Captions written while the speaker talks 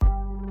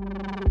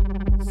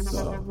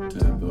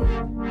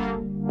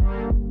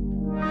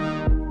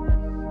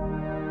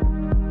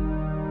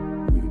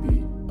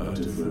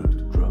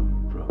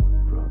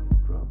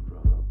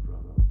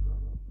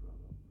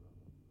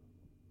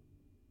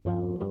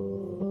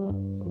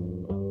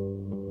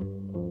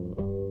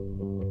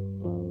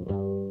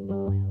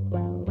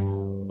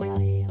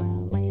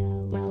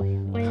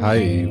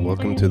Hi,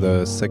 welcome to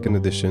the second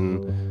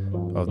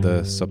edition of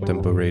the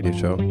Subtempo Radio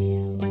Show.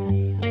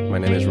 My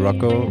name is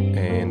Rocco,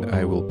 and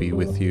I will be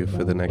with you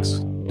for the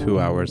next 2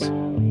 hours.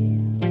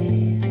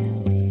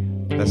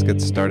 Let's get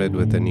started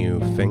with the new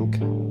Fink,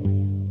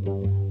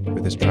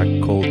 with his track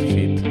Cold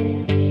Feet,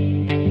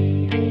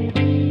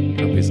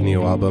 of his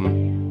new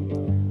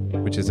album,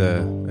 which is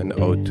an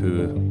ode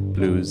to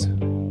blues.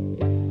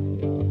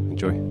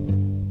 Enjoy.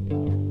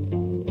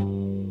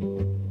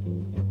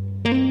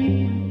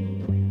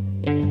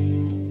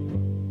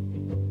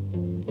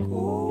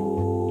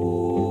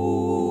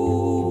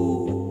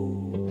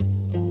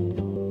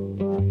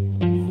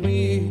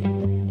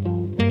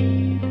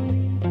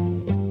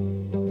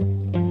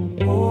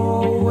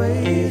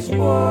 Always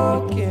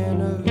walk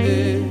in a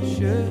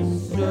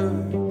vicious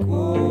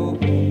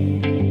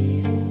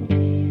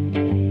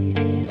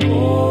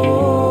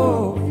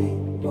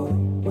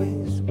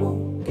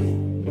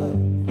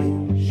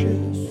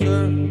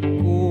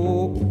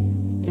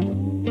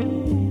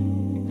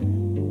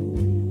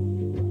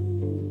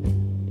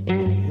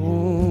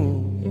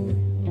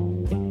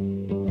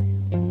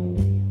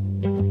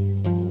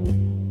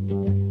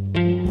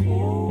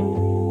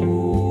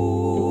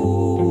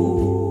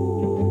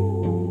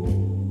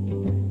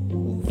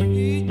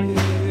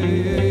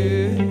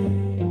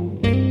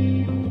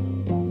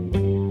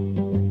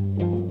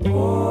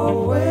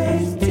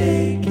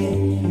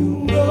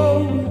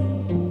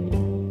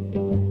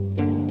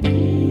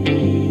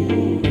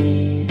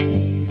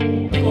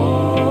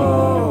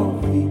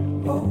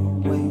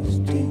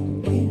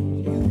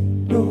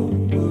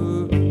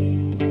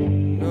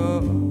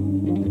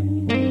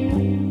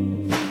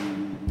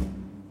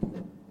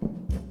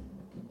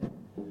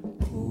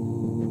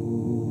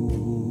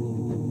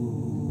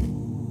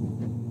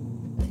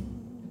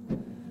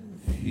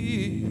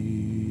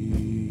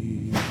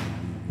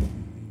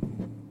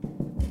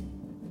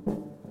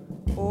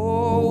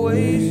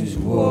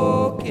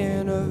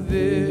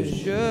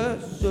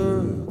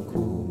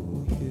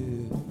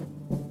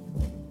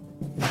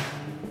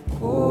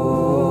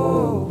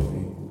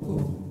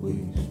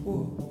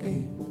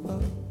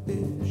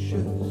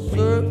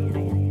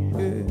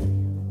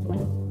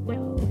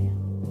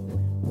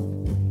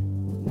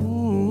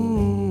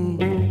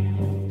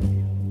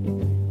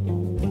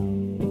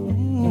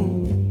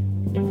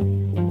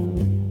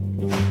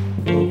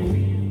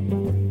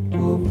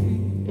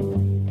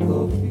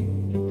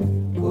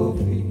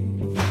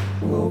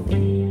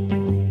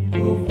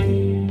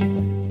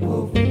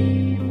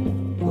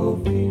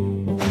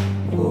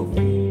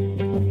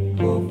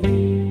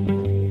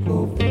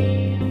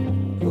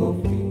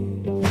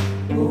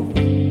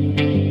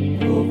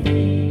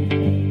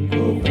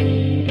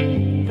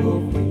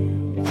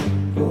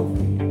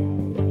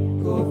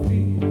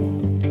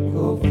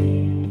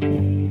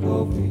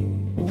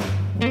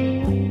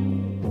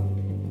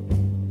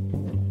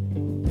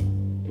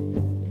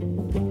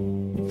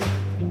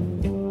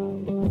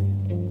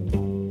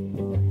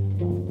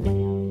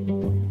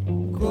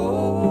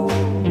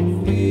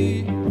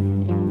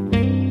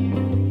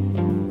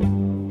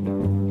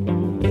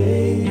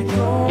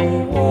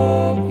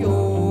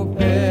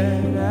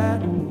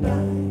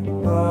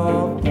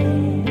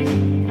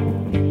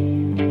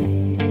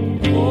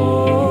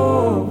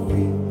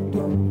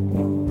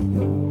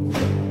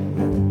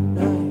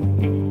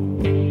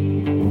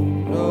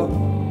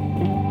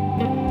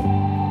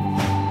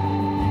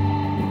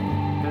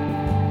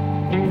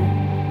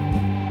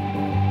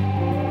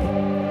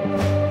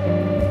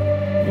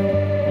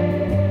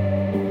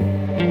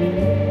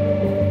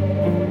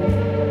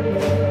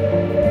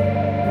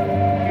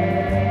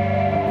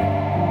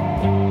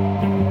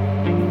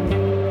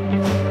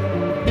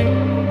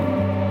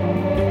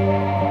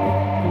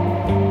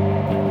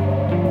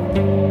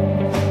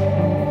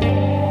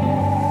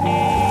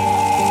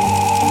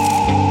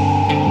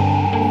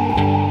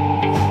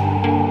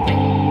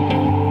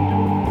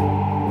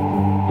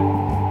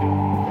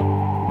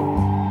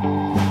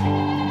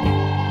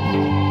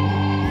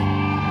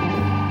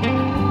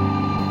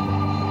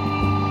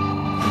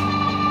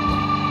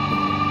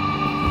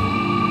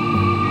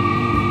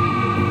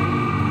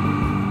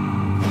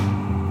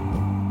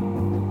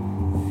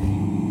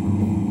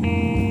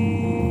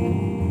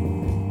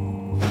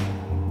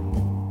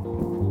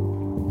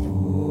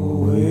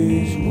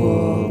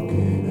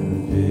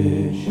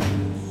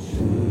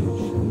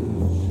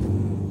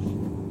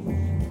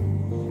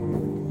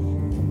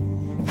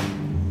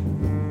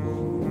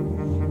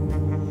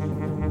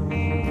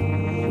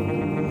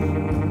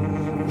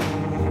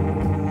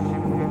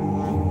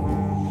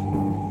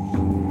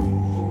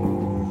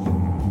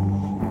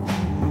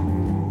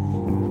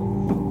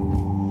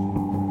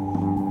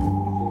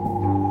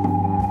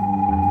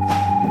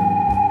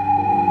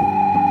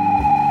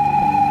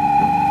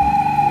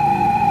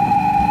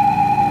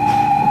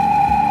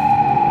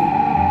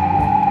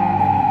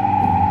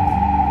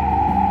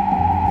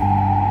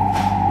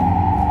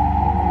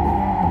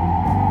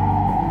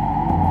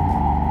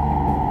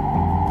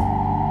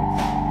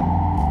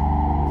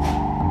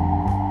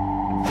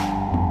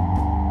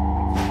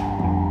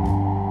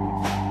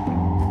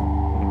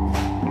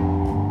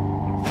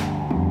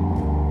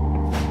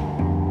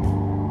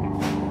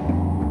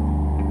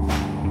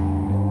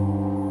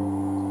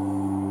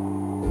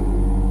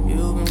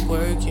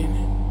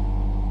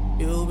twerking,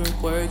 you've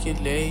been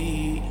working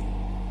late,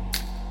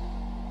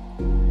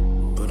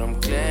 but I'm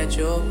glad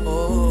you're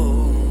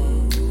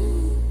home.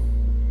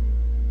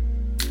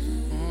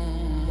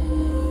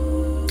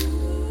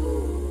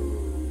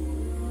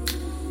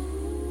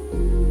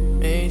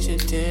 Made your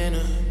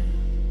dinner,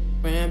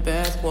 ran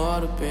bath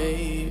water,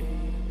 babe.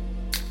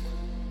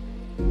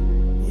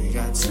 We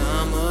got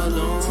time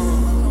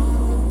alone.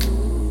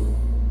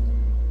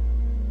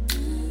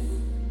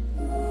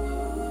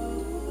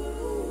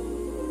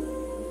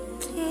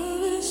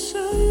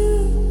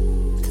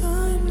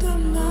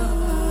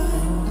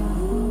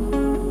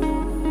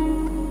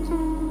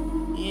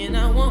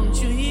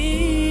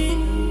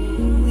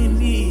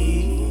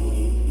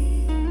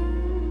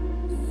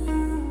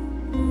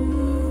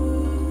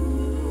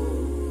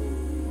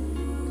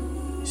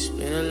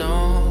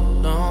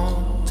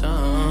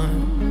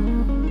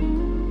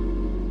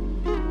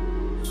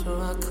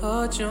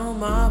 Your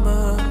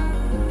mama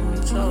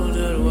told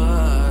her to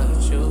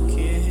watch your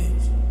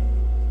kids.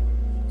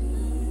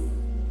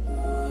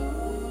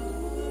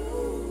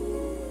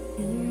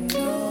 You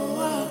know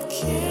I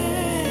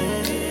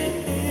care.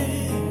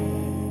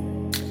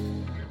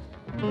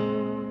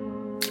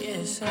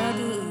 Yes, I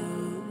do.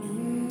 You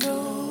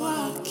know I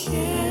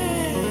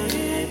care.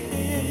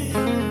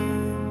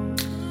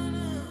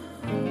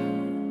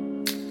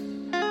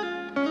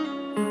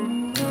 You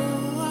know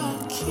I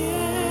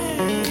care.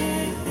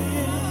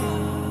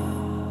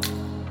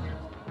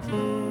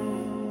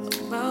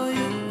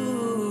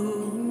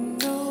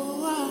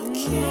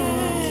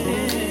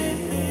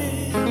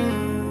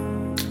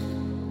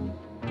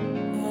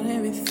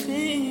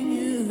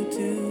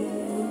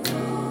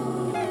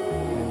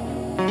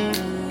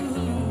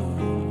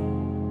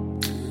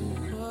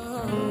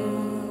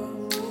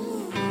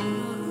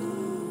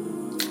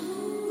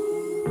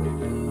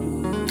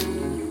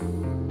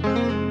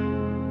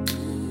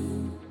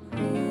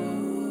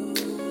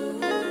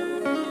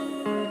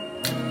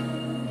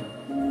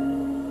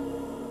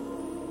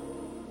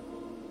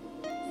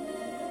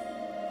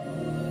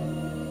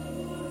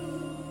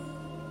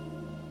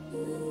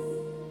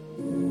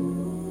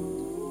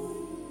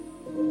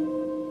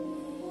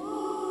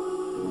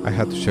 I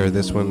had to share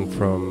this one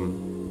from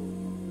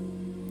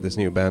this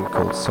new band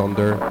called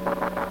Sonder.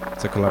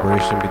 It's a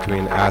collaboration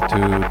between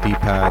Atu,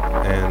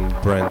 Deepat, and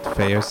Brent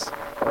Fayers.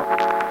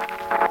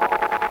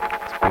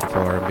 It's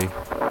beautiful R&B.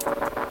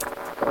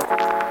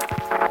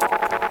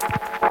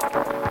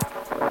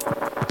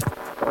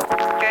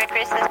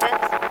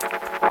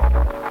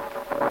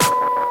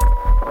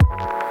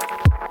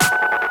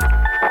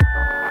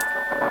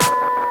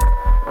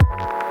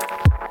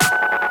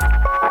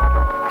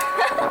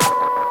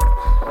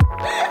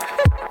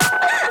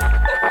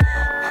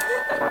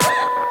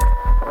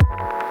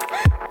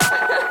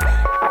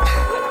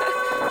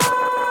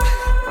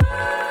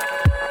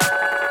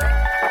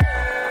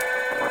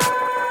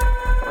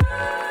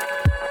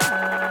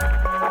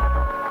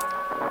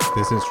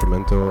 This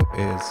instrumental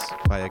is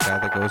by a guy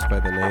that goes by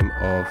the name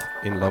of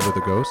In Love with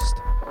a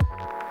Ghost.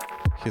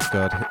 He's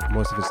got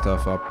most of his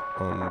stuff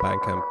up on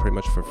Bandcamp pretty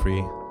much for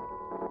free,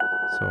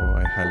 so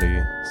I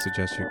highly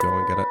suggest you go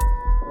and get it.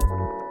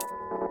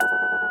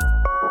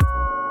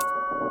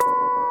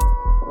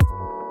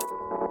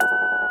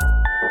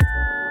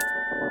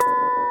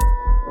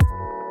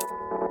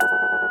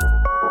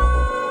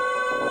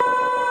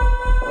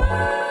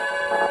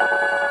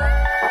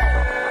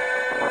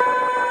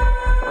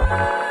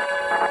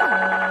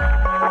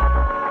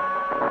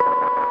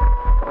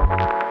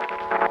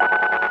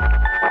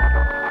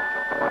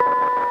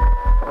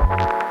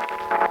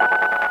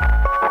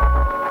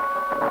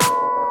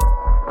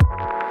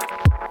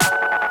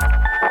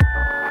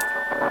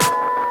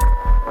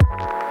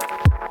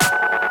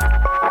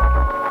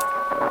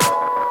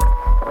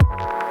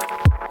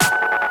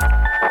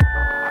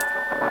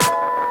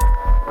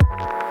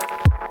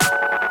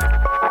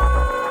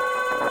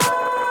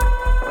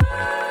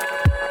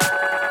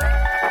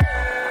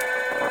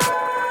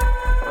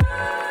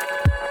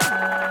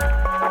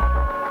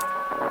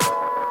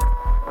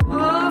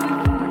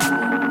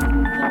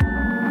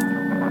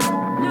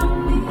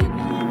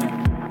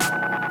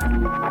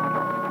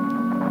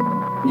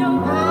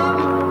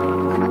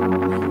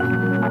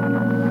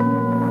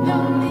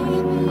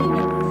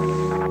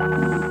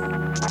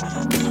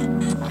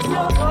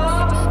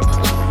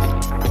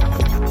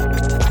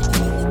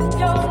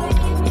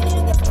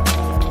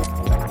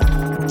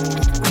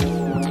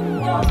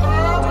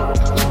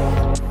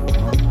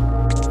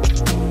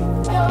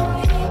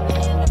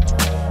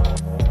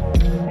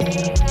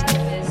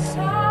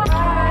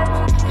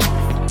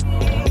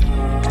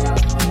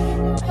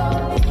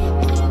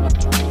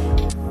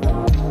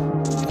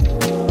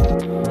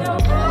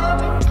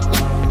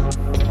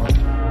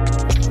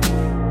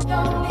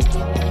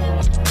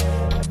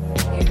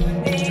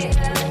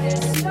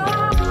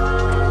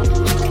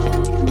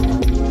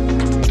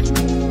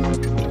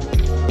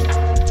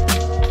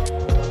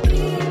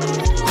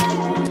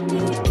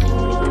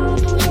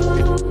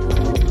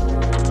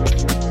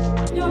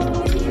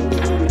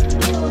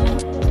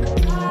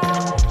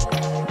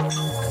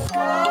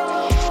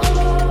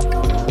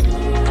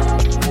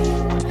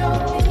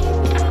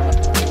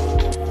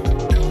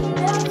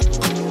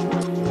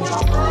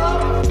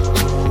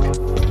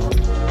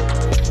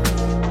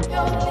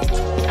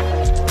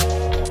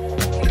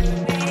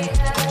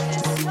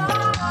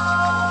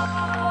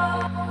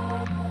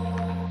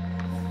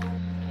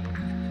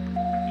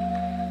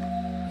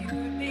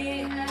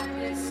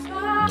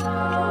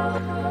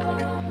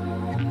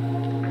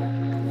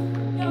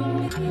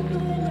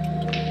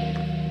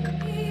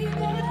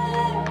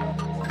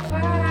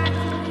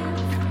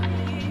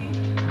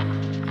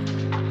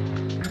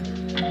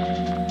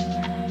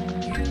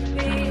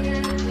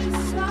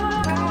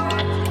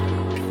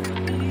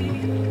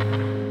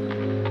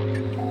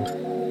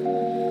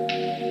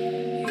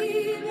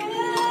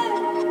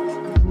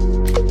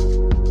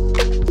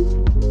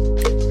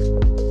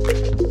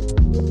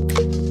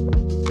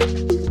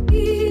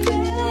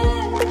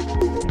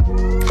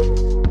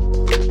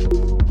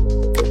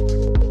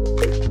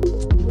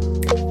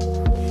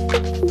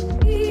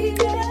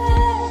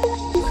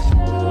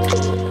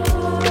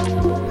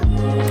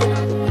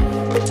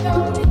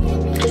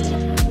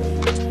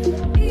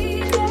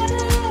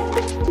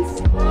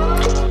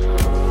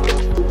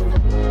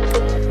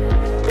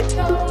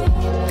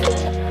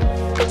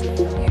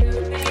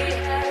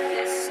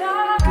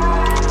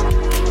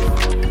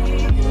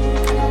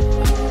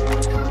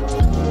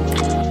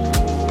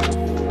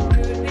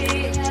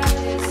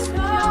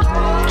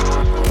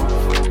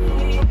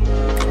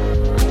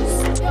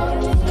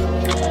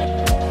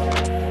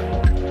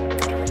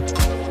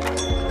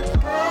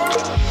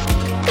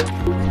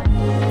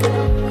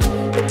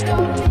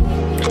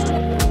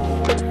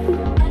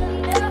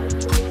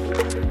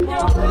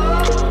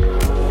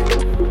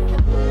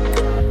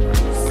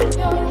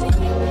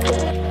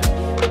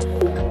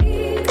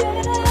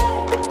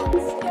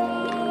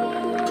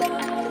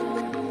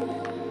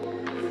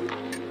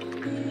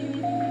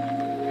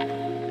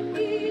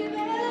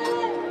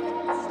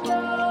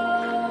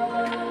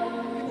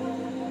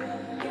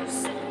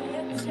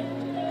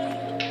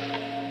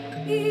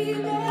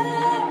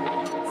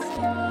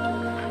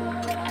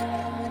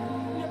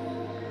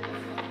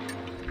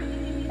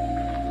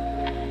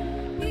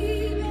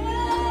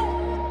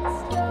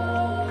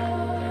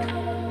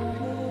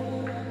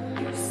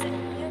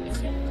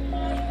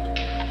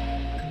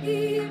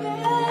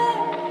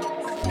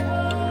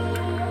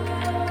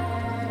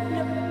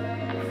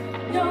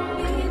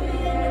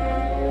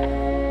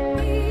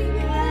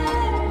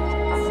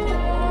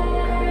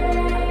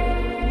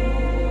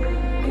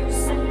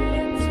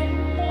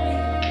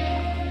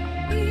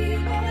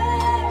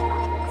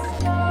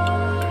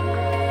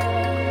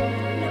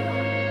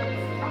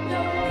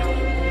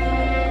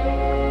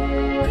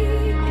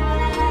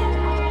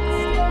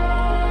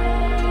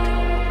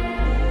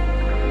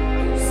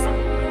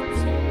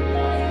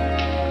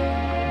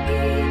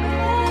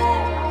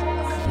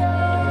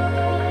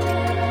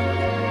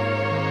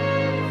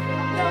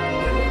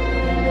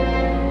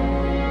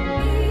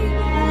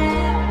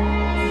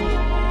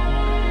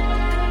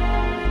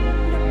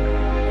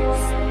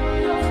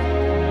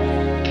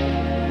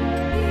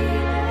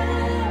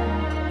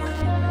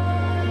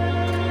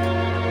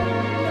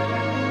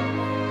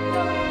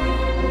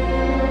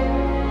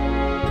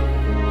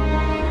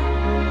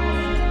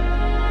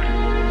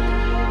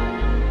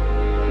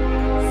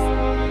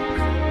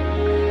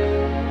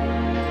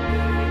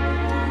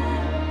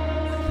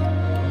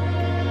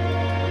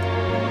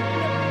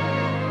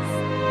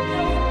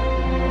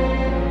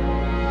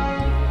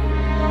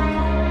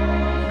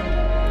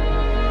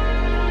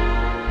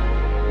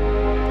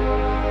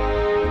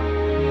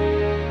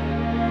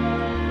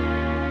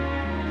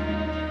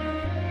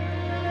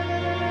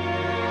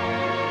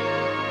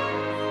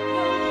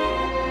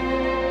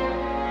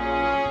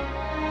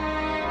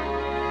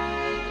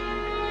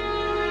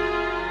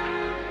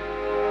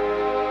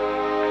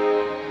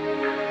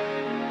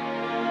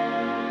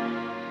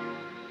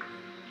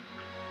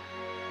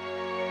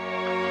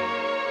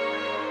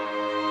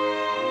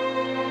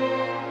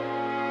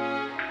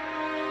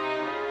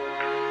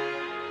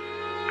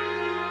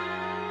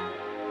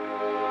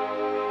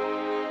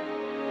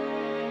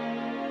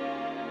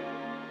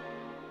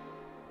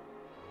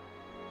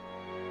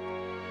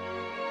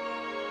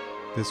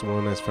 This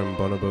one is from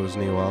Bonobo's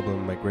new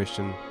album,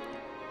 Migration.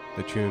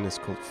 The tune is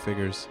called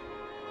Figures.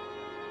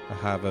 I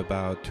have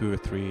about 2 or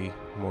 3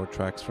 more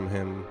tracks from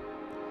him,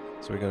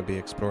 so we're going to be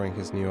exploring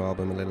his new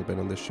album a little bit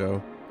on this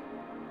show.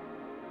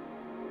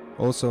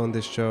 Also on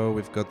this show,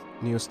 we've got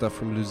new stuff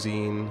from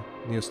Luzine,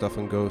 new stuff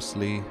on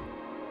Ghostly,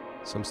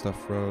 some stuff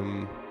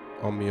from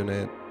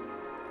Omunit,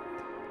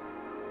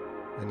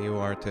 a new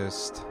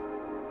artist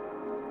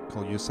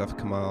called Yusuf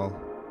Kamal,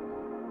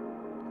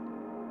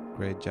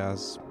 great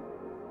jazz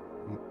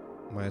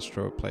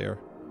maestro player.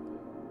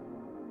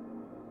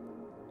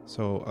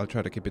 So I'll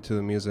try to keep it to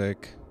the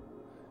music.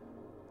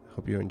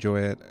 Hope you enjoy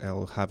it.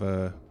 I'll have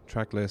a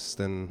track list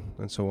and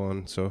so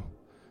on, so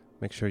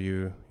make sure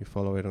you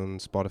follow it on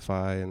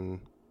Spotify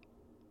and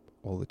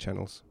all the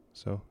channels.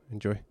 So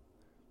enjoy.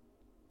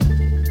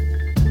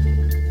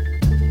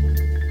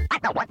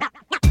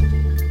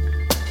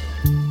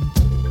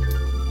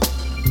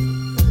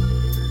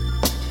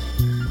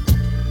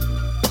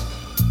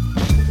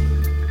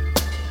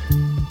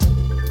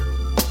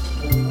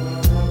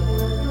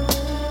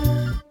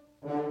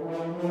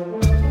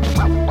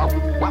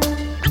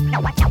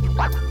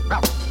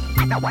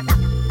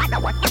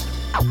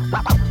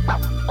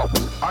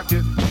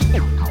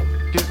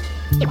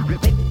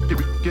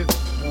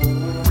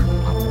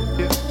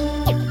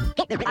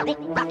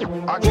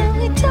 Can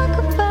we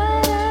talk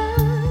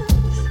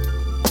about us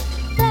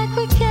like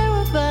we care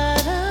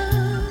about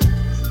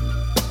us?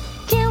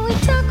 Can we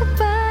talk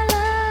about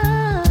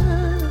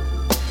us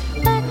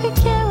like we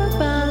care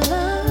about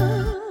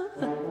love?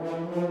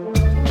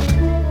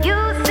 You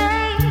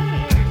say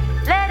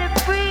let it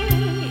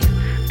breathe,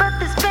 but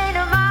this pain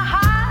of my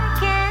heart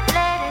can't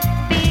let it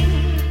be.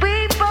 We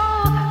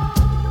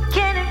both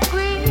can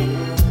agree.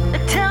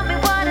 Tell me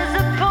what is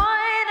the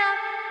point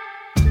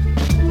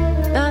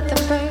of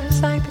nothing burns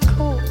like the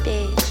cool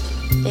days.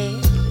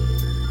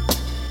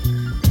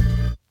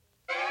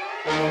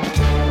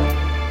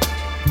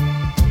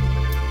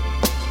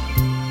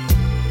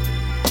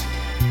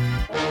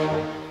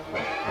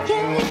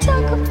 Can we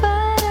talk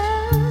about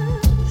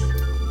us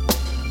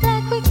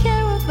like we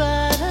care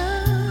about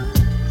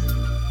us?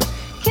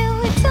 Can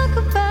we talk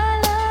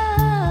about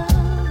us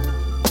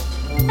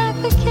like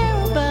we care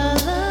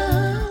about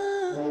love?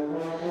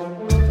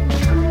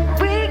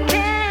 We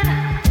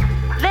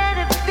can't let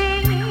it be,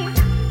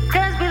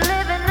 'cause we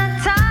live in a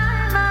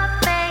time of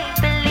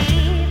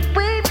make-believe.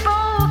 We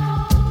both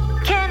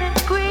can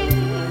agree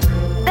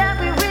that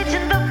we're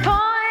reaching the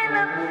point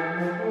of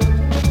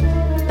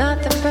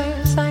nothing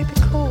burns like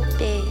the cool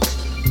days.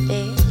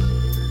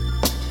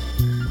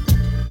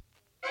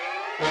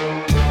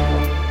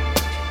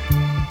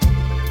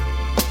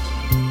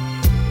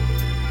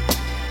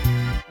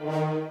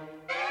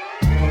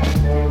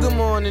 Good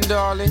morning,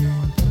 darling.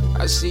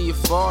 I see you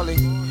falling.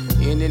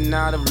 In and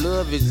out of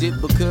love, is it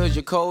because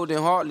you're cold and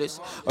heartless?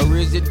 Or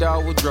is it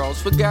all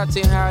withdrawals?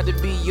 Forgotten how to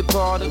be a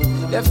part of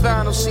that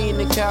final scene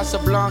in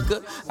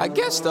Casablanca. I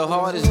guess the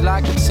heart is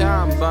like a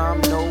time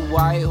bomb. No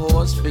white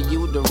horse for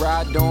you to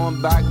ride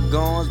on.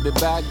 Bygones, be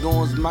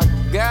bygones. My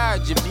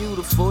God, you're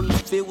beautiful.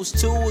 If it was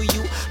two of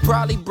you,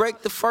 probably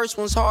break the first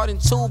one's heart in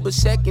two. But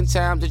second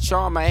time the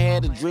charm, I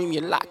had a dream.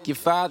 You lock your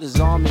father's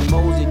arm and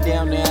mosey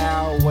down the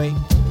highway.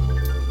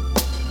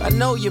 I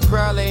know you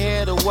probably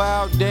had a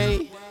wild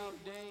day,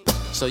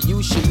 so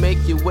you should make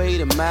your way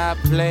to my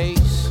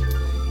place,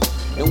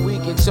 and we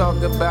can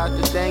talk about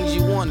the things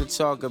you want to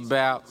talk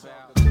about.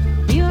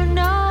 You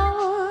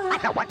know,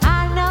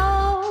 I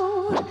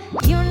know,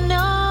 you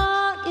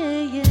know,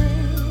 yeah, yeah.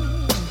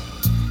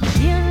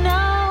 You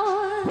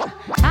know,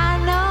 I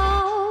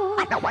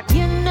know,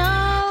 you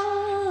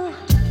know.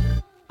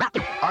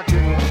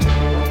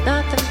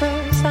 Nothing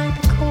burns like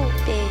the cold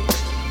day.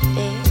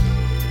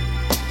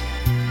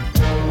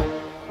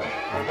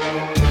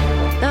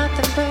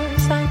 Nothing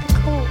burns like the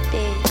cold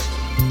day.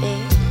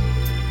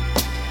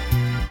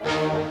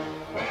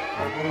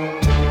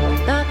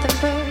 Nothing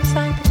burns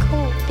like the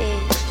cold day.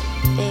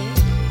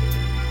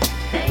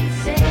 They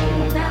say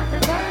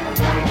nothing burns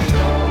like the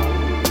cold.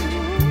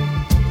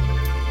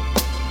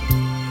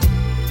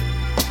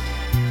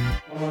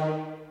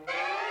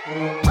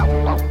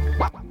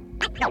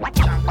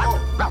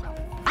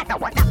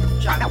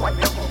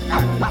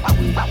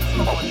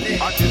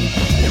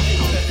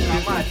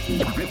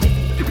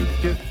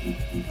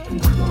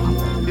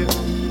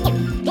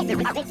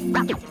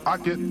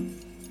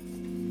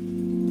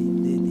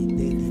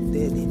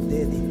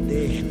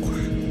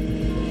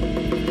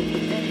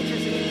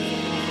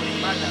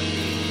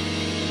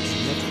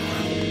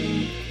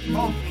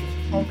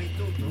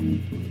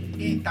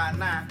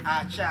 Itana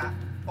acha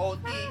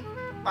oti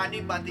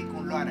panibati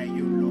kun lo ara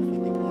yulo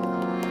fiti kun lo.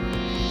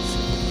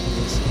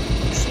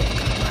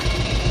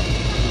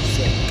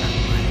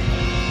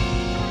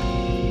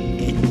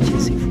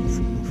 Jesse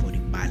fufu for the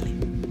ballet.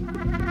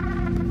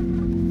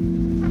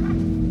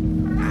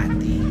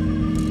 Ati.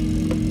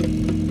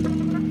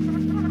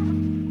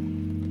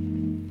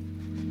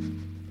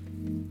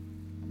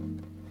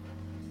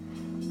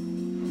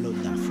 Lo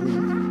da fu.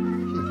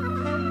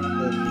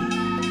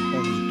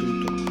 Omi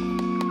tutto.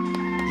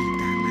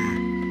 Itana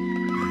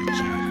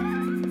acha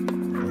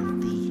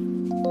oti.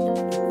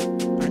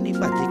 Pani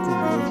bati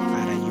kulo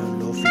para yo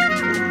lo fiti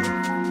kulo.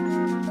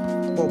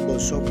 Bobo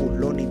sopu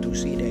loni tu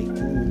sida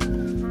iku.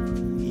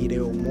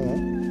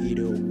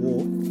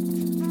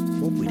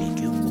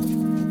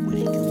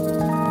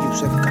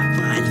 Yusef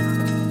Kamal,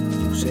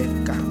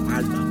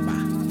 Papa.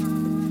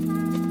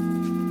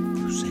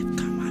 Yusef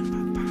Kamal,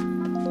 Papa.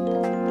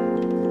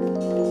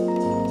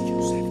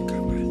 Yusef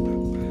Kamal,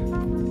 Papa.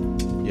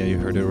 Yeah, you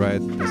heard it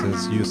right. This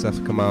is Yusef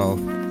Kamal,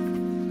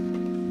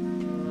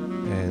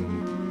 and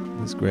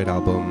this great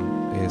album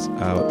is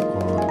out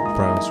on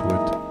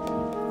Brownswood.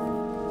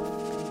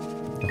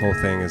 The whole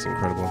thing is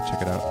incredible.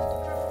 Check it out.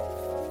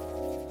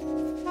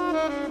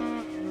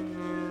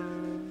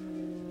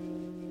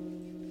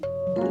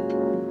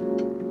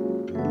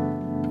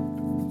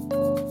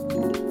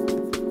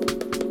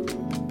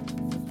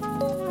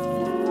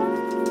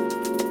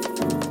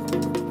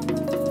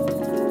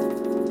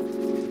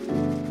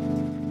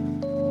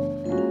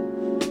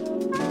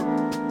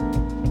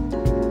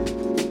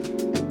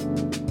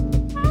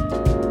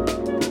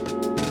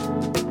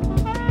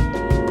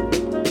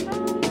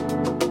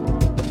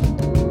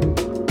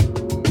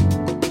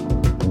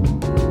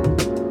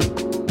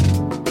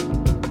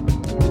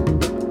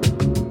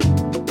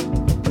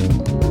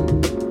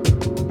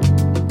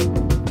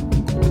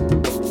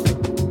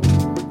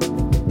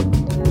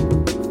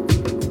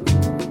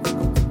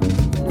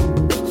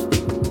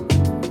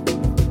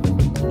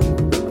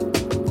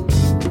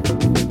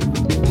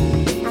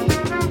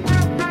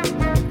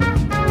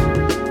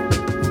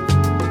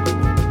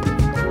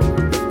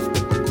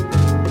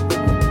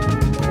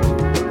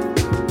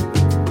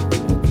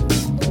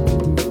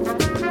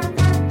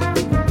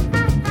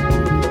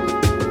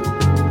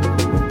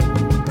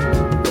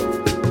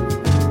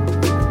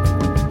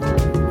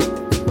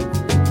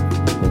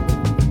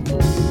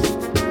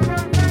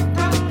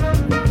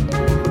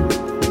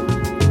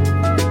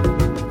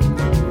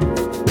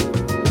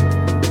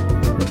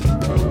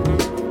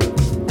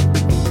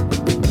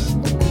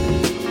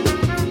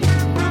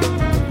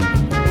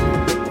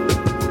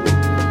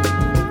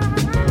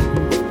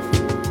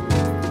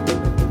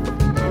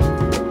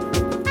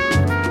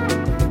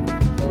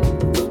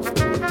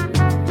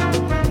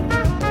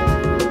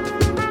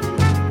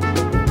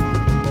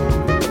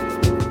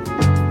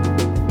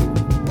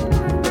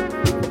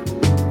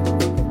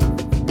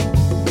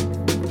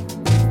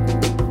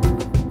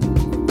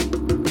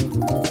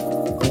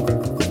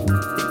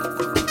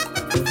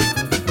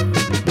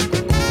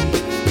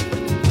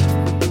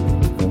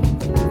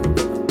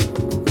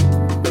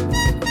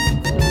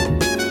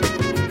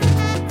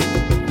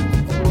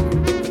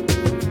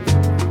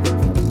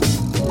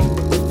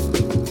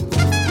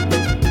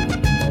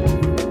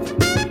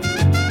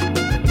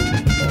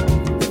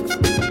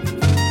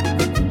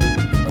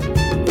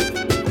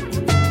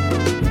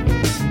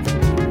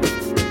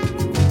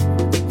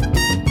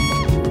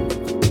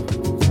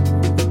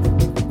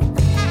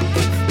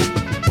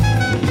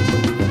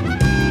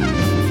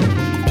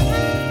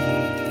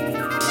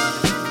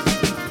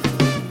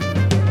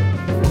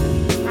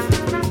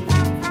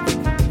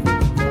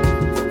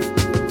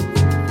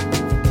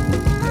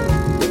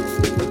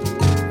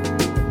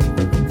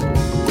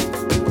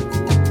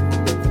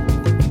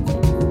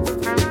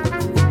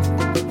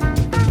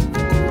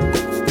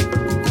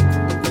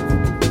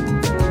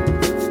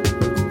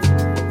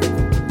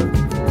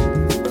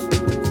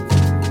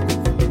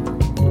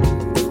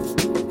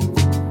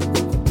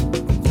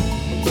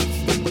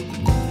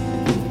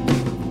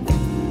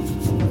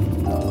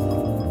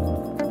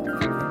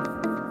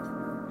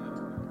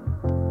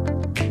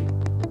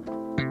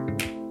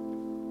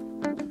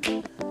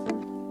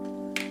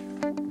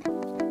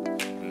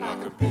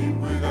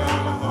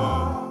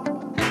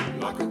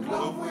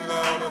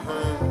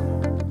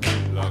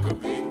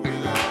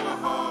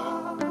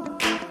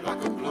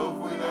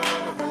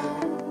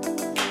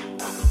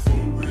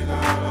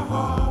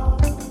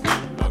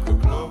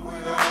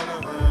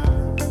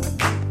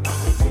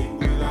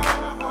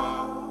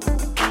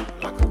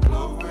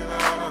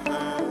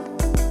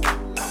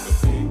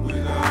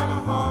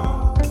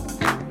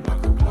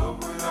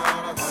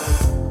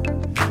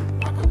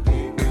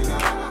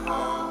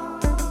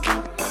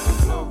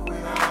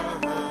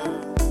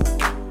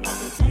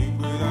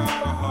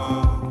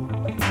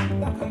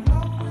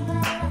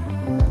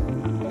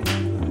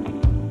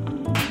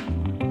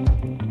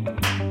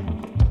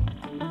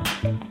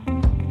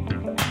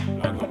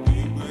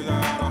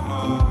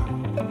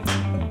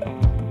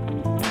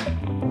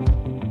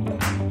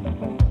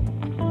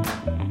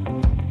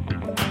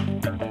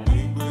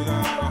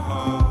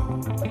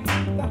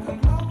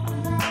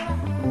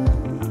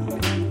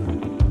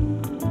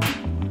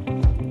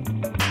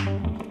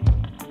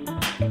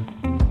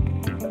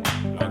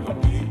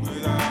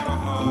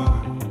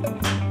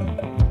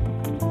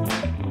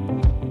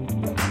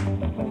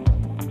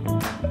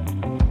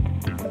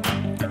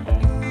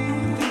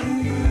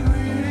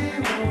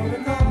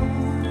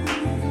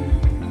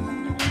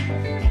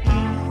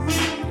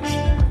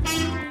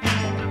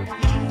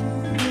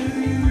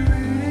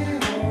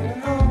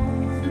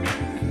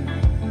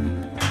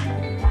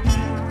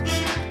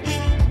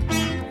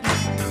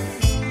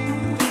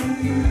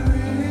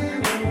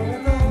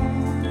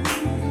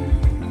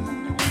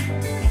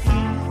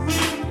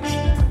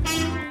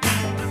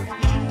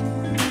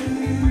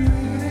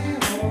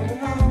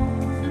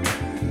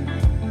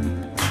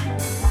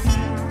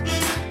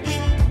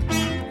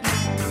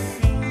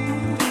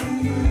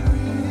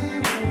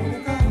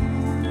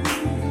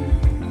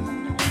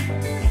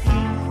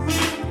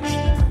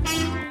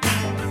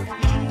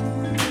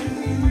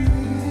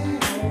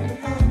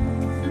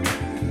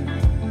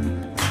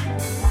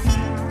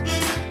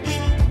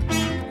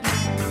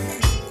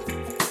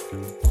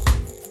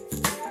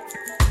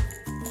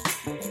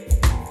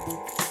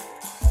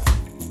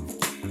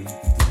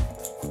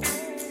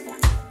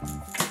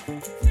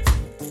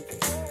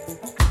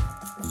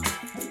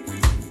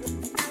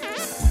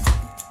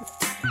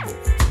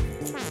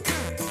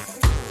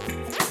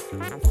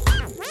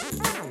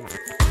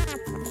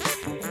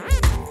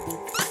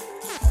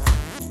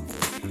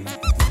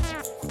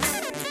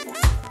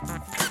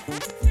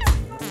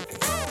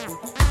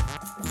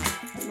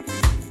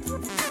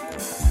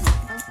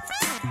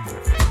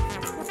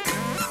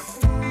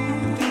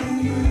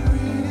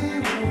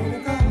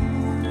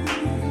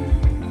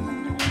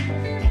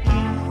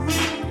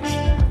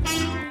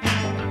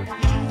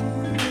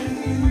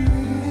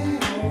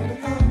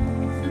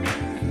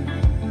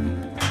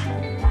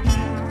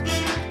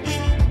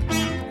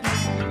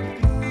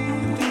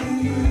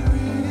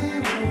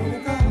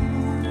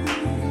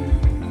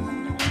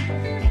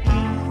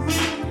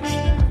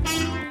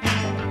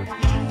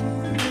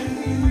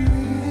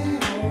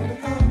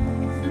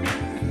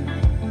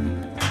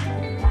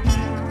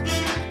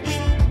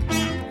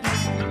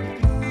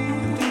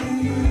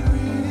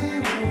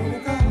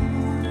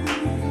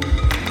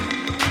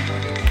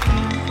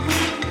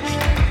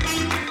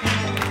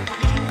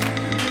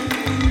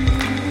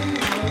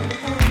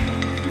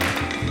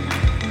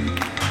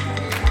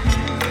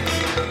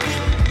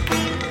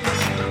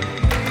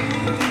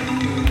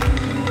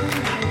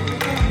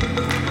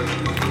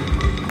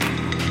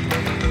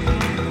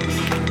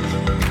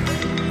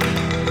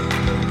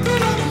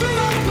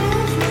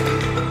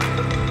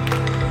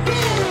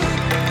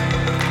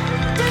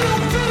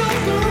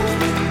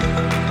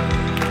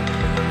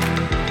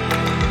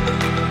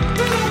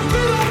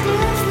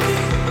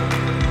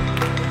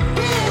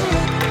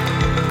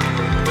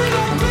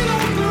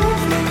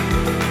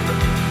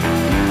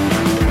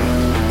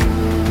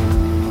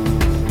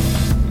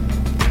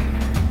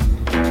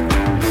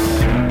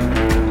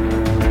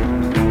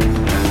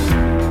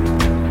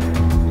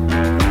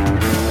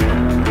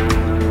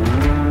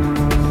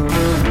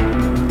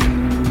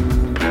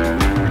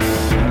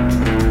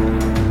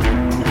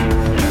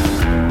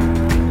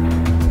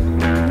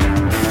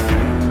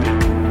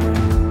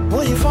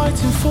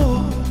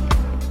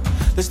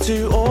 There's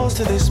 2 oars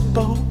to this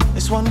boat,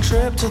 it's 1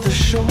 trip to the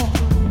shore.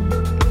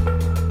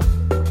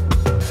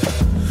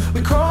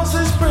 We cross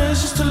this bridge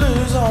just to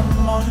lose our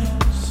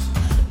minds.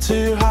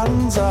 2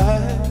 hands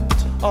ahead,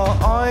 our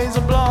eyes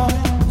are blind.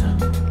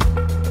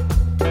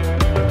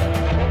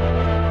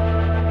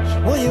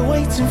 What are you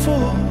waiting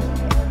for?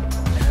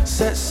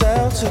 Set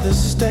sail to the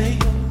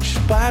stage,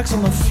 bags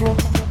on the floor.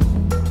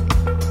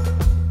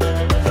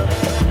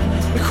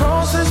 We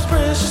cross this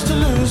bridge just to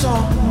lose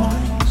our minds.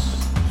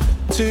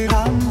 2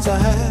 hands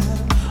ahead,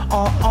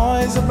 our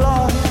eyes are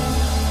blind.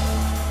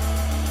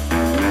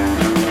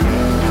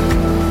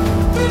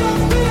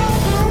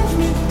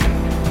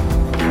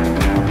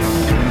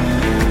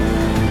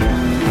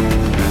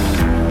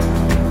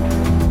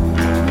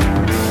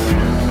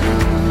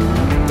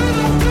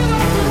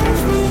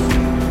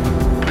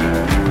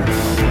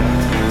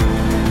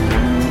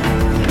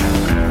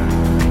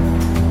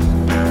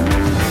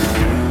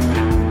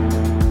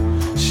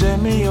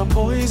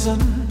 Poison,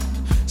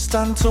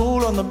 stand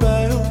tall on the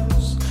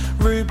bales,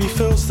 ruby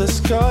fills the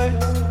sky.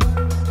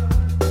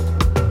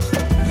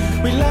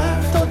 We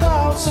left our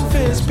doubts and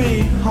fears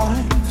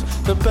behind,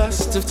 the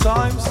best of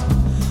times,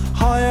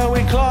 higher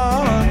we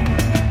climb.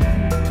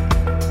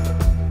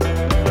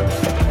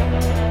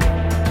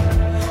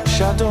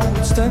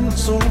 Shadowed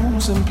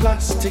stencils in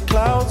plastic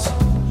clouds,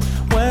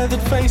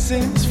 weathered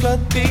faces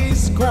flood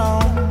these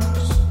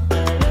grounds.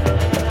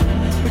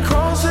 We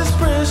cross this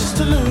bridge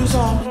to lose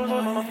our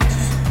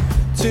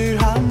 2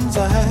 hands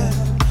ahead,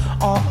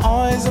 our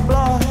eyes are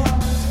blind.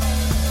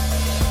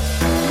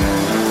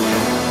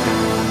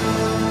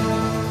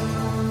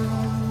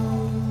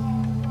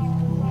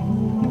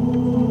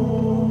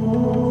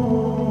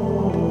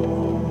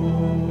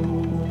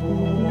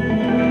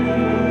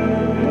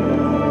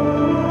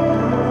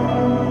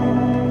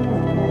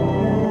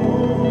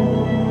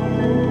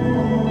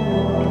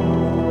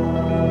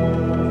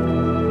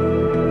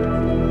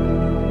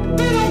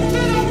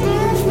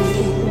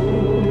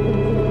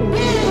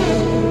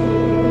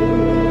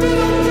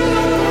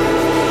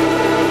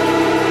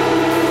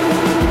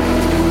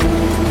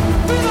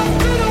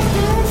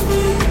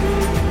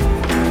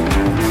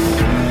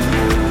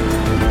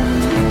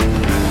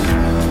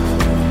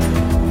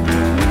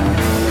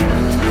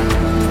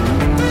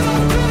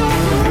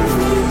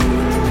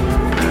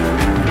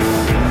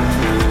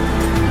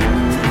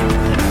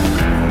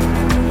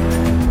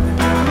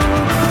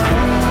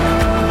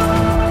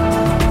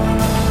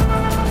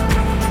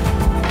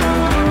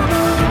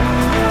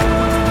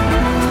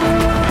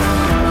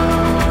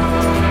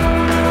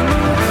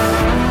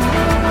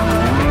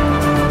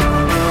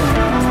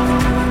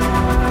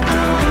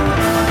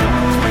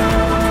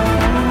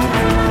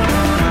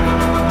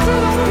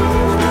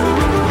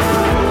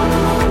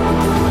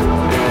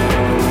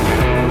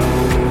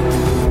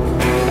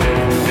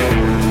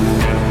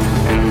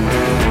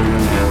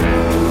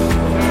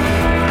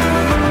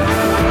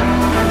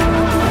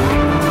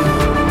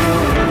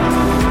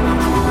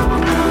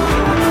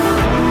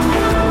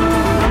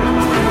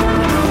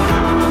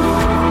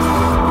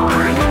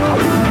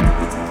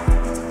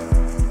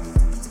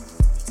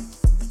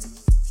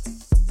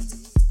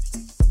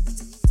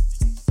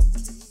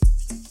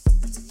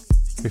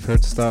 We've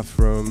heard stuff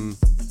from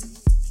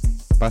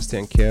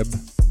Bastian Keb.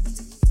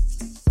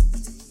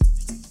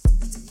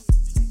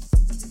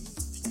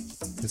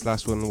 His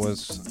last one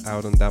was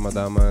out on Dama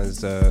Dama,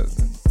 is a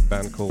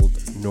band called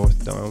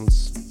North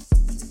Downs.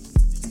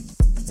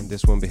 And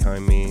this one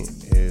behind me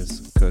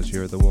is 'Cause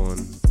You're the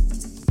One.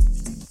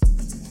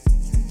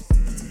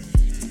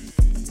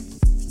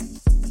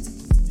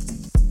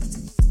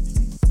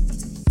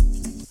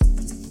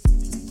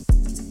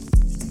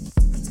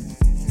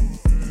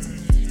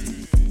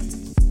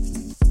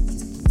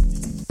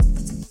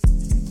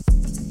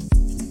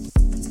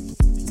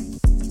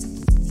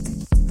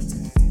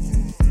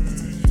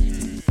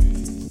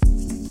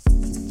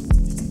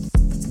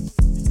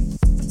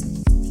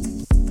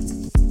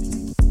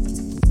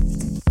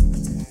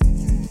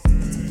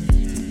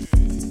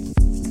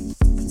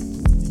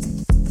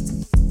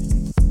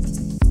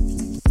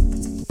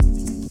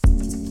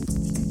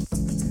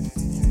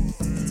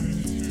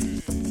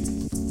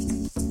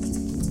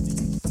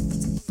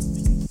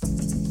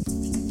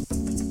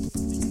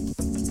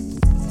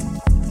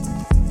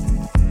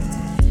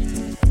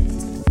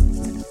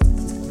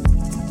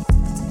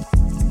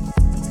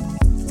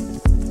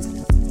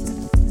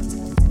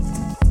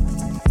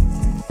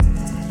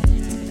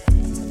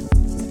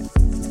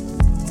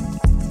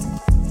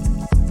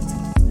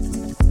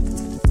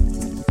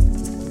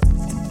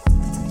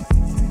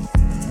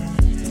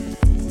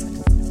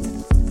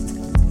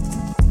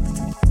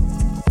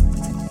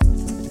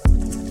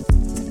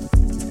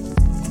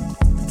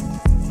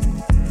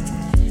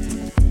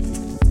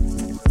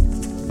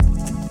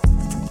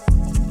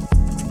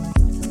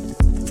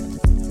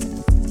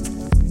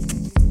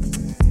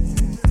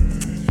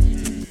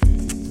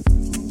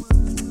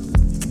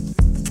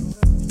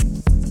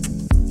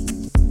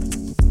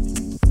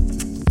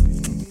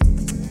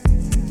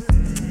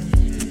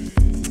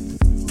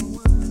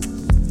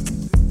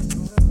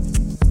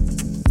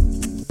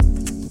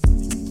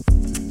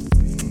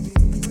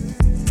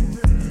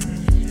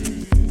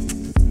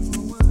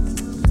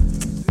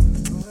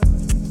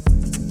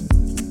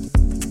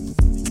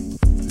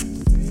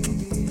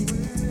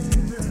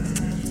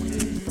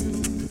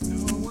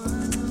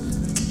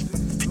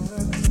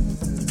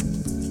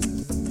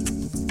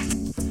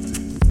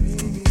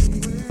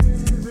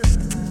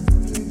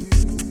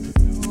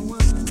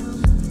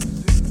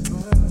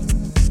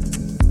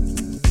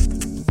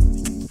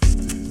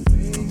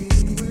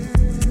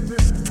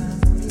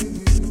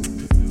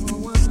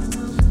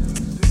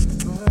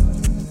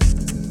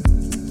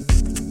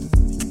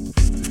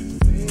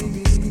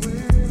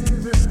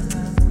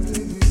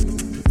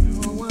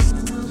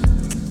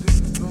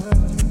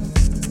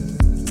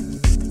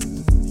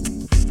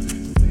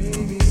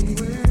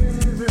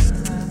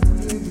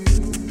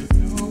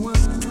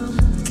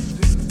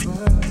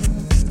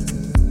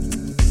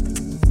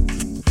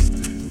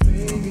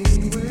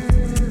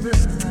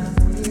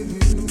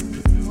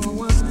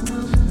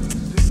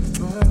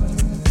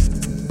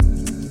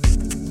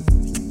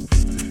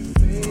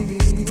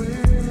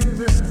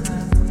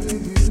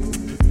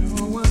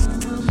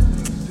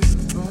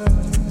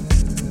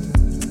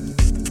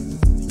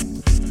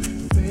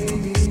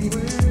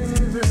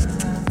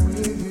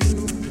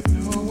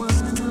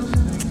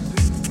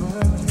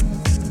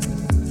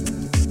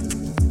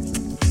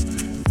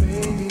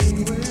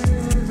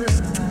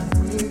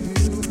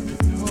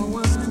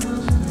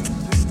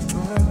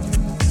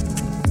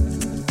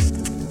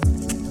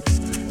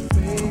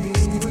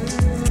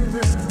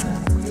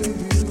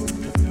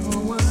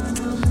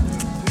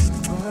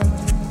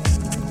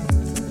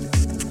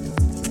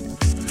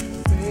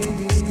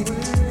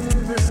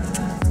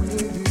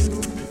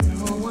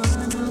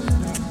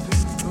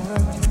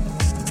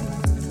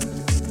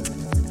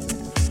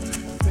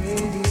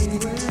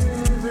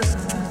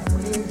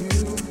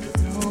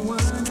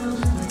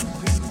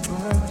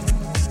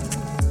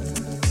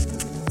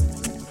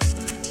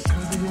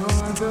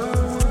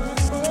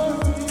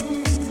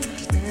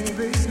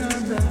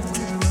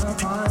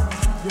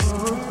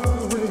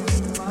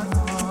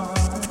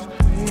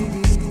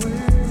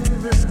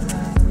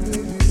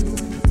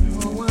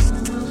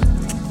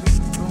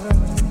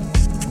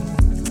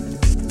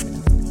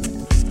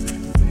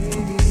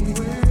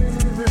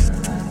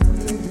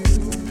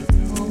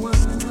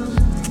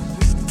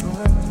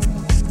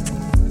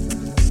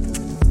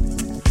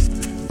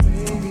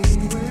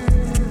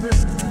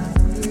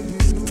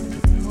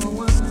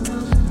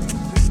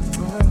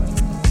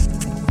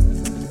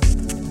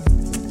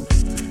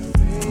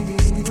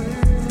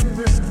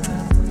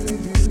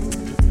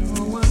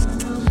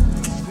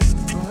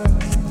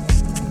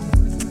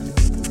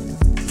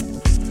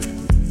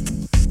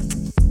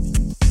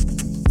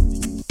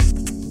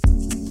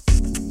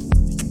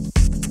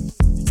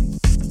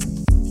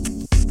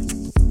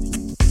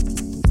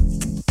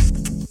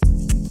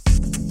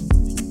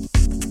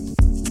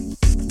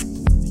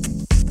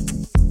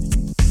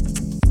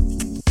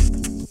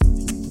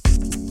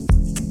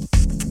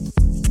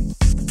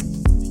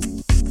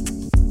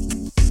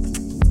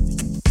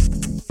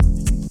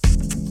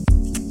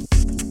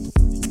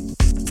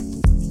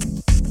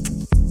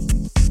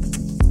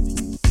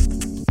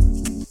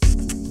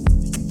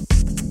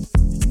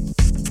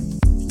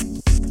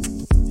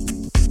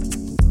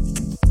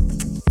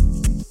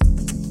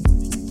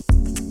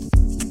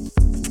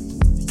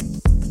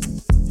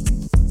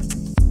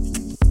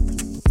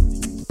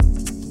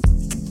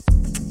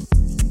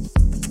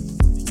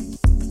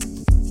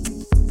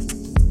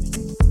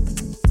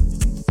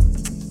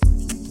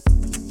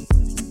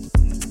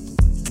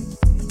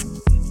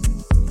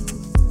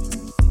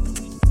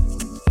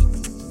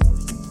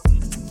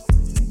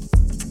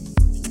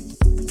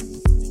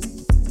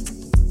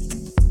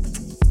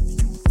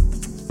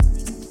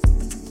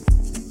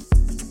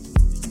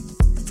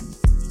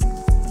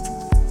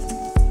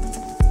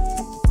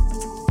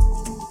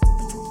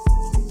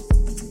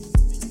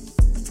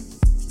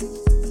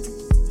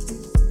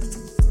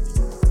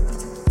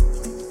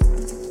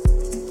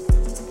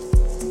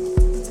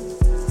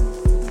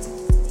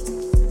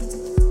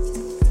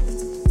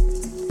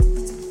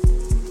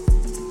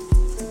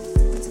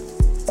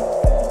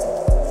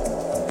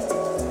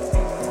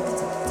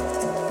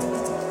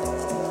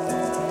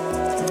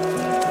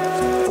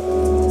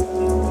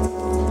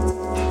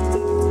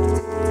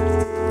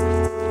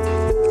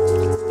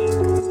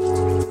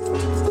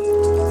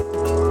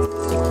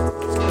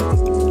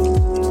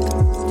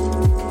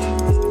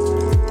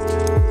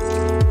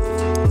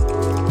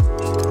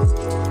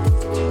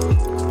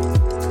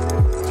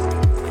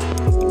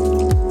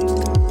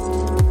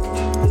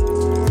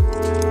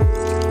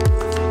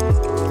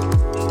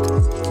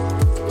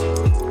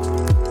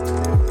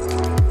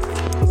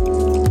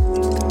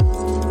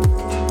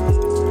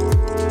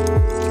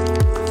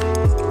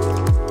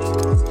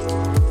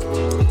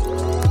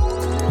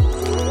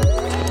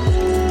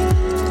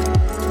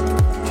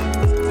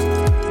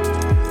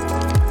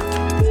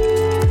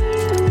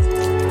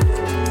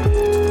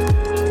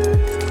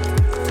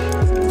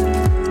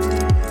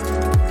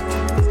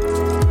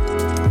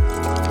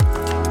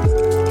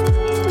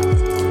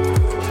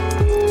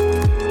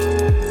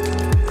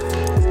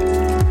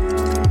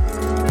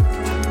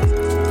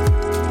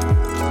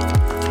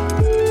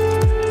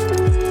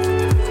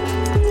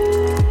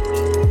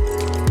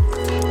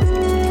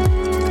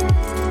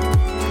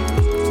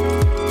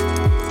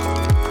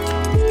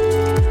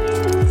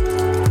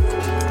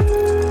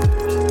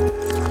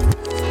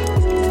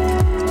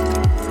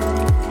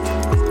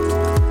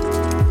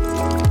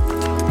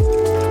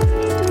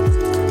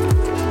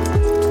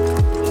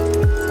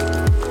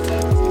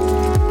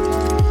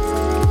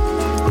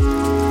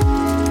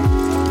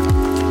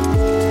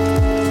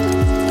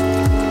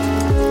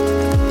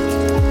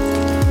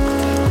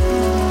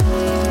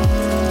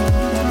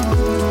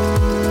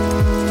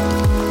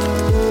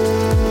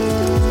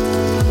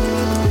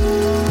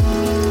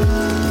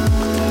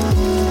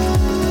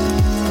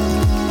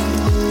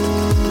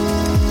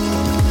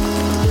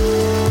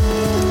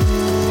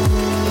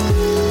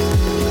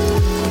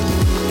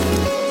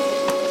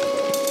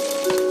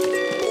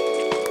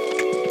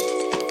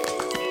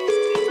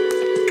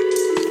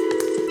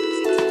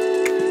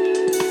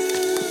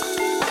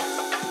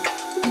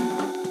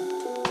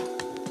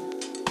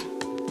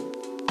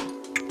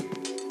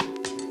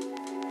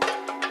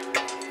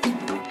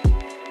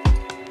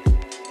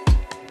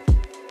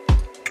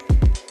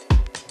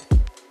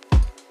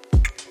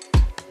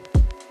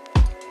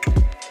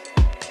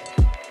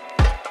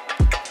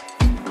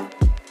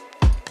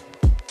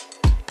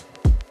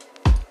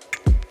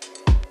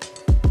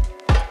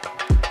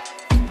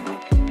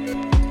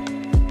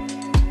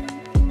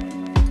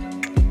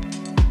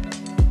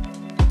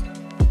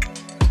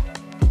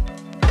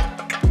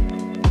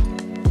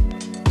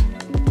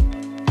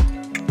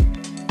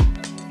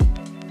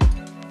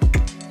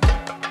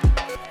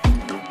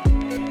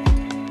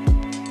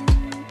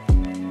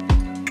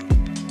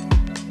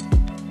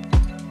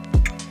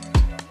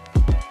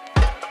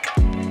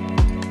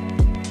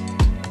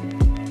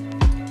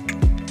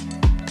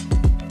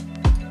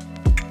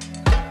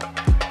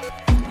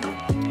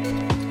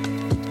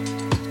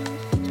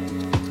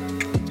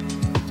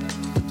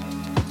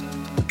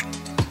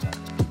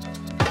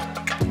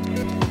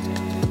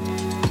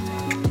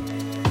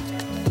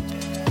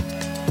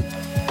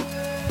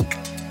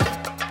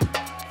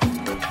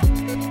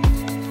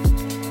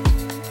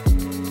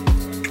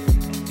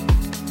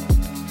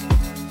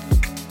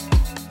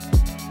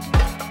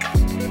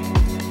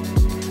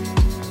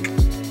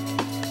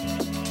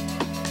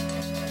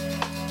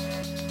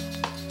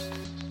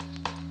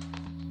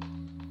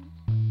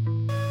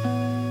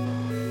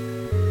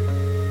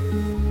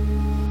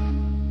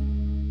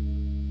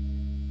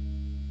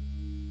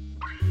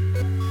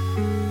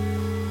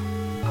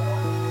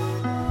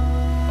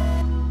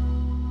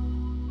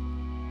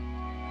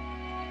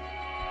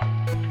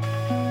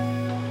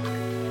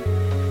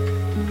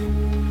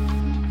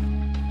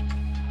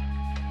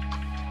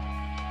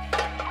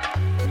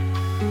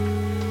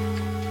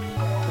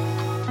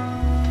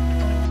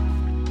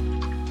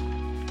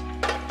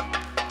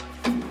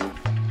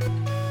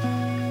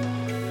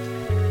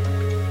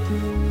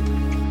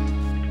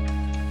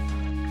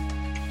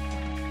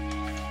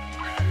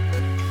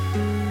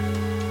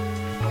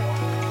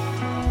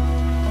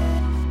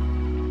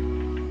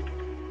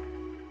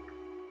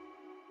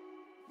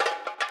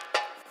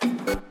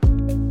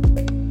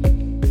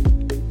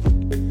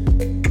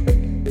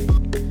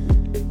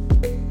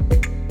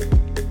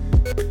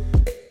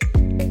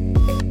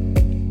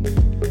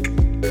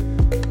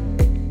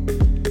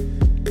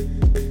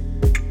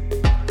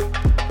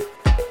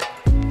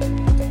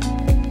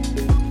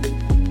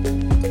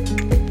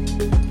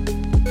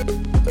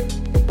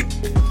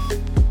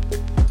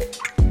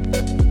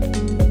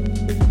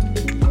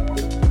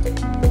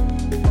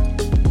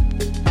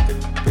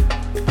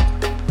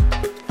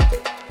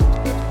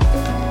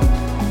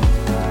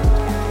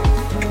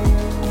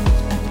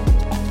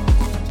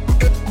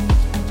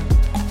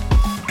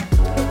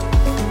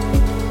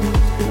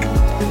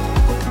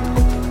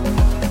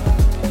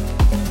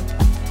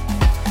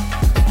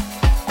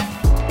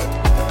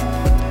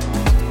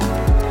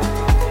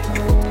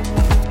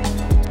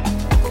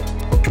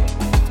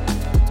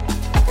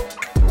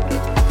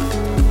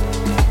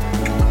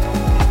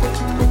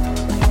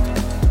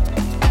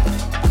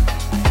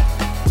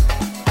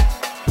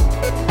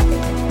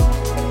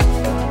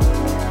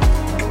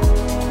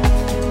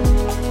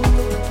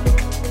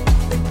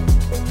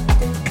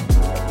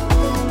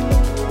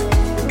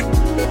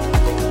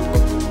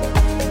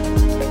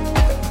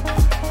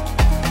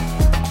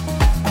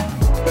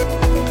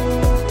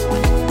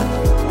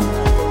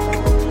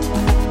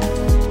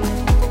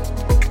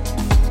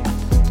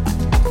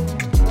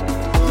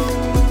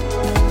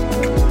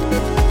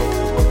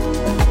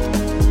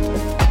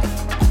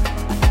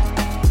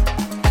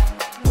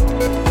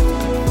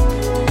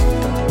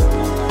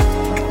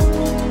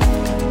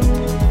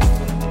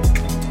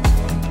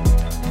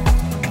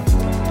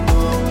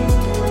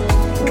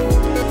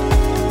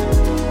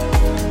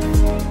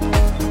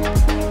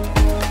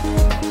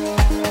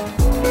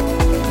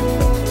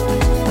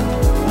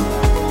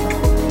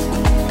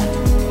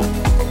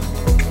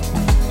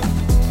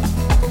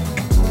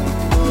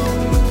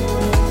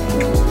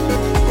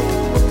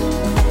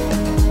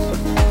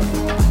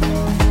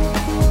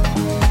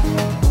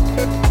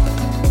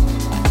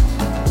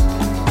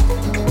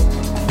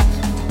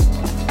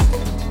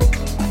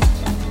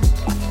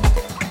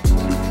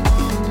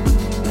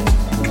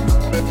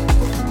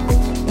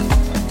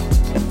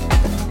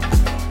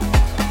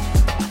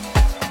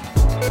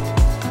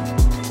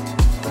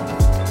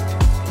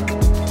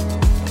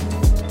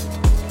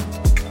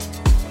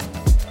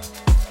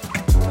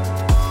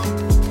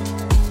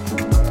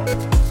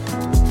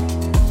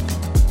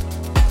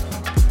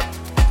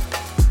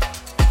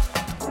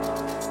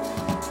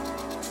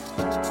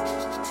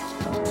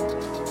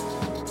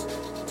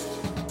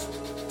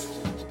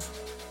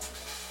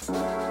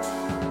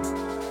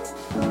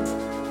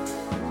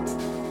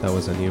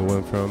 was a new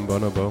one from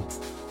Bonobo.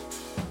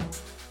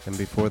 And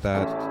before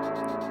that,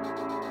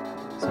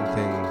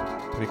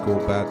 something pretty cool,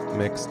 Bad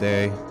Mix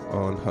Day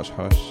on Hush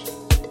Hush.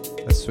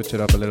 Let's switch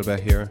it up a little bit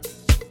here.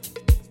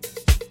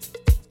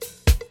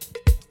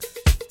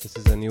 This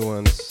is a new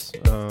one's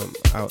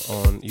out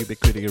on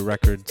Ubiquity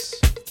Records,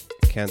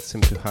 Can't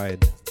Seem to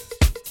Hide.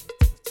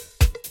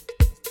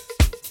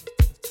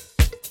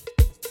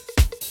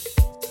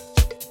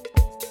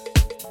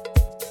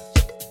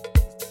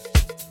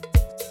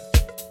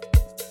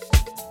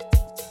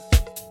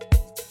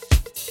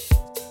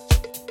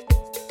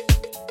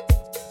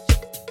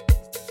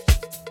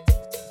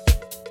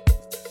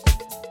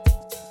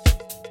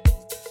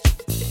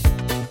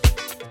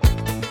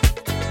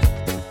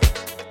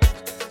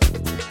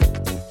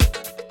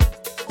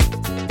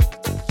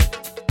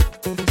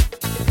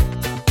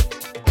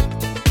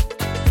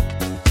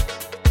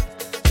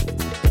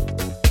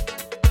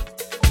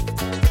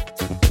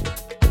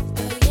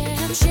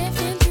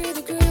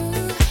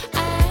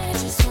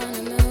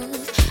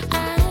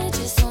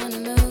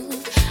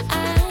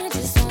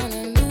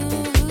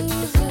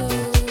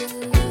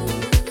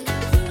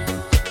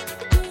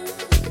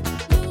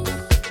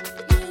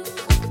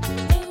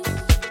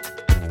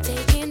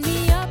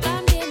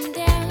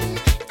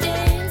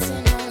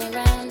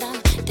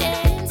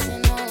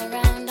 Dancing all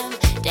around, I'm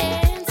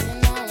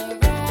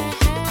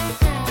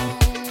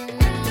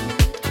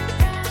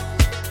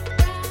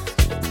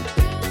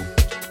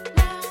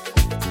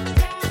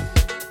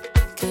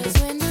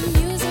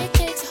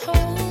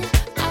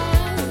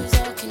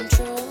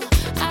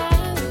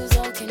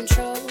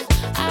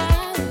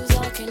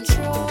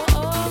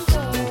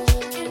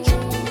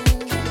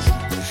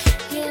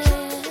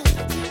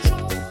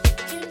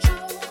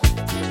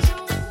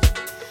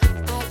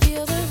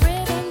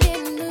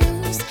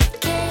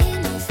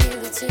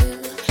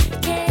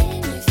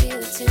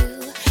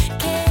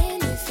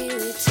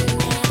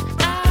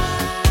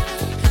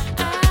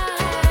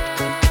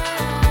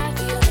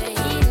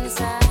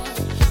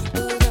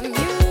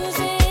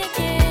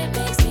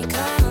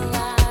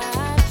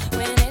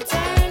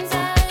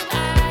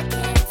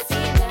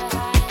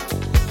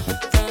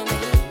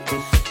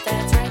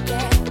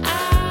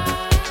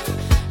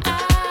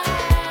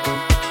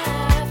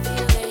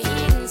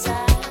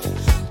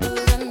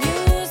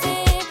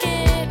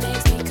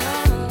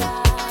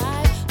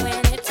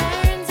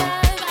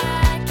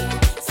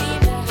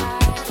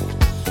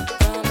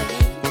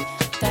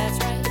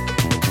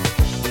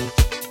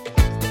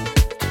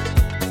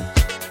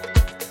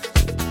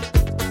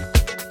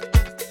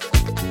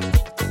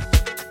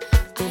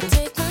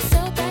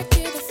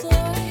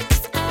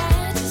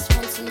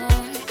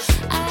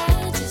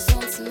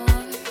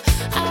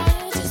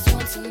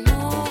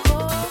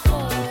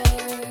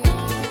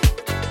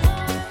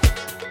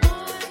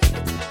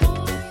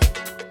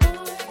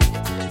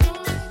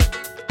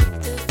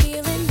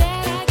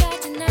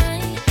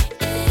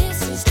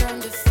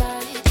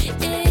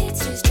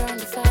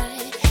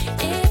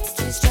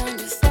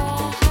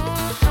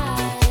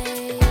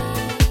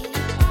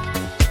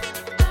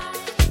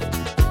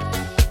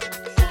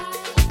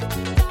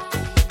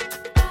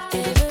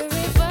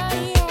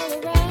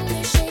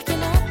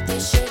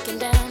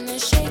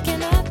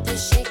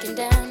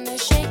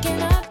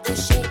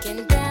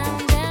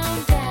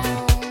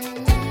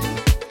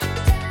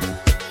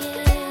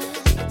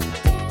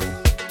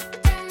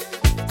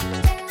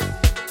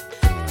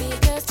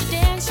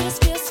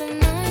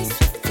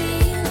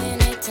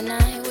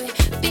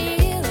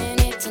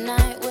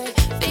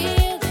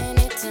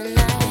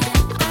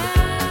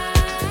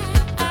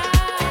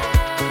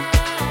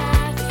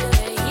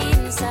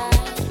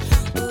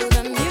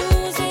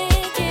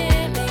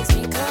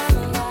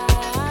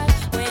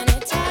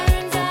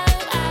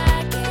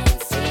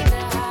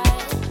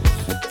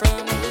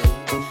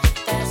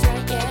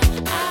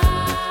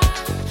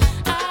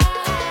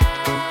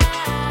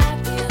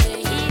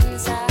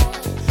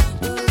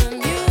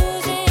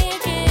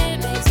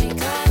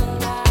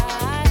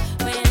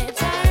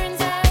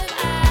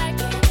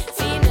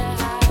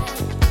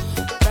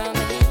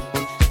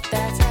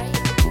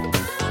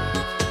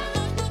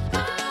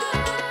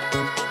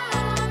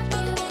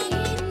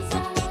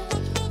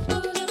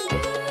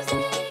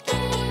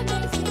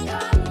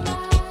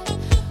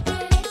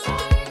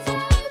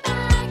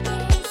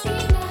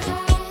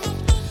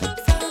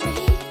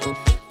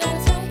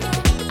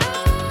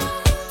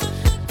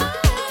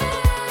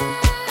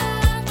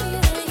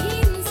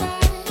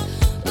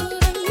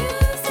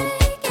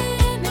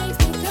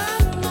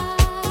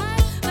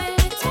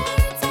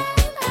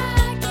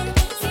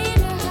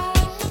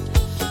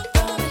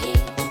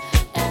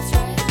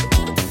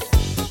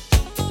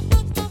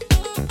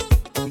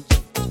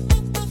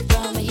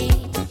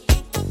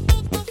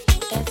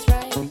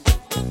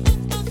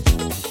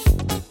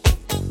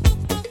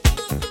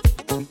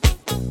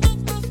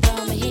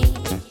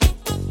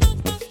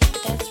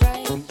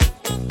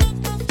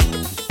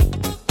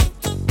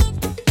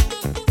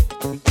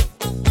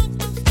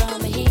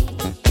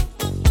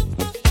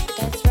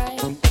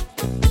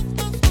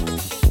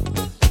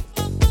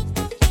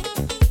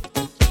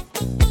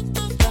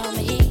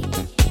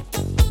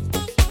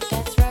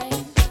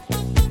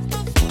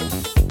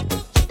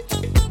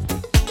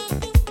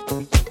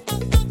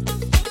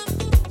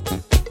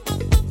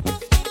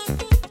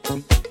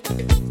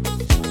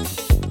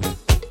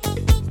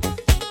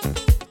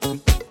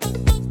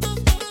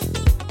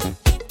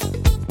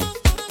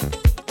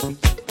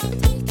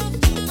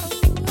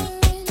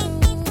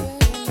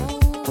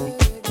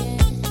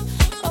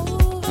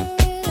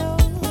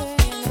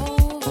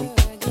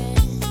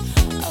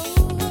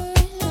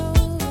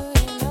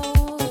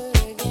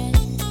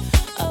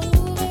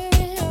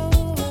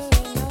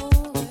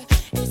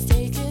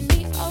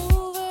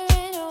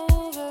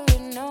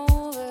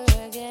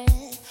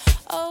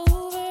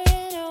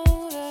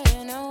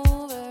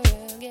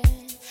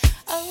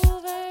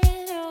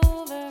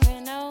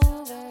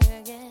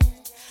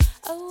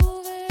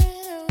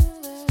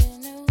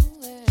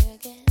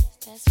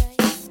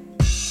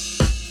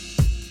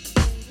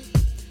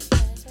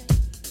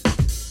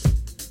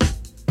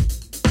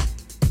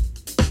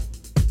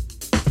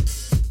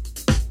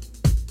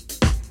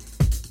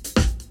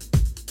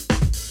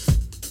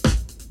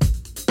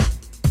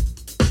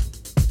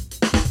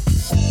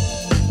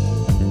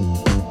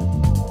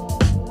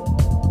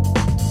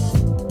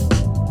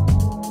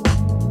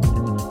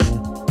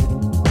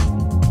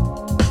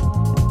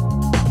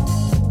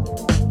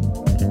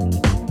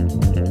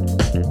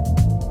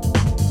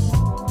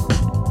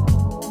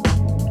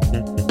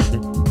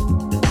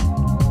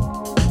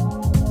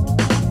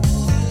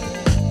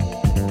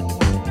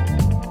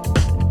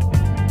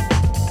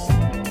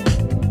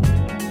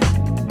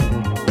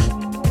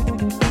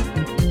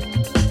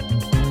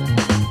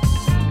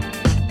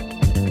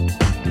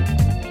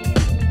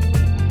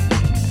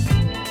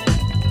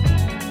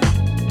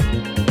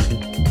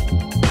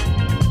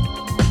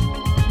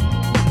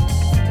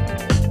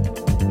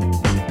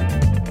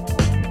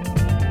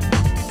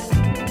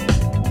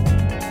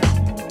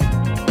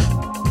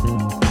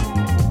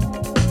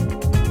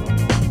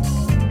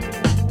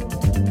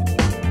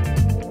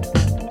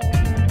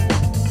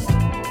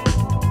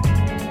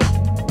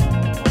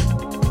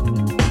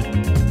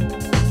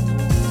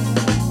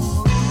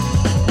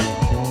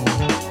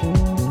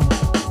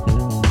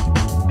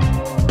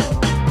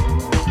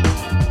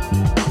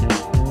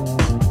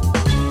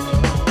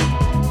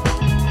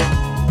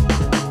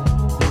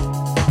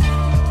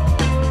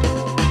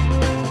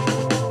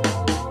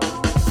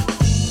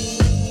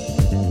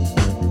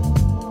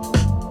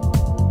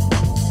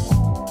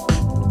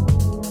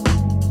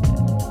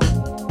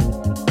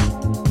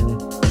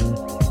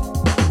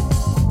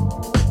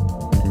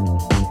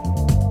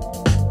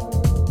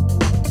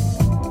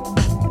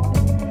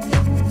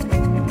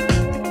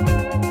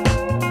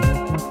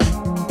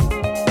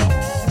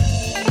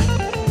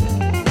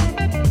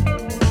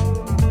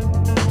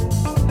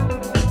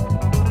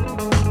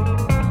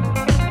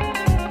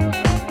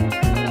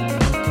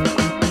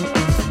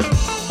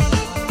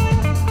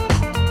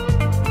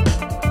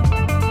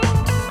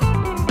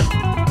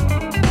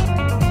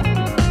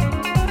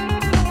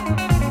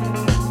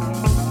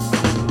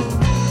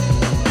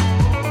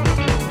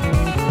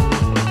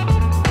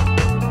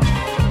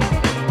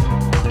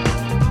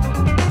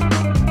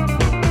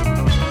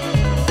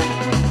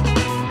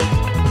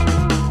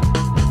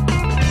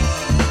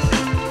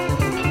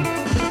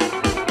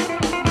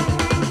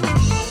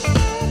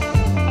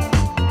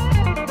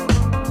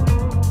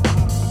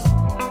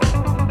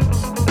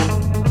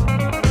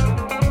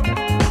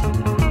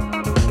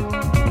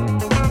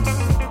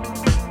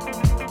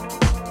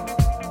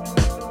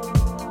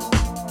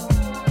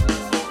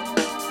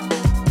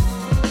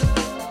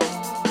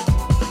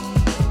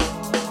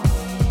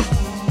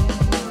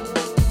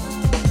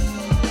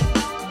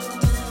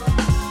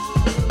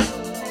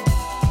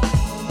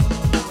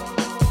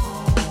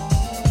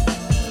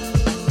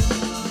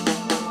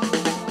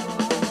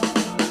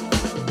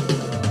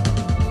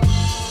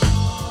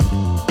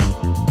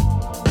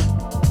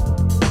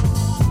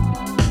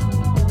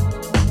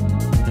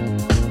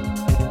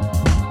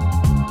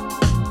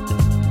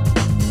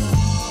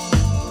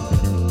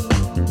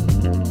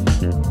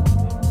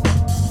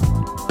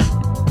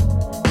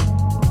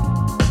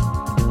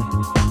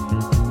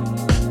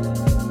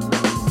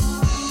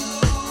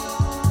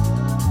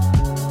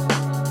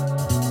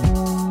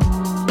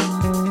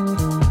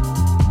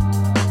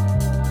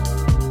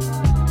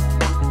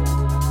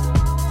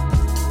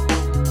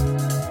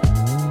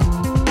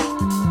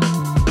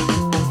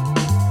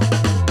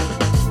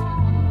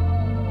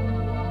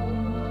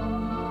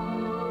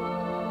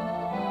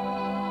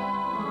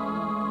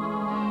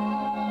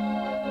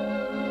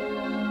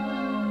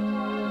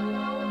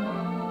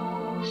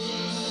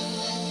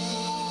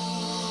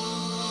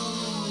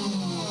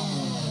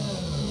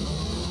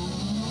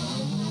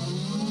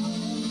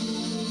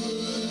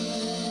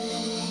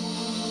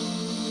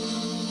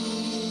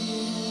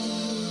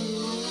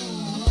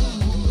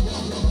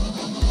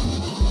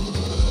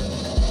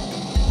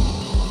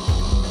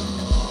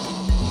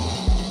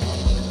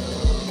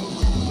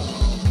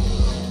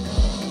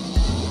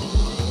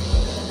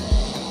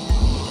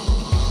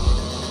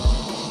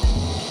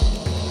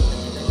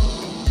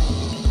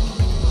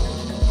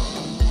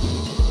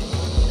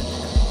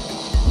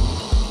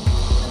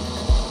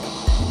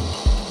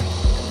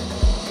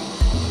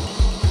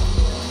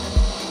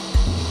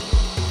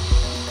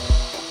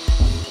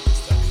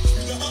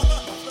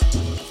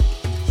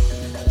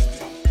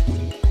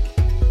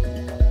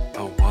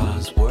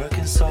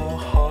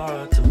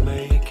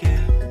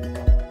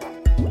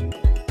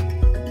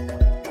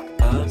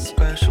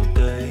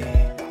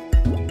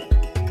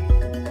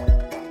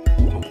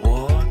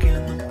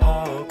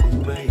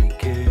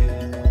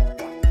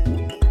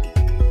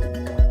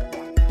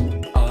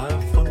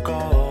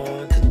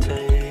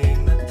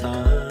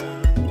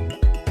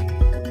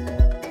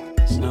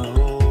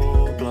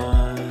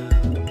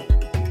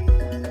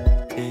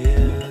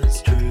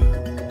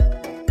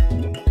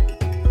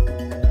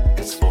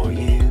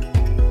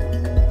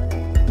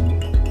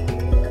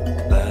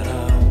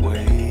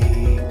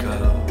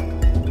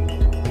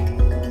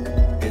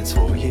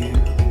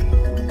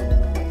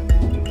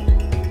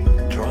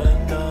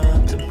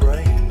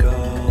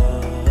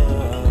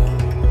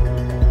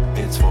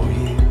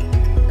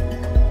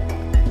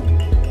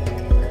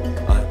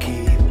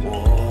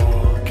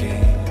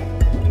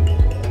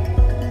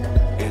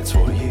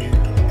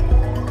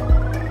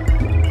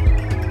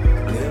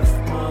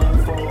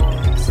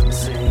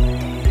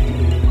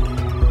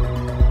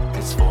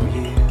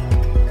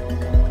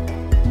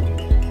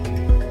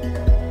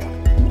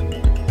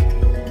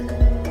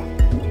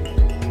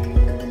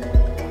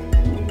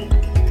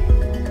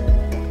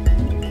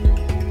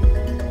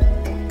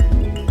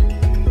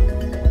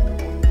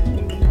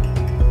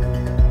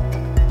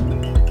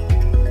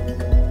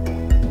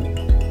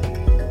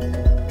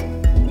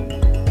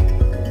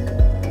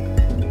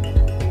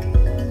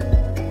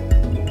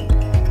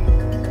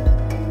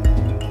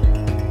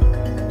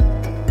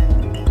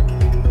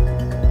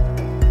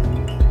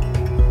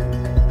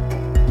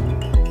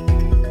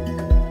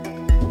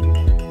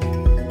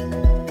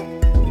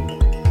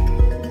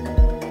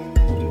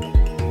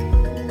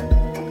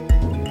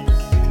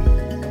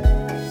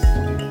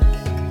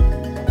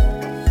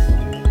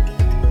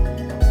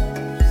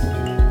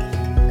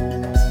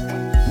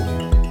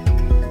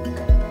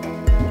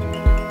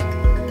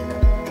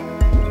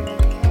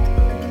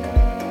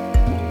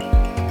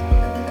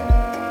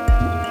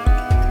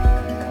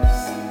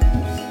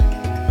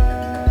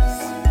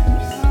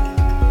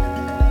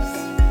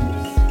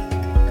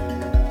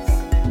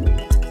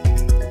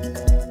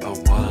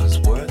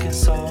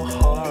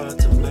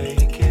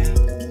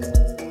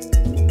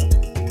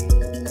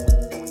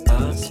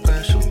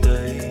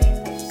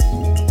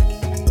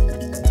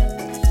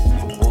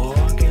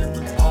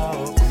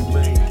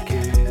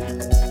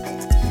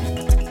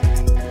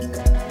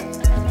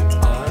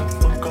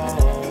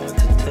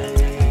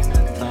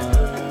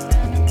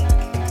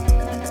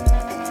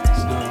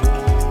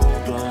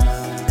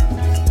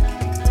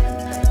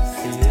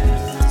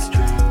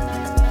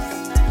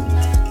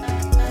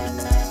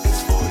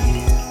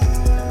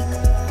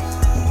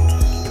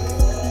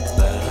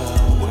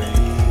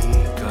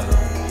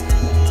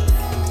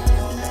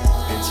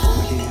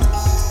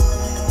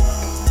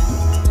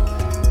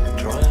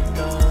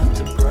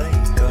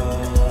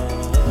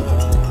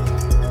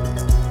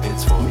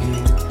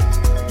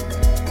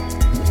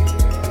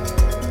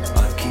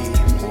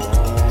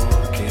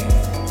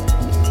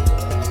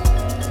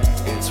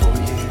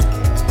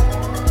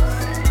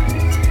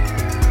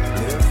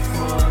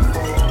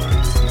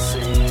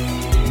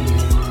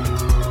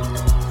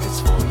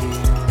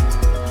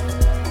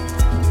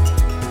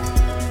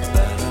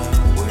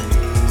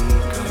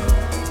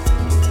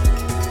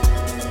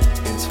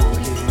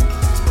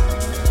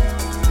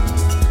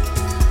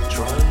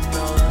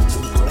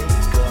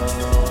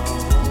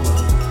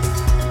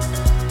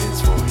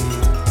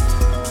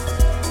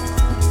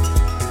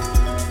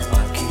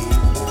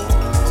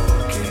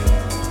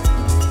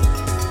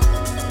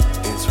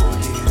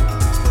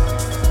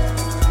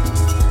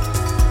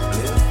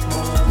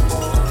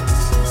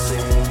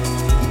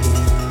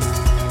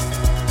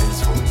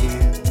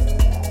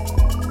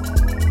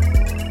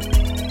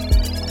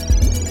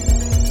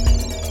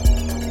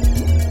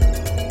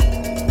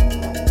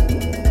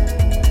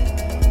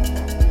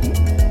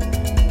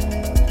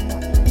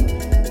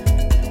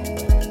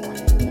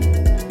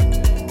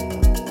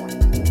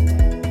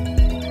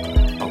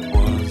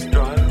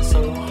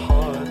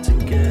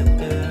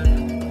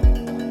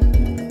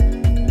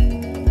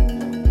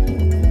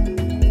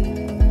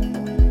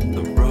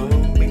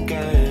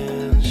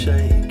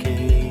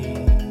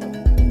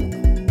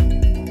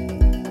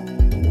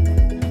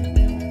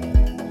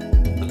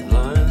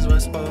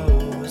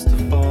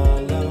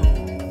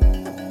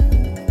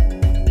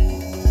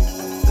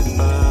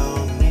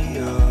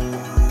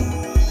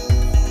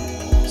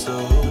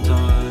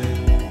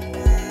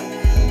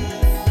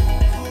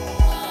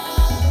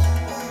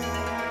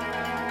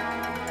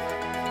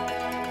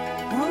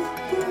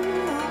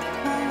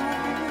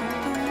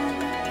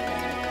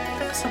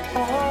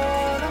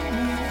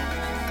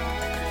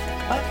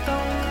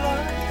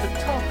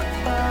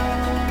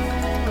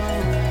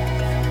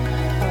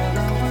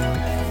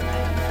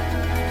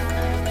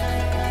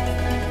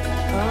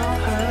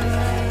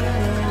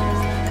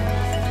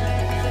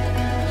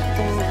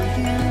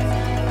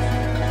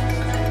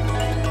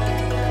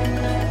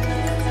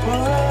It's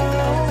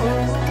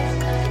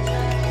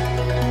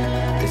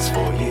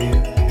for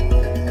you.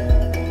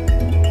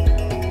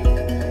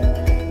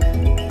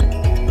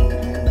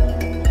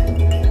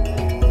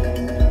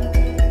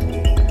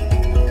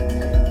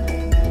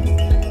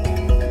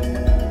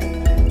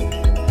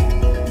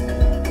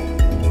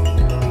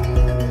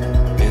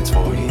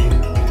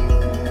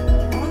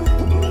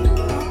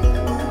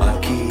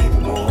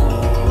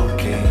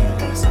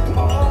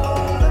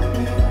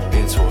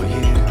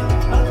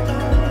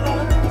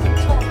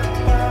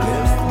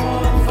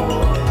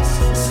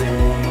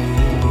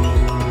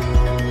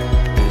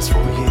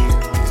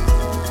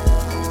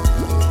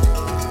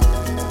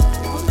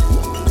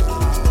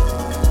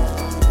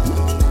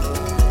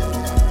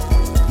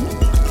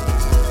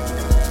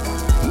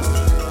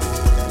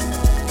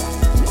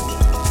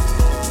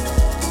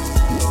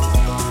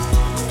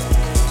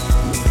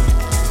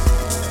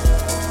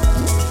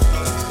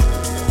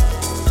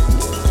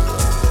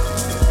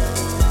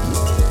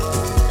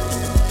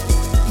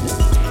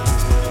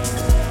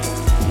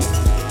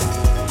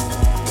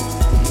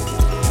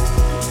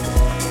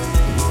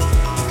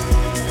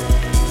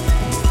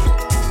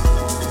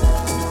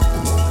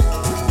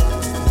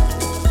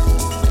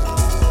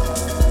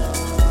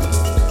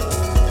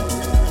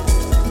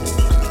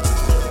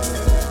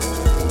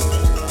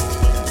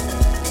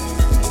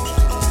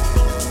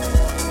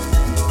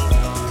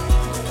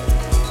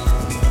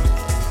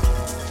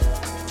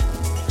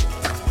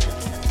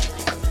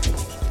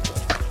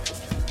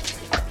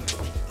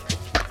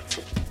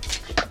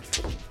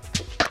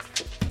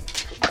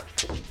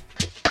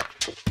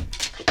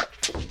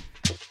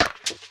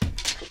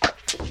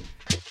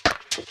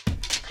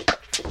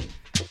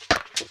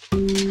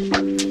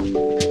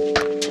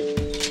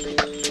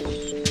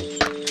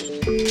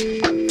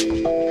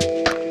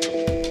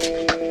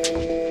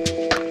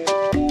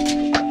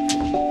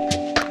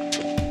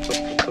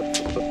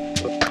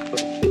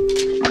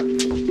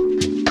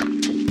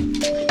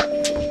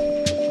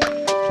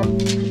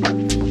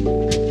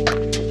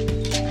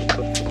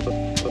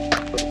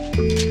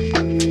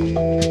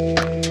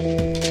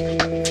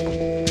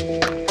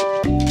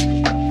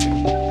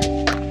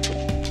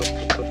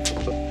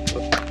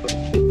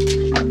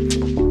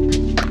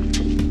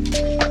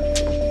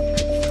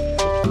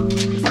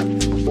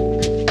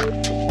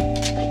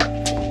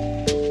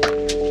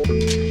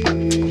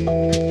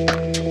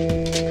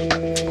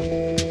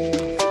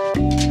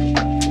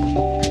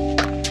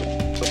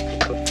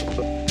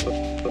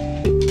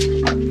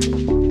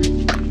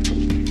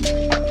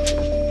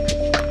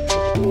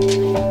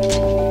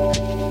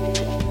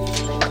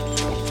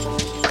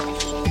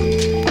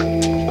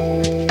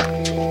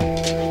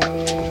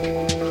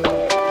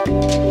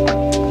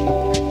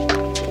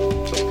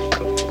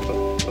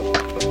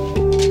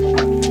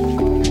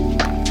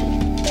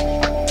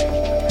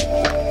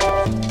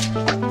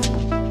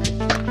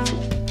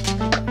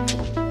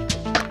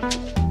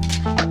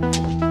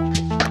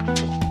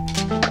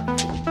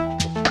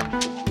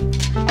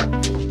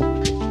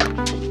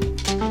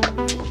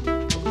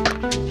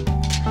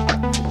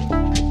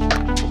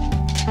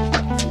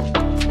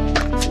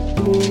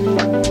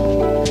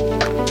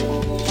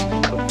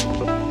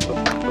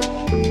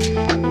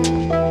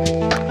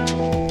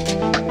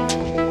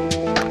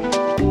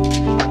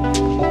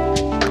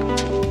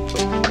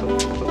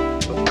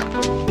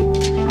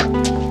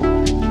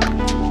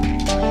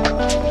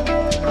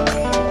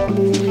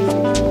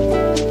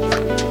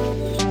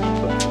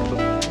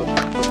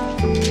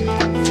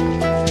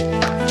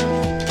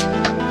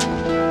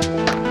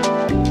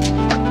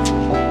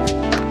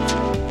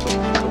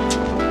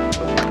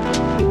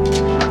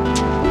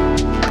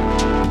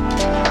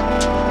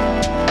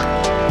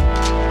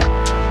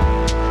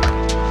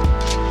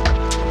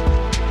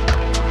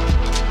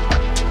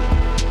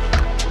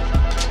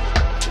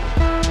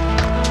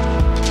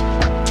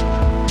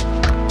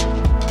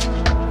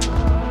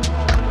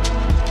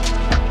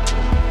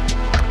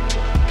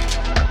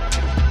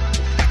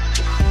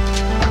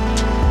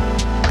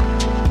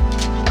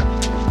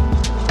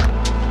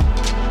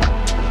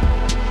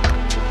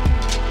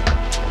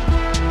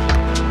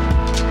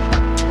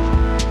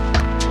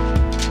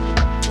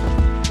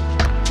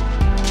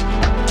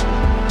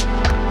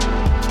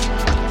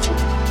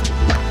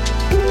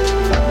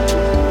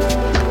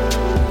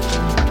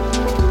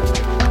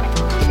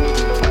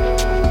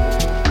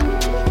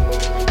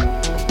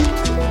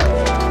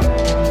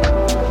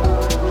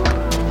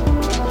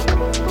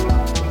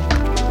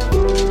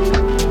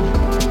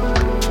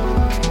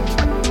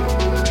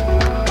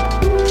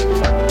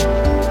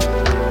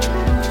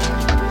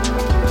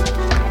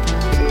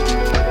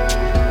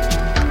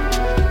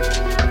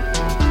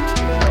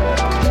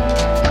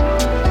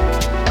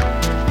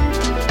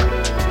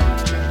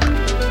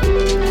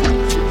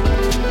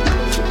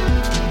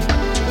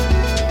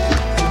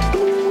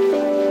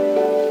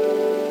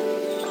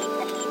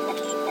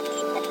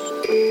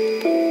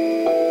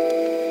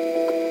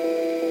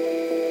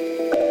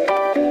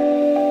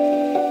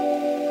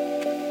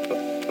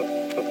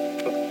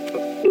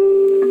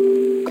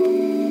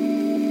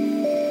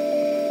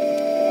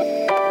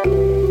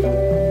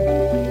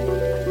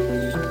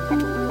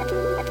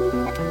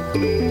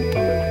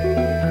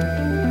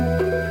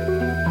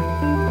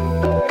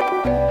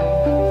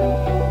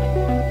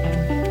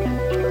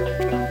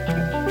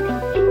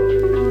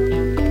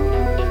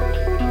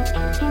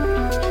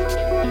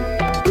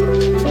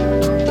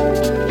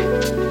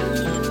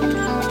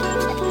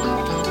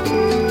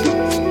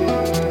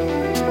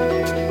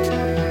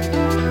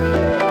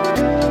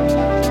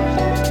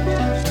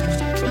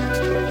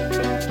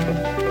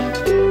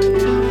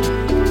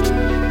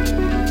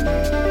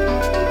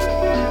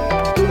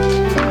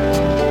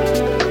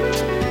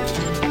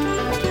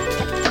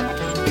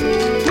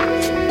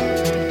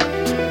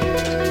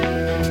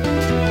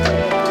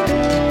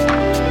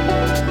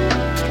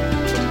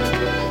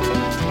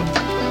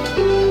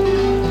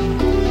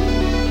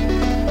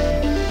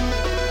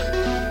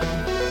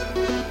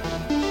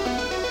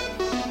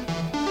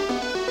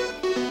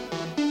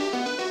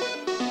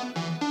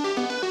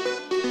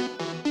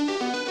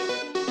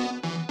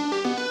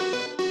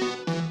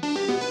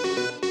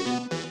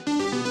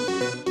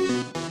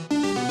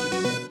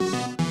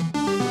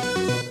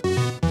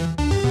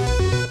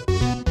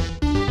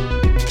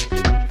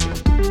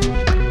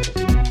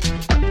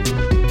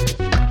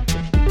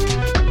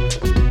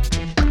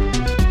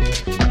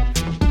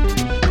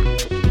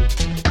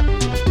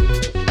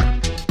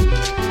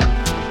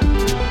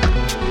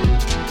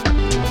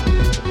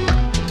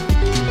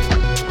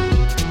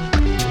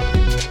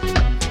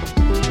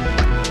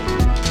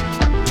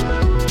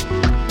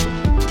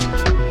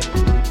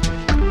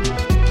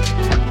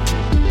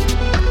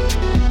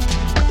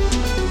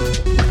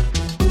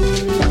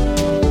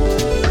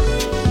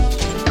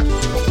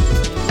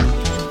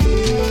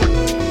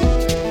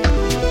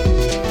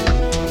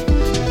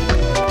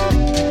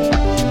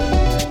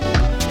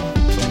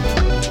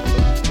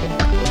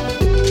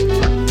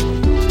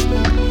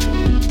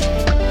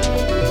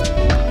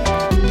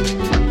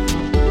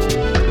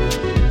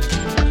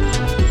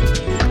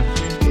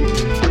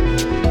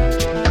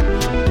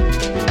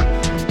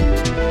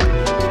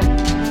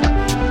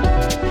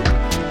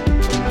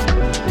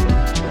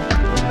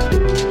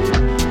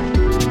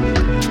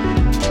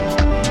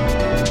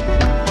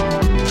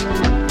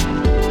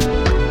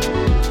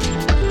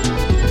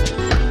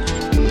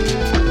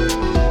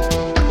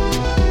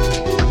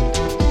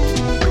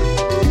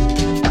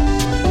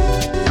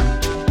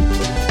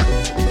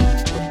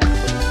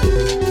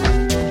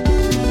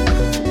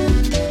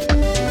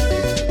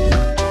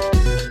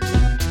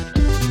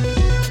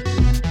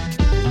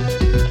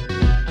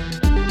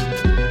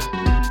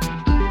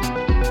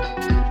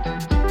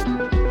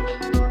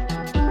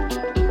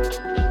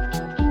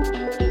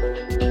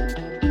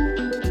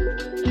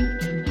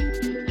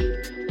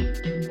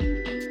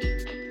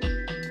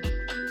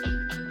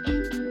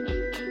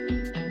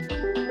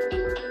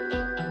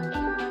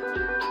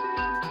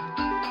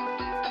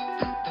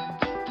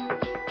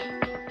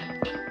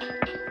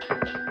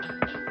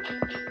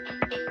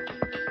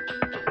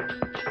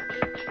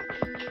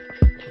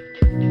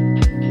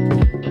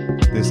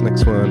 This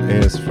next one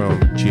is from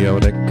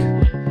Geodic,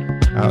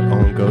 out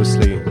on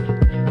Ghostly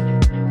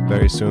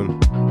very soon.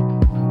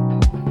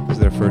 It's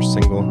their first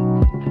single.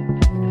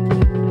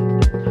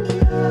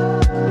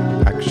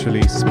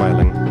 Actually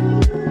Smiling.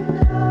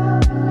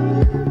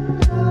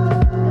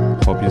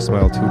 Hope you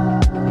smile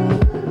too.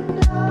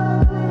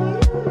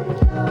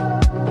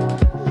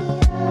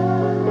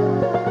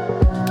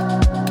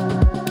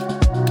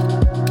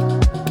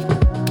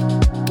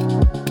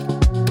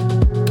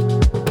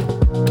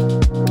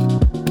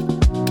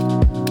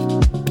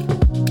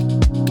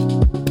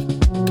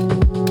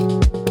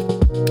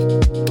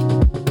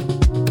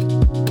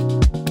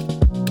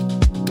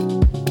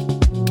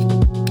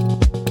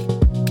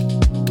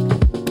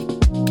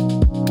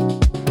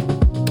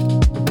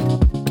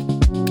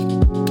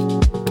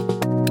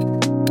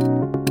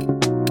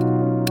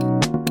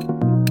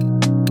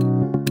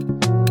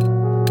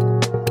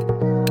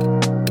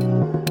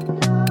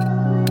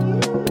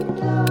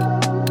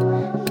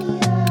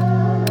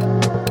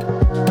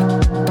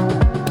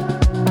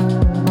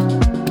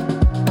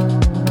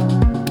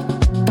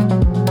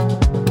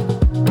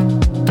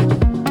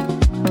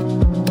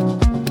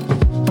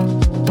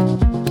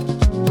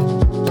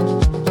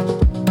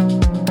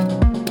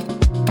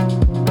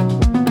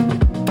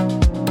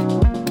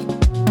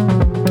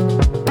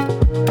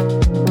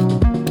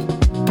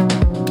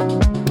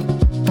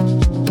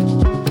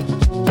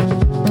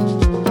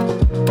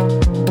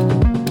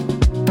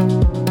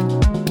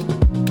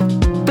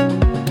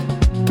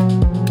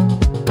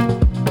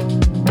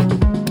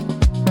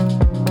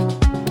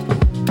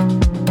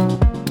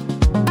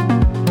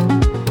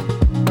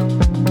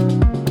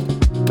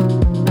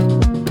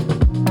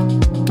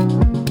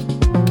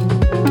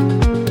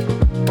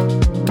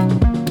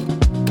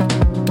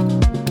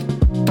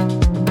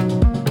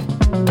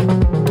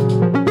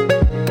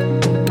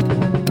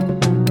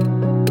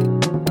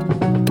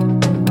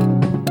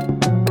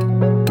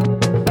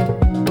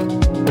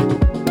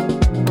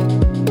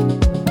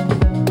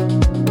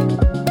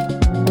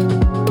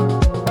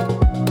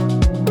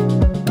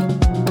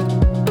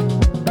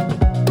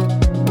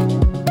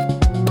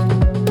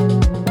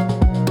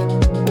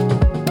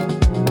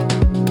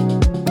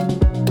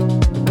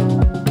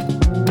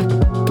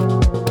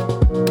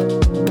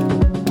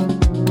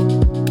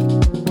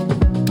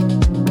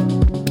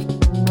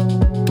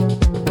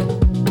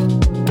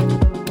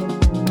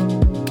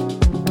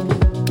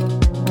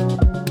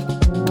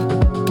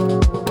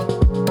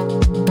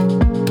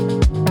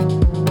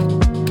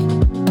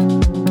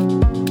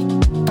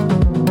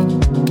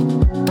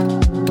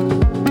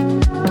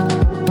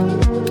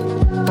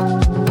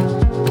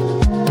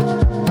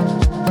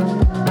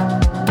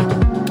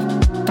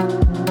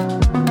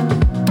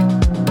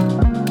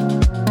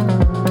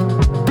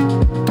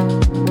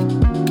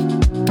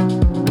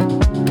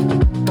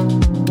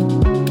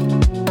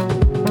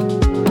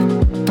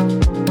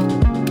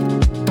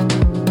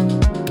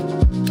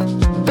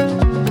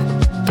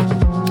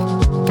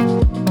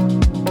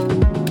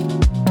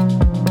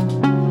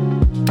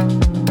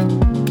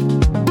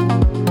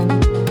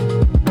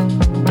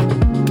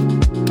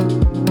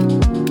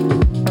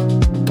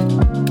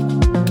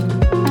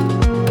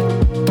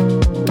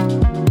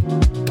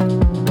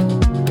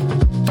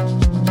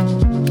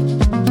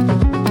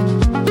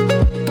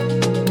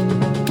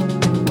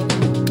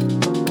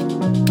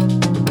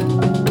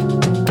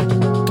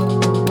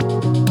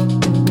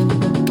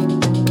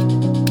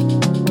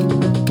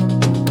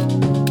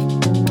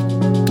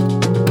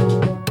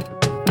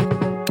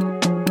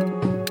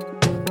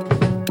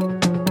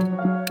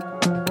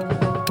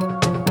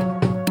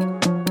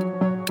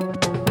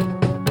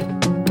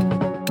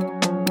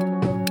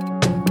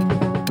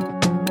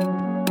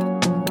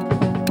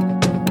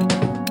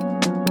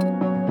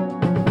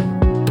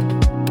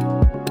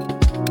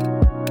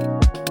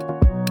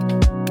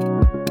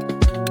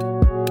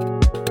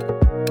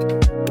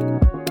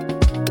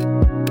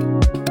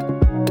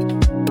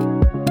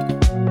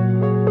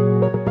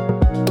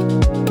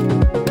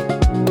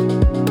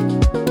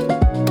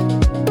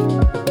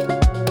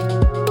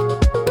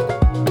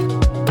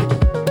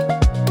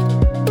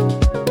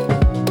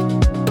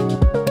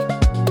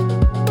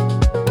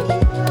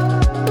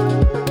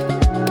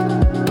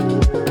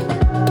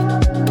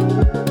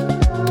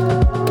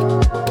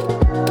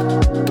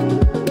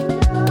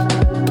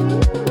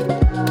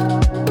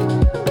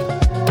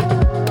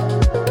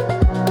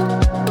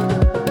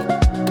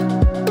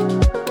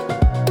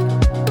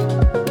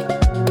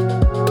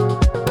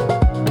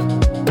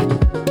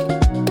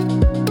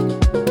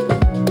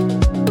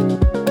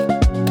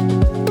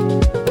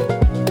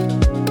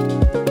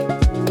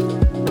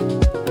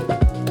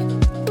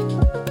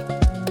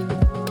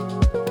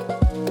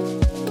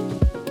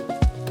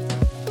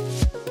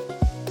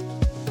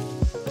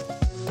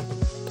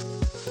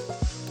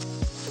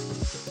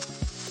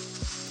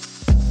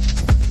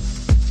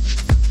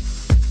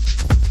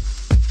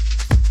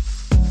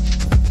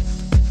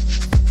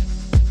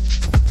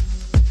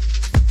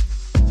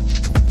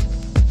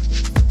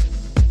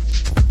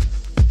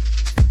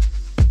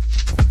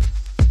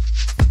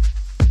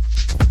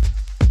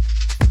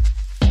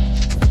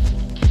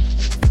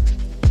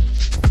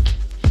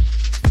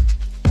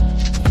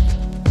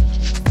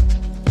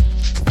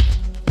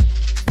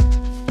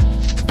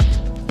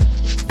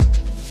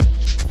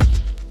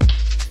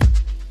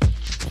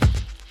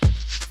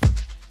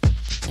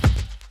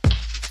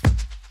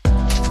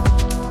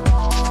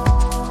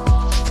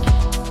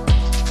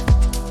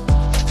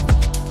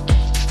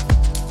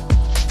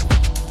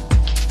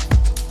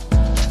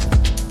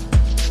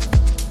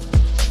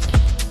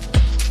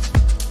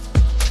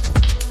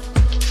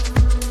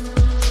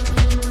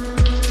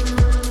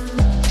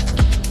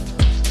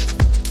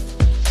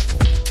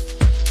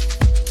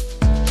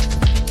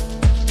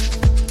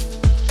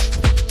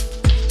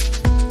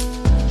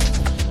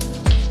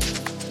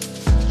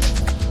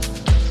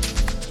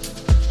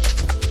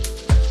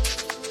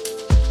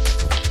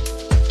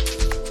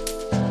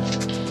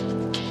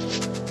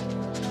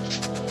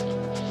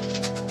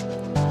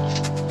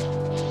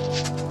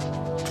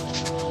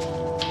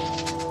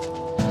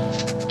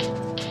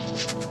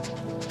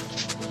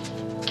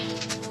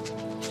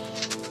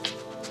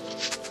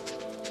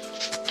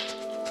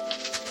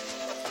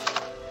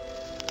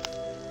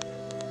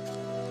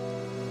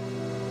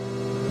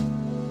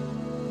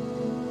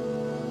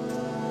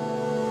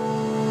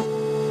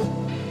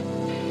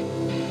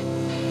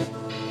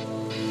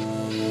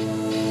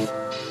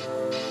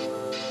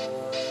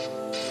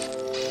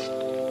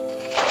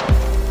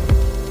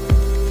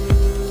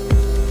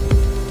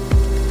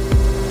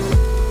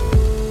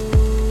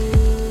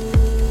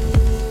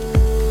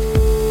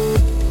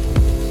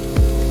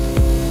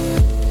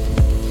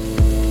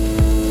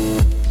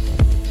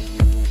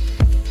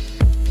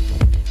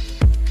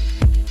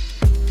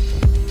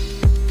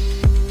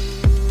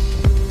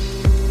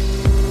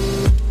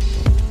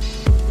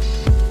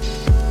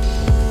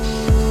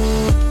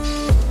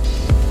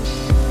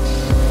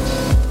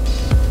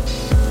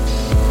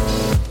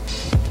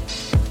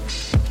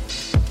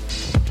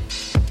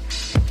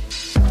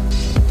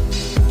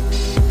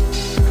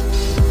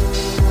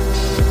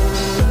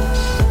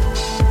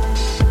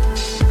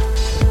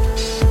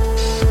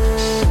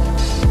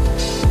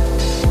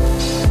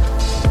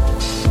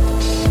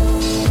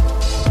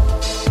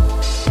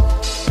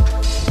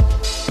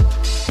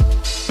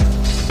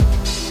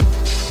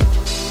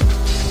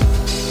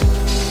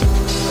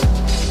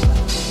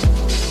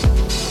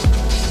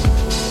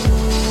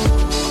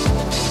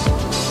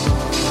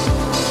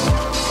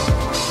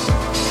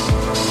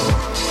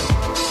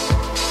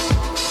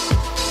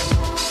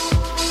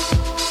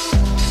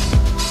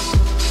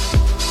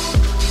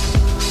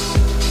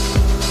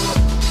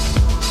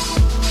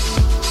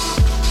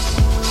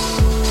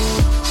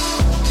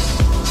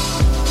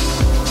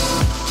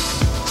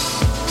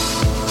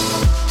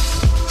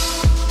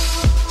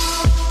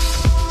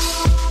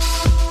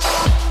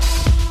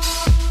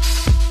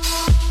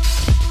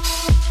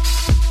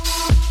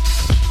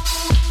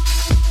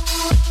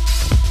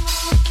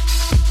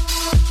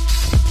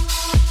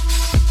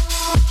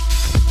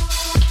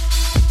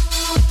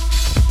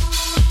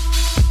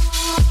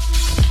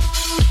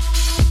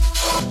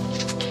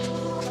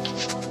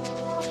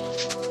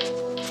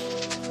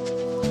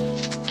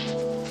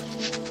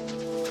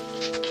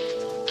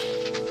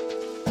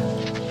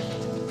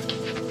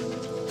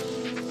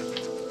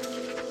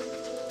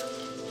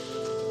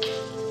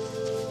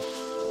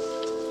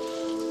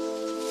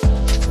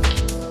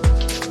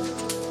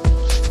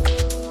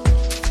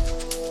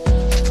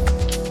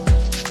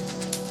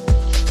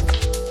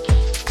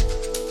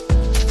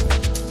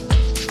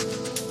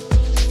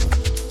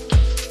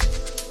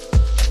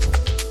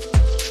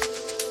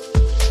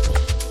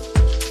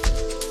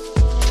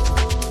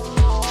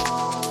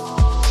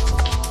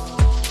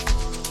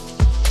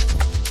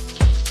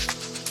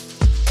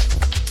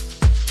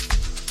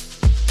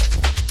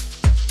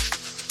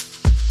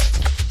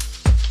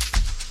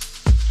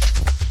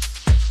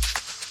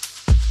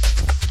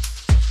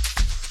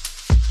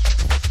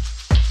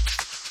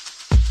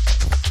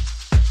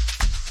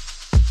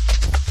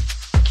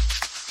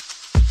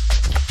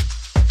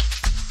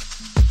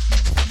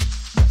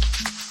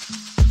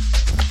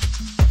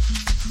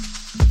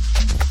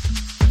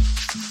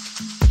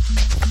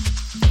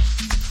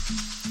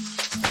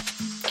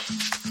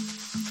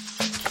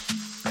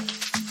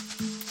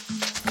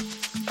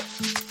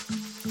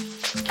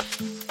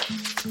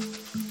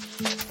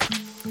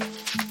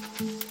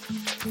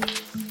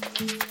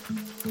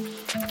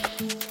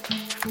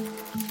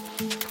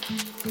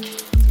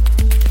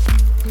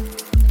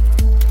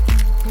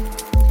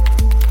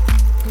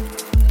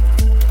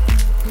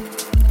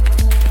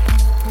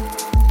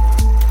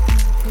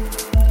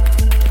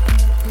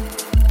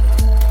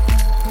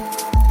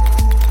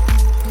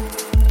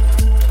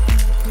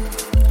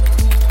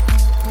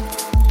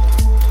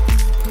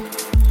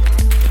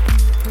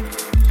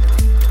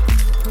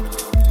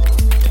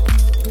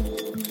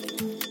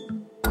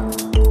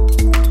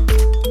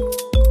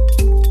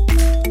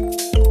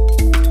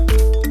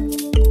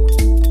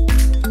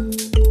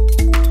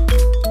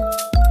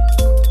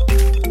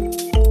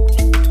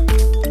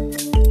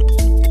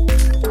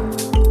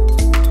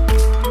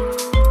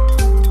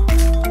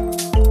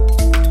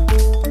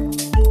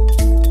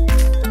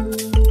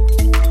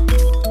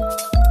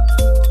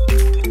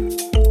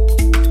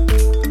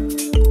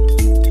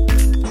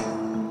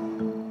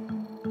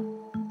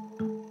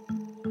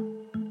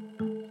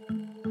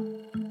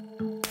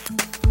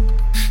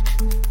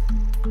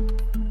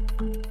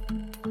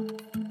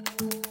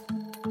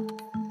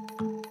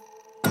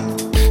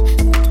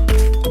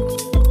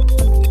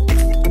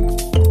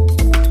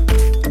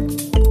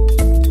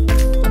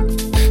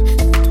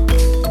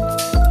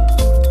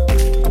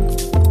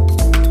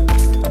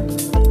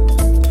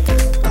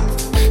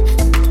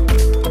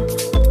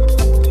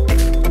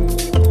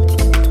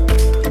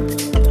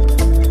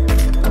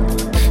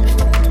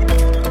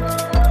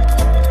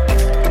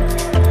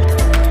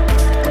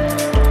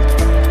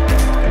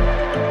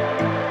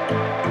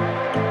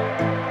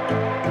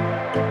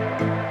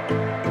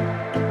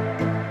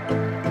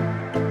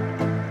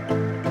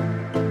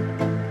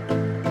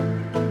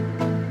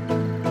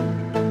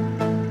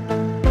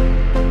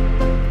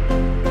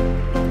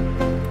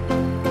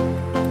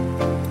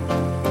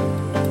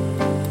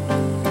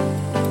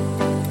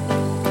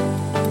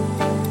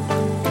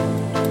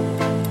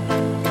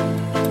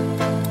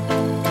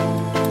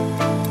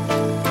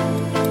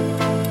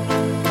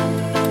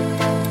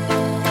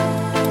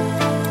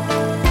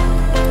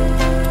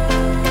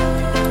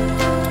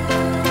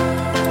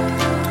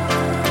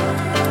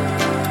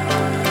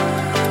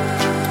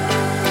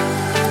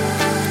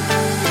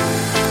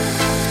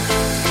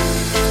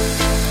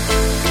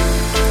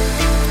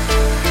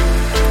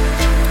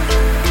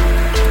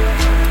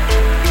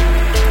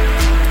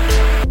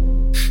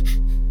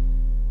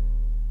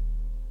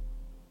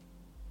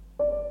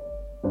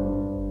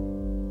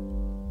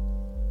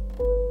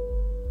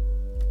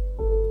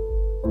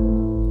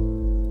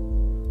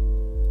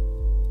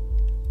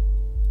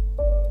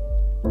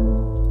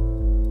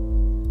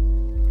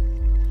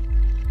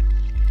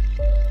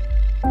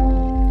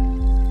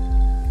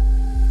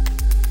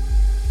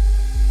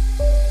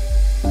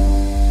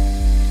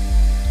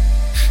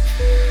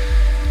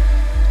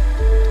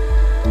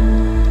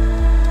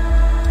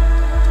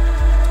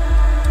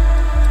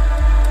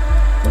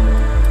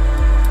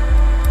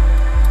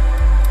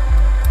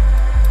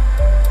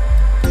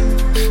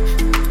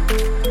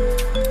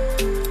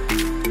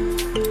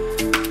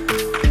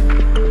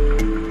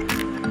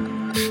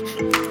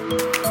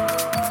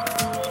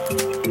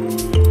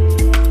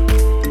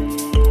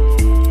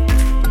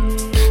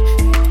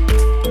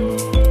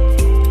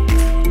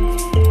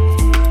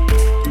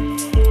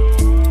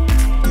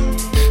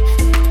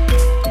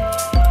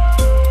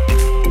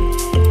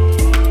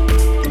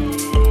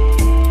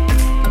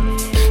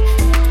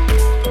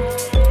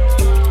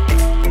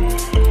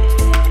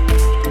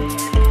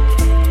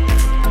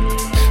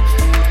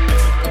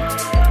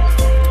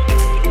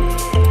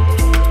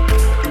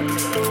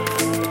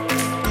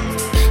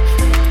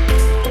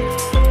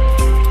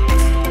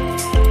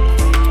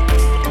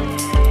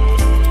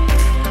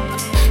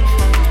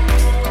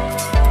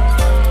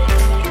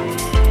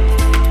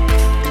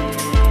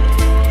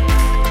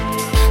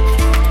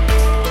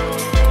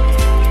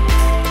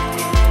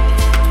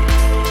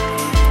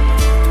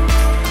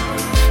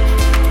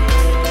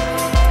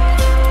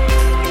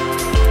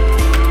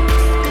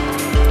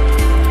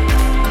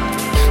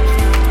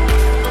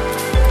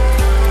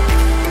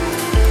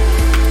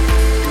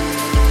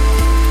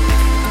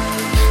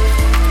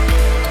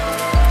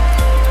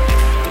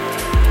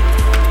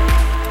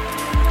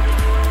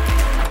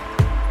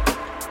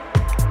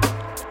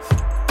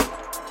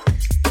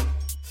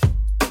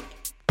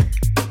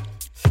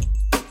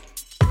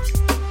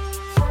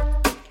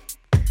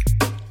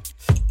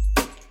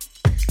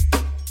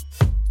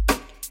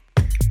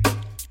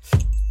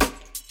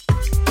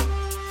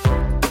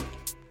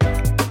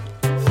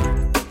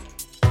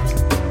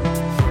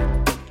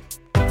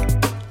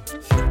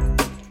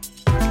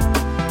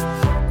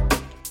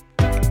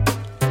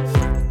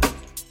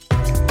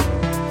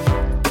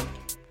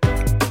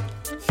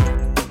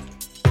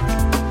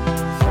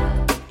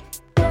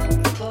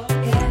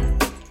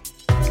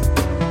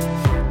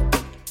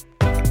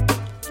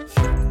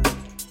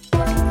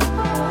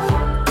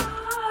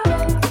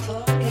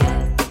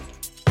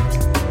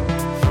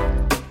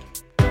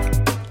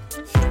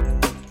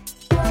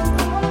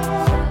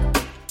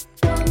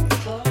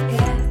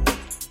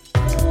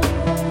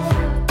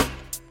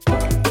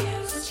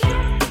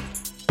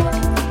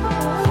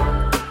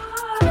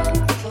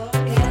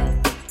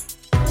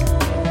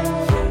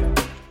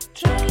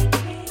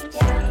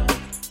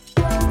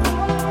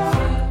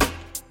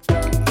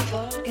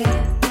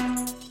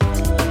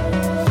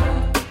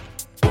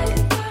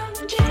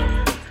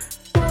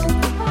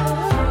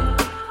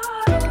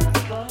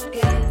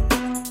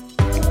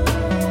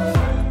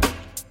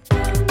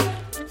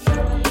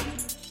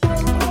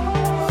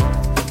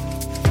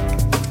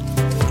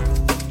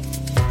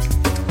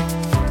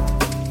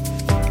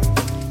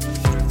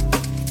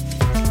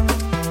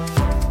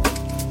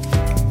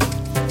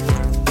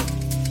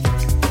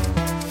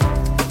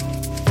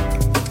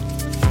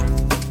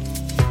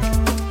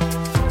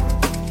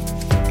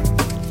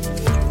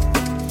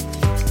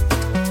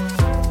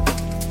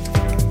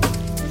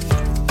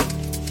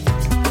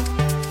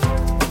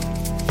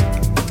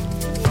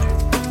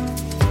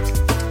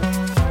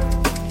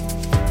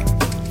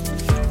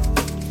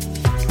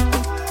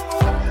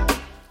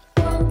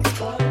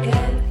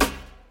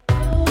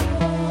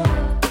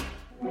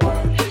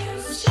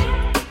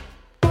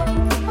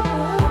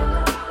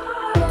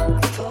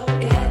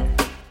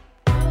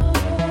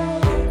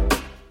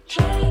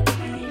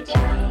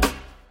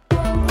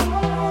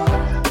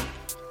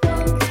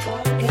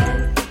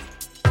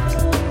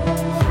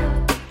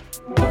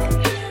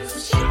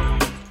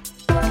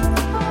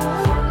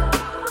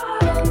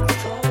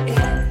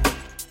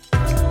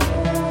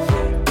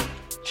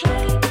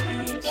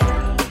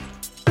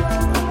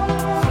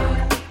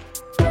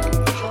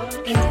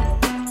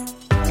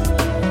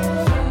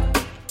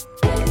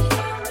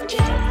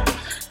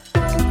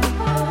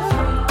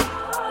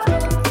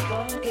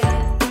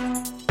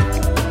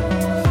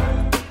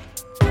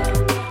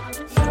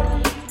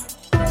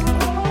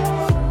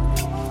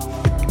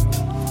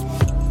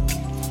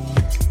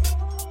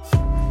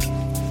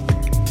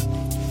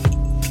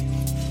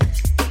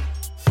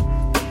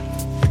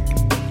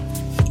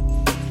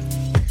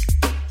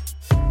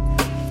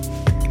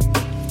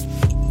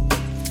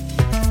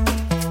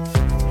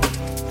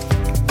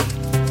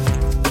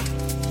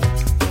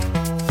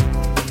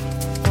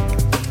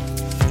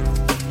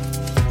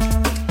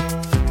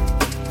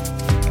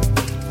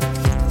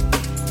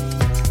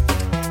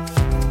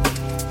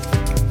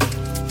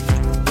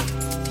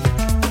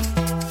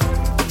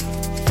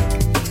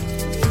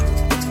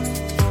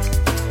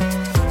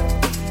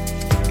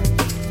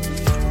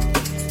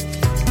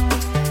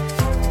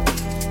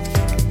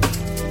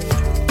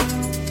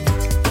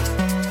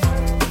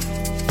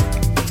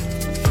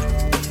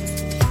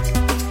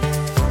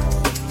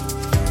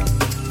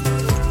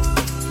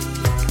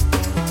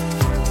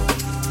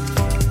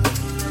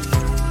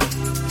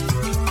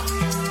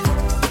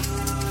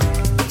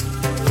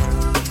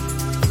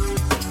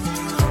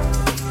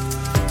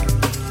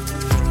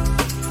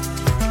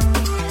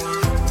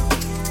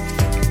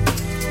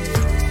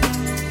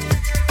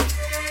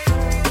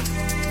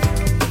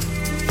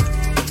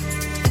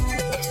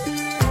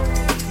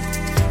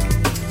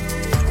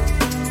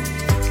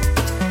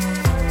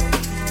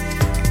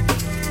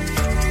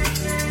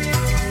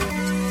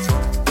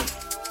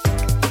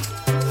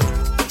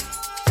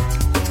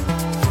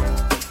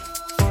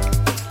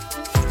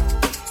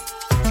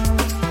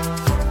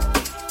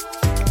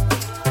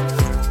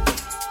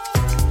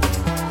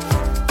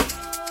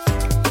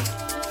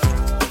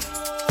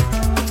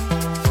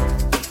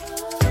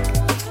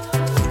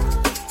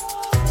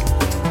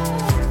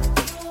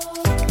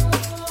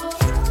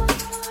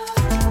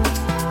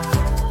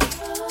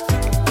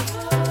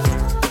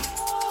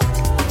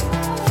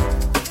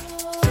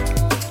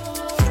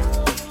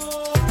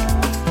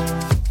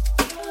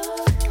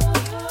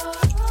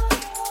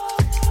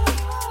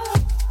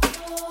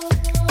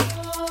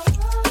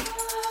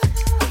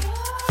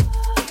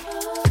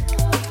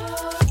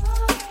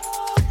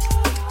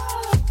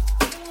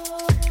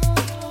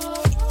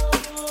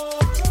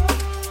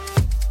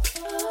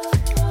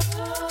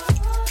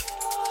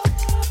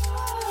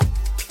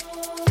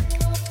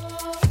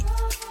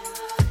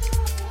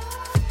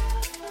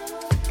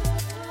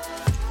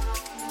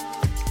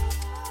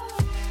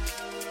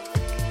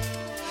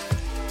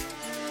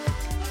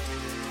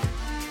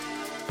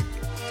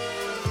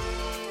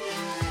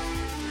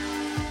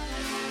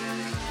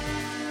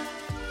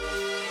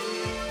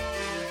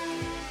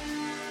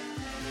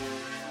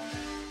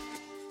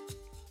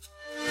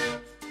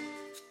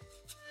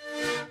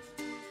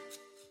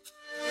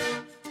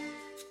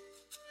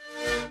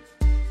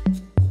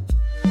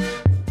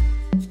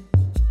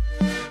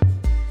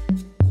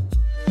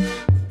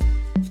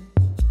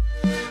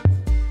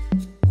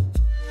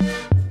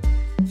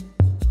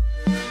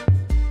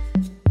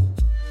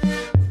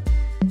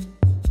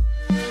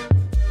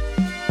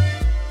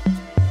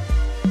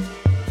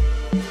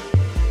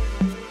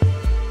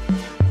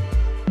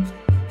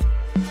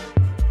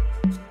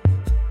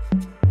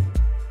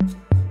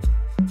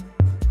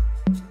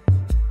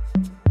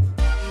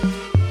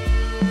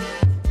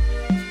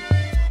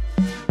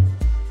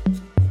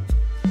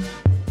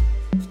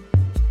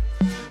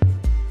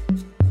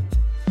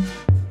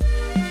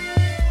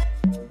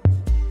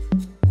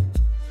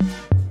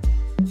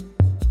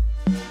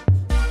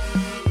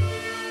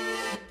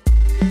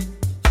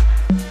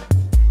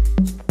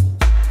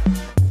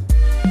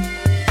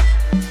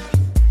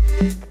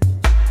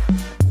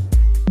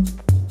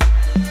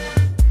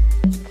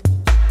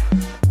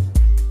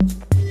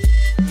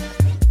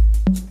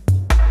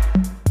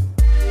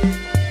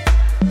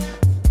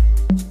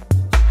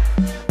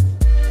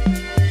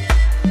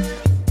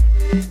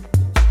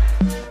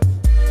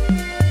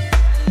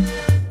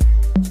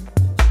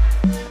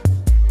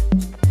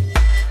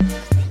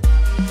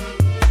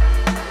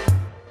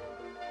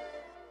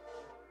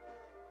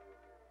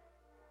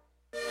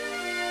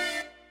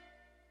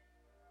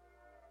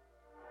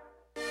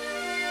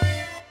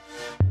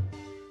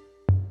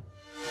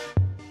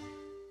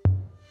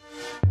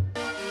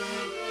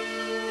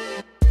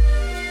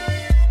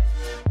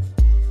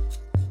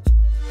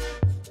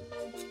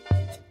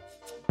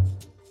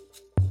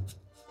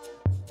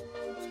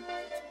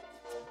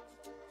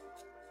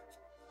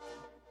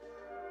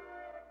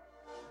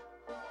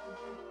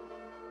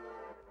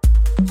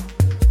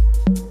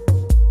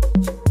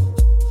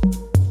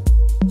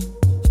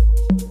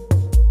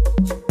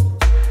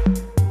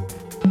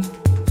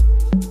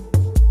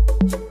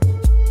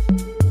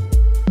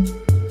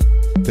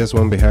 This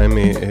one behind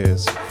me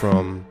is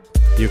from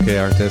UK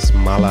artist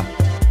Mala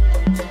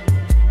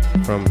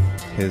from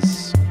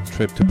his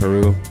trip to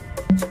Peru.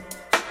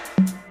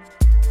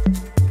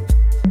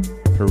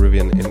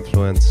 Peruvian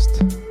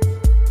influenced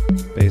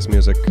bass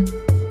music.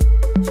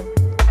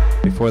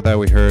 Before that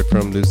we heard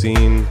from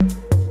Luzine,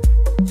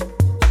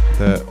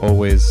 the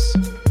always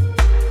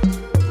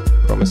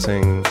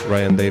promising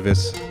Ryan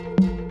Davis,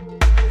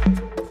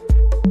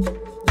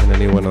 and a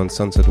new one on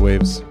Sunset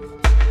Waves.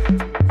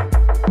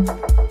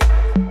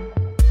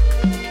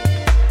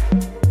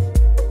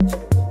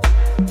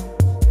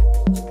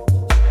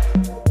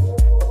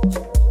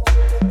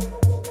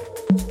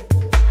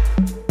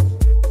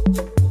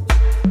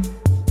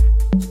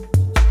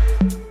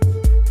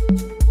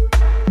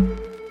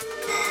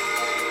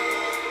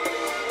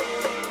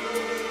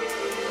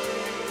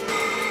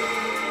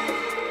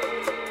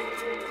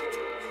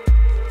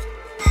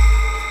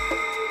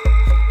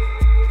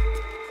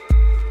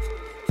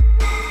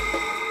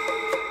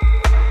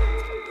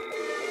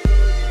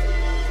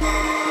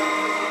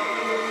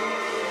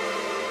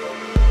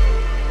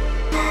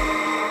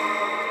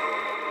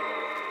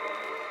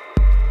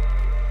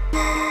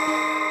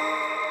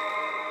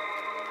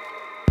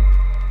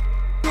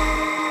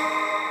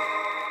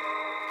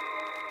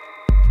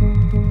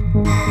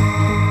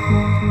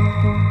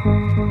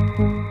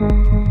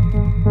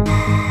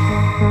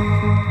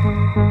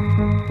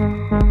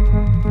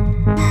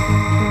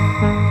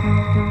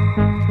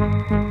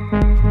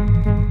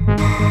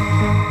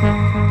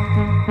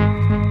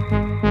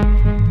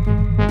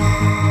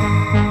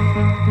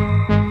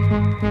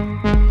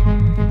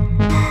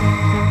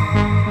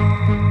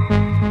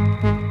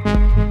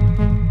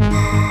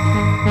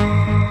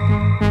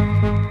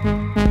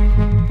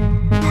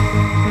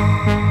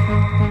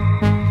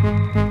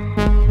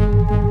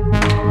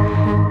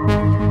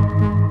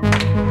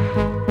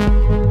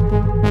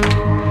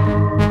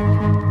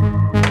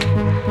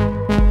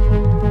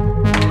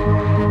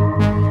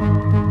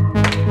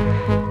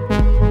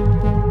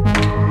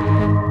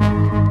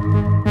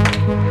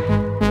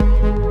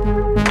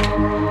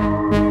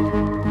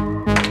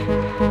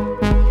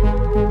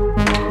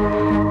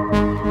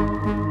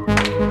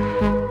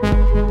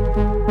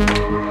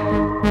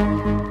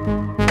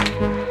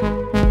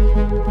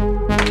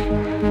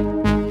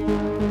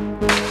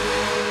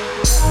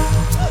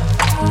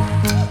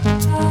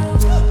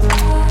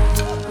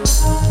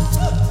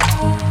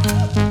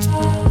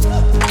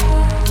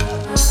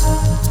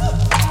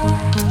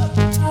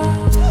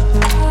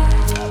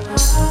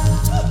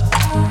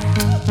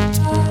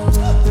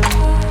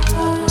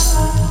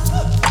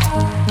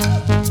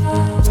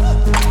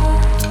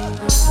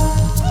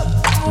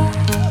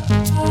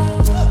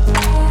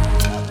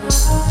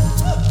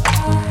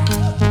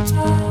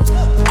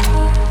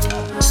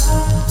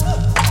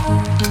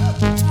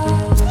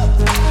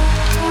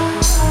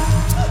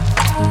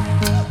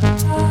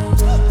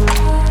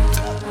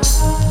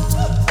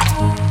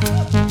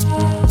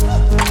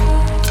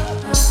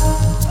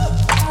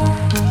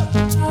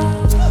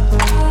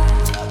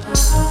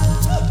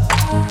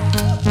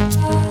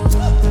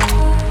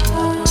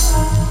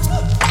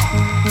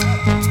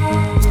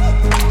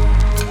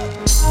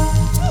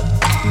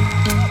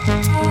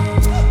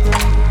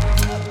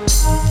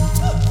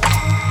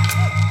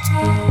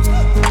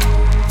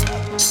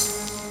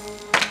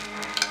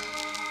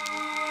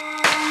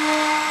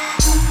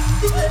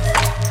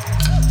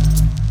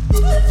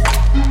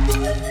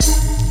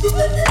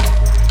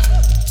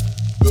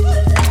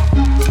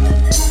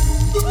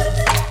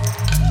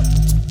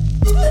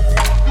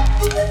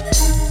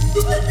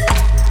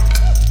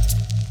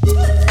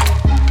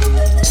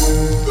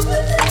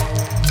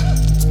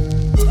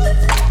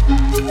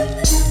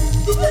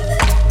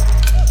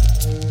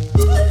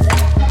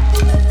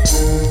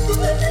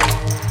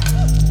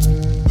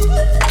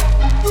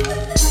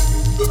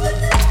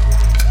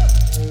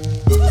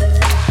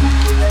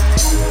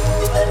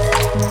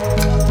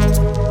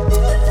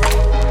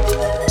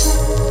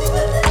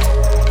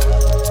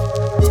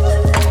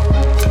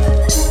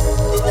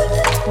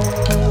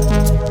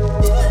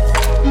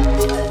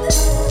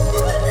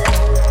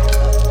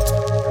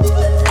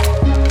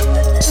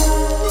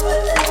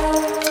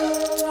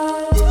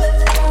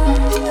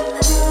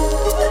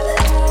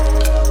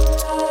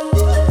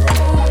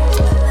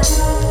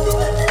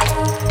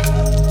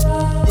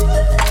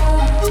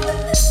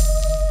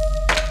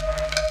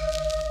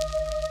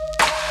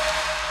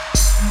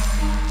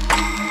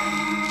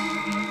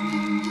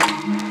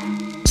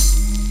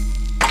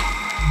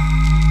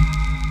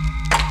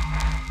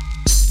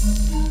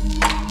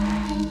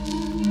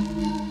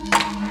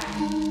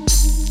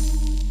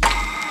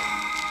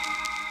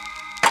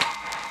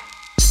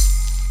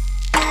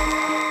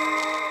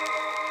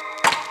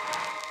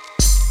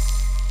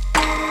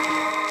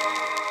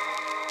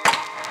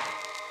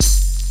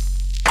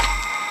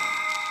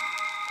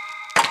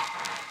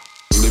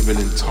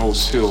 living in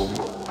Tulse Hill,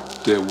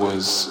 there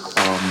was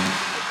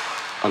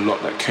a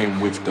lot that came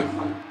with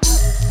them.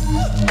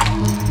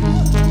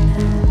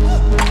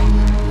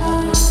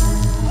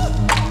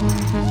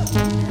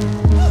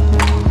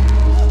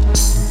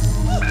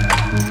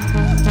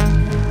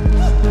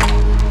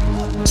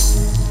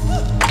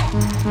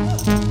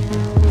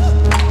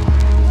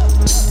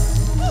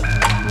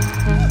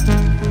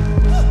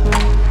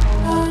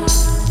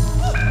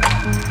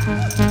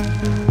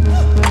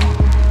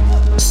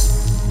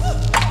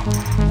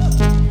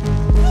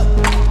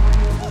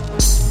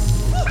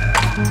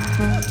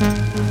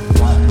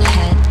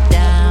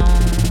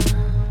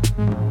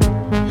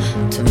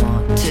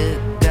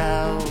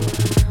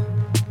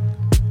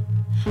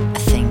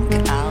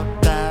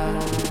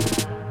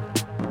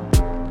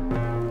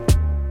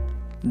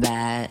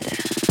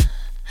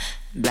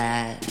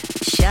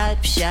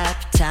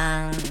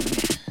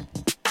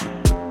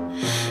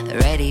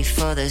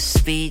 for the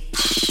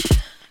speech.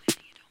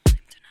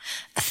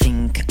 I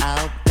think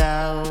I'll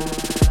go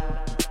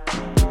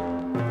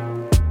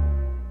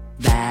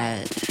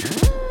bad,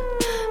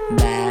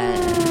 bad.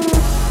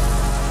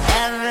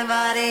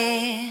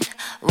 Everybody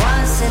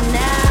wants to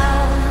know.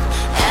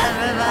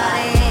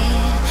 Everybody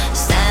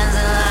stands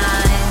in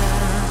line.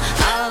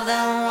 All of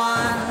them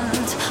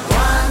want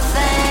one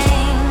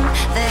thing.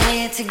 They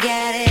need to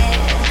get it.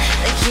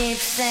 They keep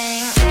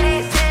saying pity,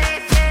 pity,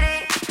 pity.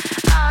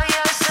 Oh,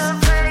 you're so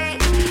pretty.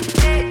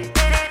 Pity,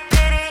 pity,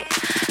 pity.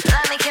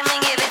 Let me come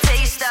and give a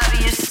taste of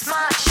you.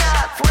 Smart,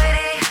 sharp,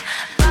 witty,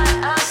 but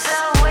also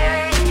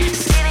weary.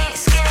 Skinny,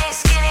 skinny,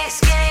 skinny,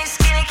 skinny,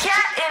 skinny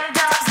cat in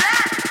dog's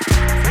lap.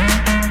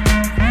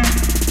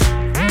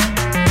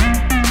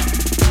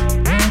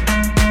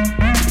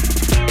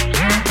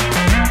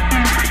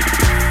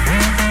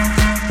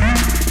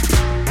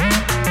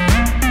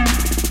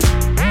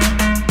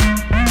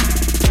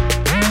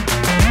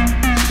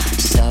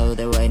 So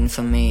they're waiting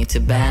for me to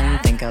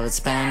bend. Think I would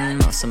spend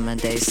most of my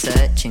days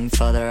searching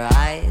for their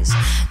eyes.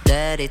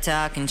 Dirty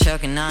talking,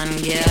 choking on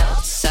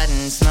guilt.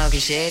 Sudden smoky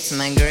shades,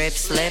 my grip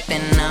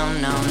slipping. No,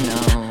 no,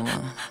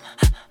 no.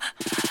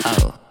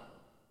 Oh.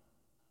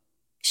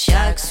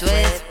 Sharks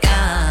with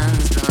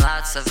guns and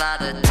lots of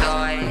other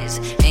toys,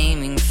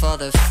 aiming for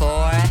the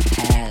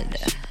forehead.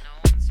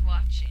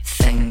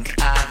 Think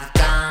I've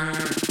done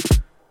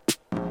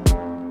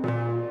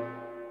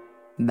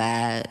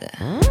bad.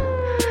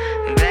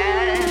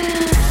 Bad.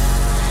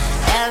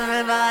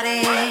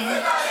 Everybody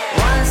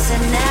wants to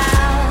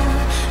know.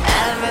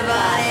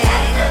 Everybody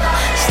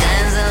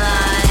stands in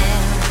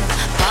line.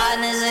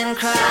 Partners in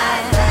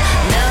crime.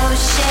 No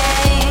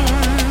shame.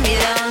 You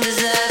don't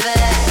deserve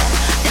it.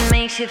 It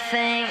makes you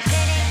think.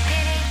 Pity,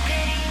 pity,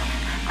 pity.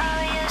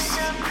 Oh, you're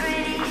so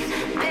pretty.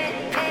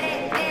 Pity, pity,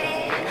 pity.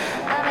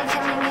 Let me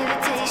come and give a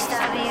taste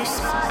of you.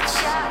 Smart,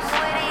 sharp,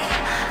 witty,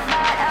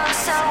 but oh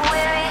so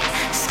weary.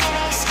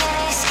 Skinny,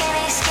 skinny,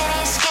 skinny,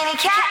 skinny, skinny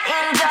cat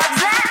in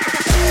dog's lap.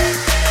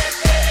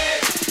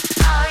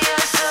 Oh,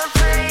 you're so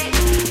pretty.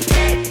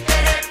 Pity,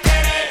 pity,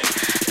 pity.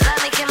 Let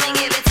me come and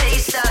give a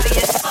taste of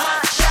you.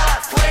 Smart,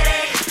 sharp,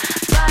 witty,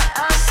 but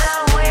oh so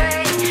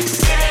weary.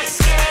 Skinny,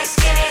 skinny,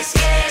 skinny,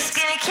 skinny,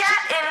 skinny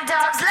cat in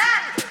dog's lap.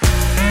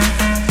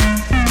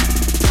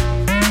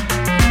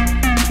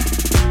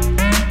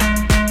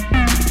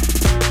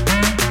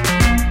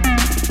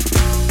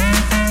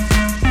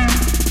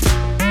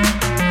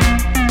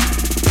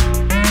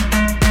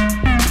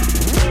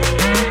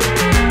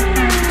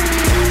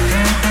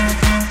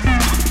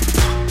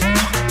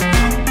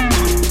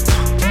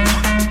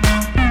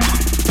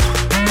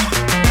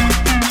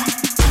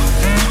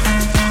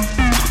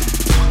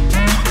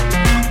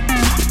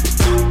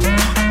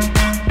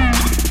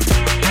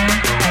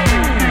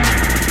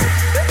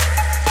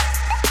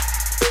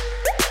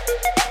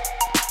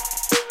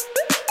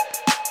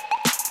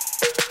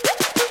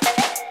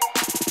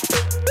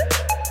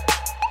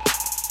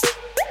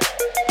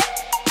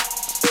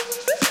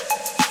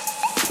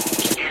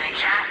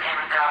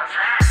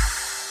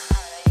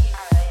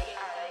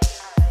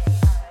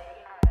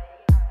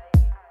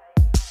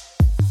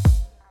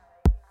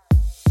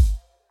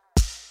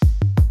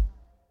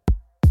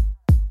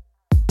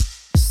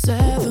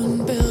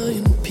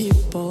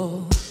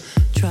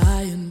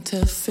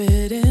 To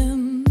fit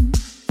in,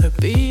 the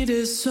beat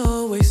is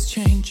always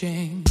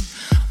changing,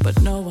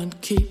 but no one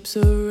keeps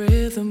a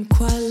rhythm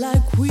quite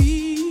like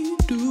we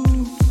do.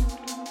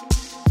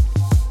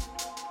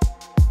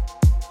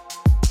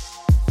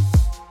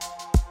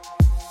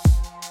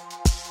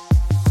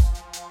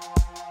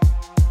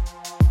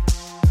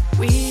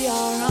 We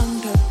are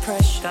under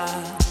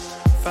pressure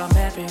from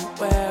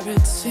everywhere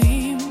it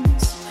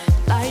seems.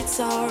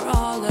 Lights are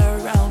all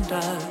around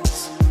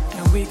us,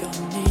 and we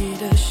gon'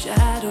 need a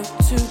shadow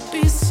to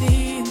be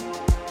seen.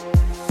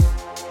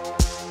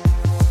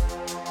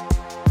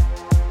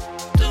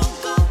 Don't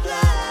go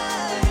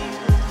blind.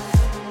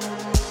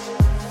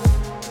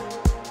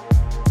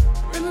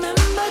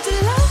 Remember to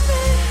love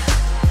me.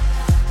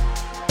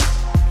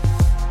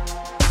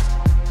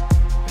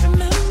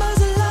 Remember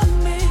to love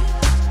me.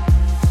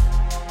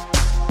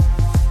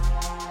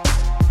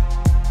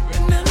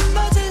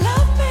 Remember to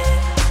love me.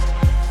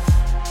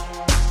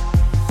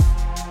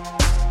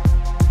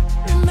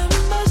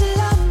 Remember to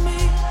love me.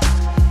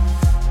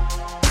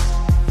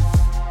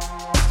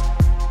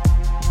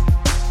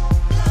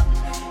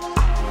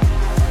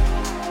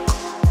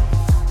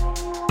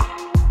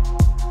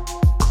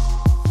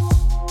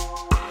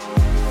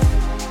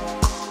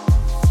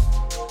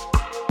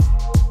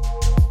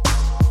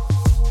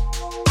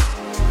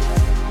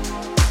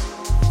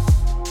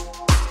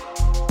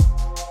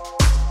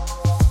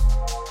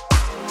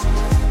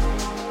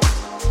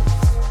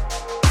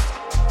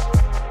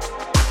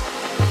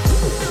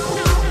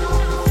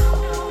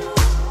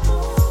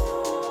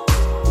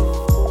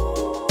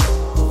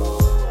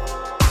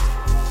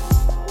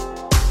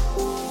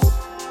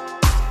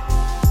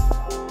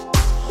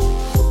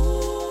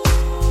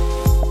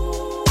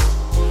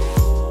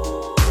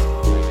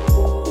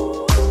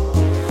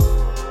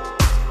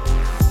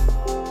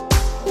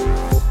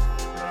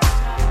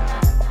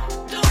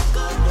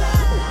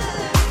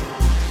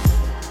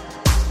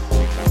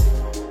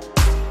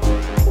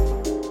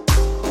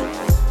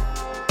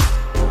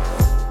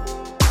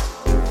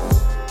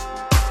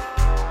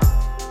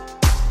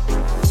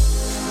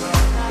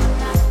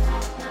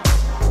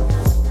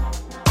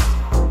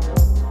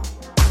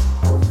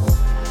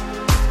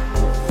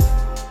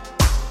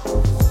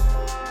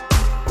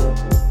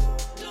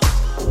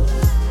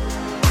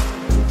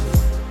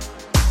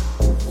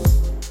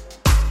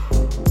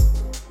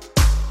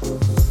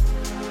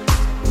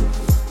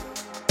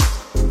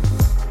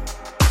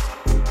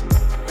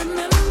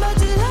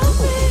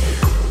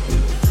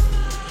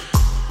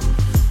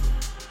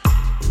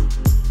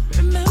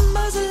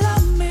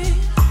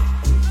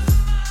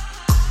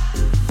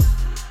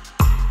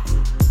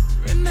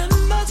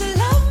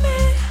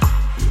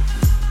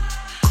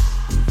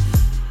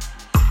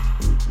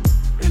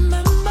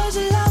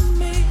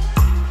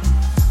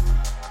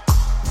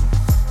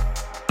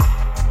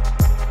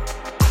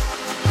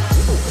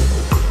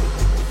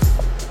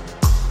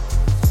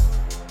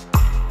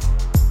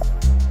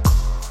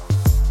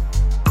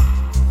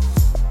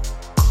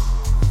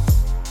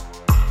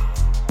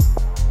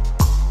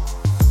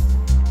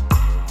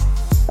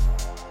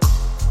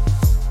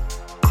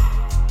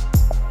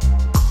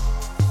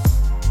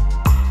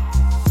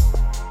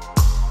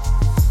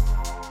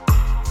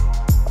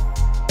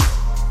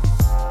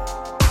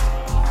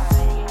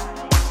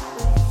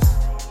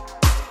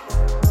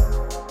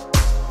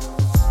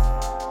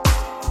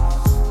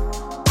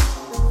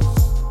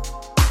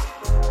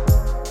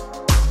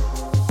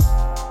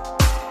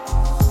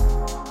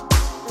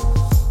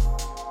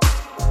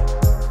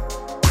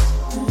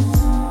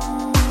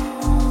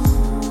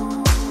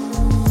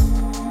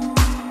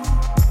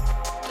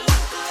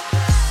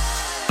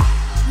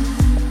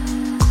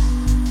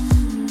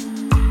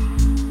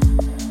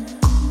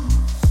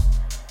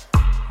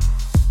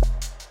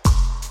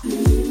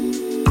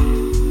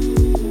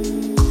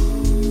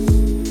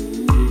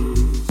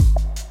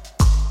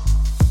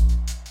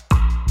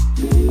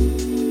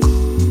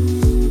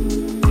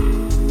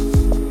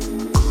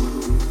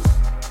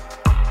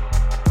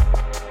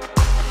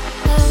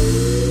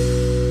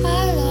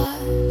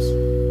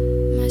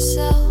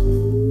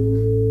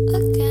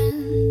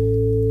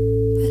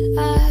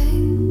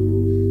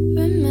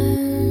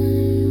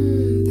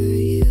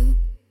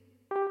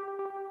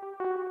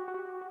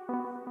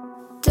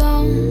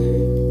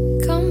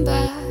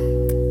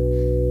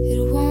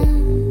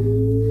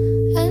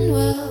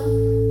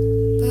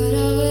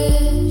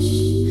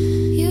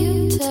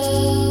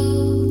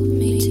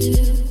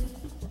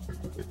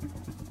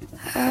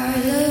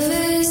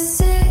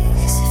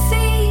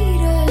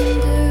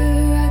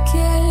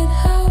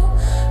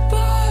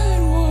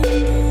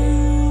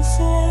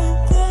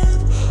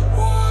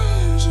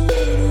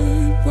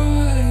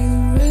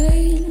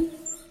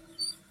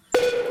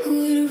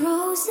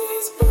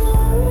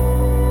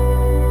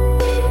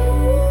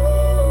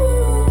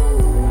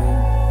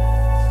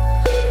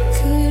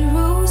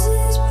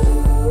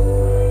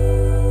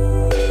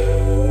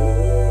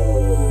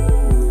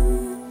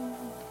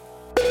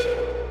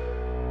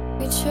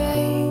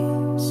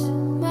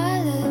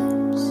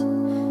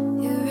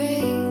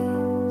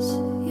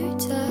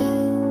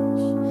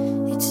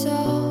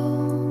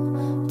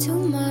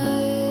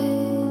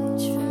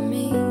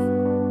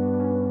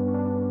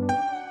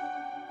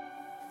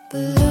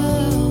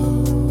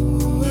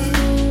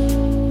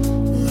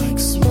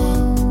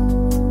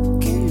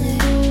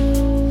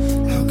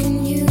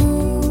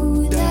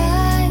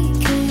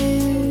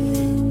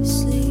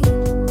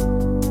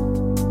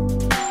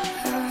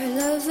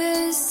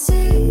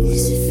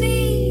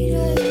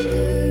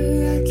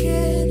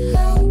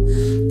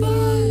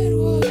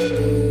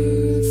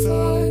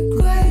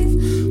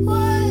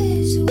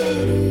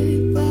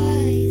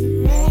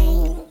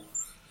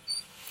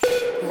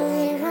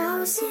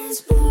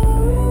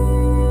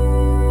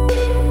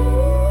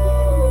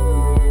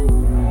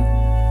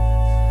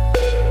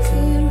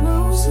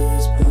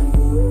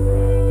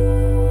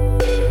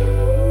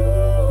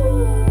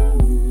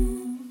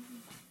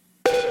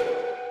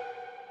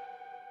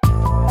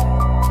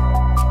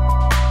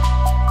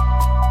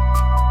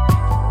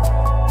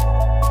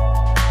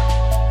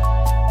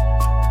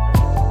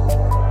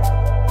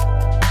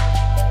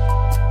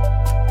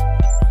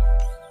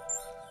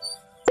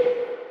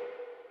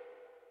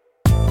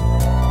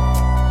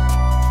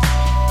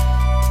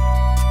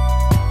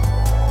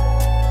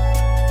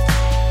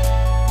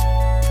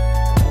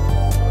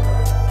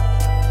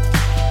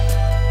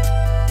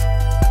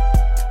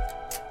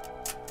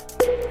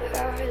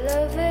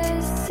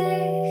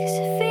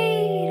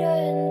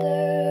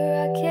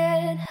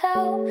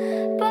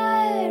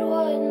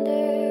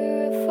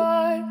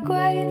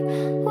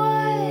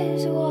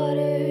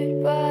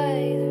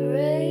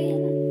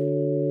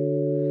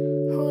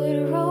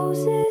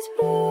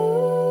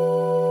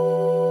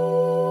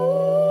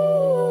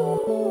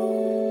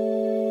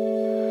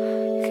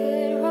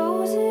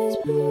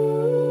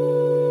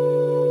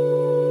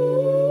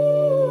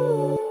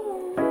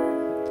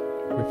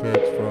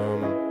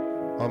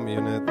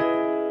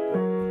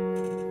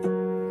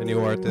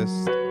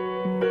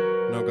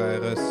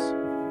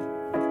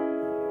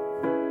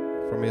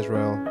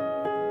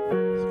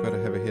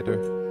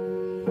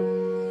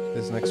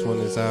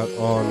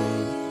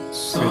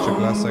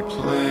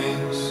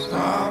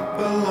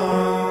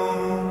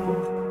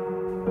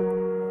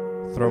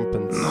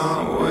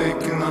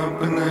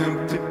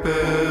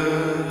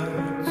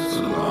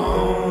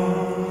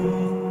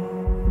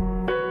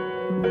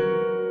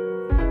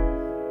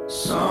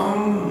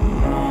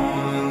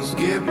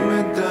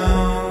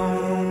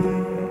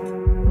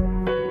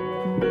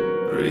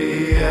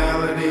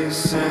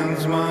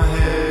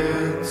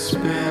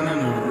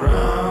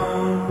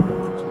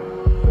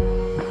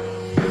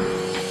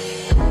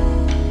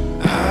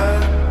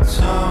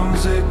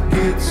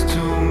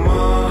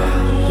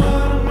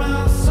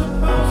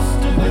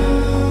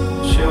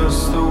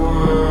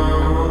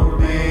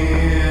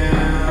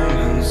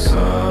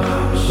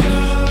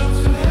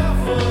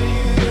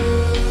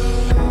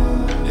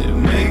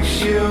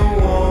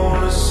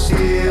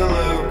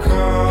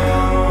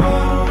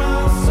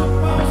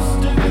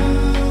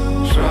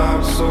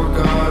 so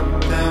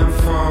goddamn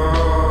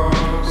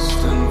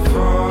fast.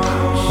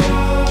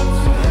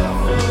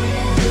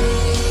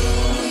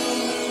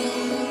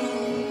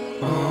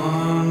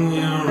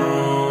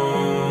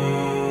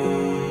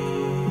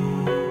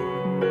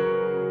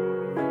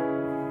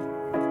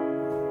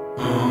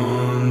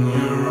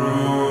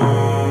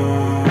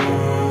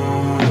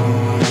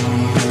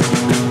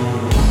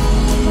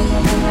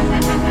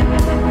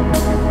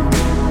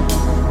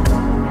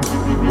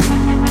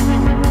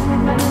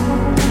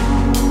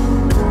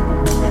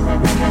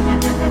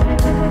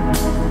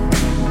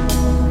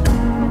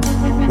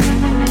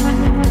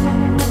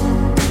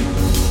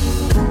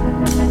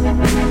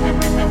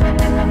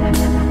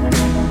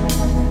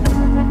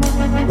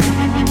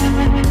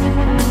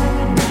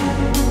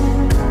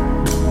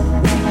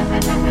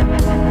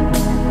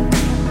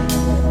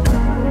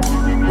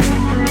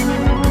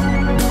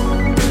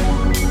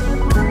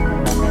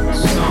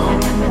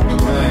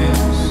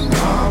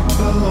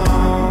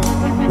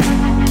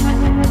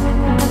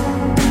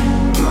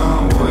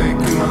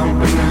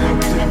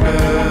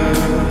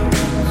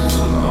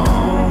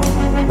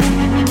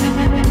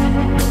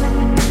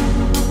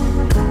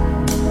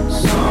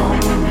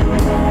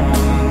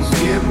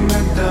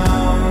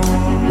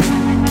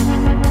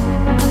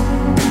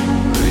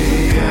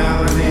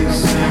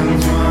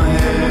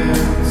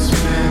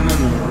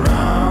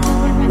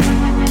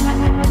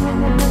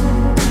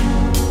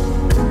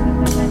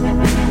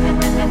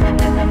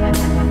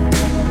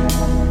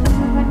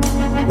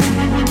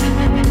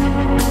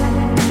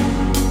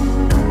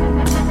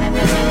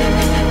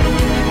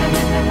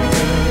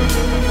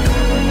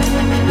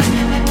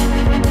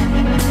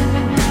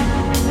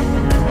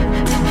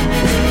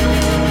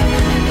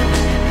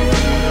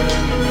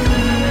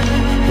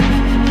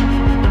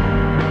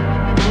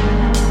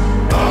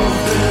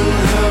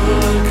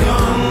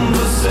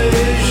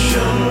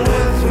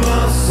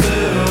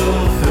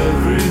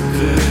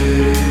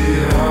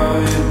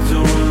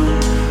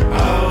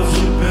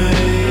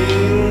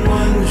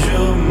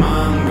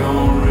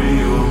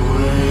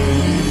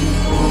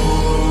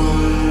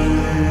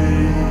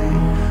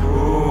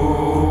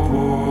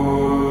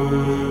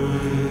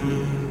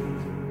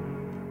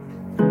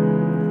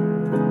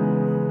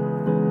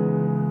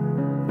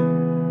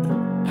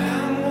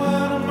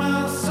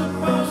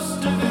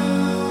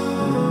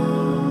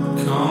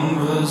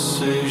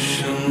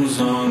 Conversations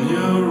on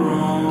your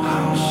own.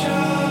 I'm sure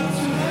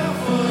to have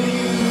for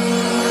you.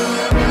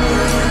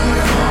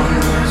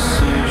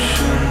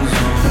 Conversations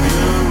on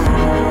your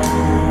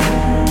own.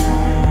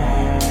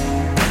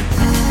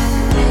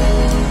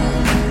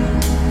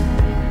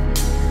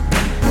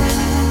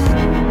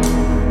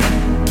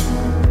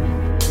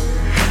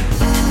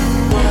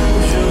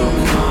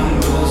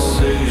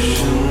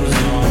 Conversations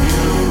on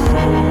your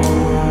own.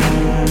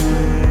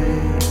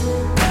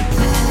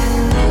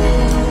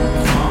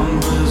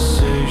 Conversations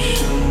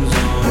on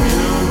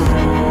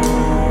your own.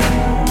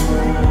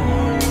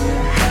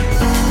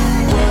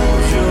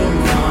 Hold your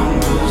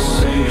conversations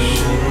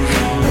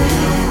on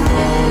your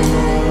own.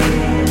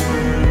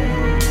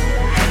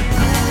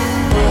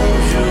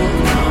 Hold your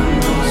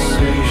conversations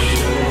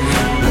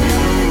on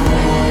your own.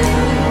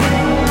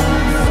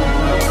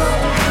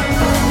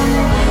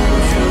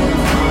 Hold your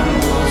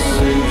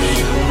conversations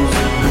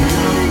on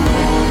your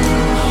own.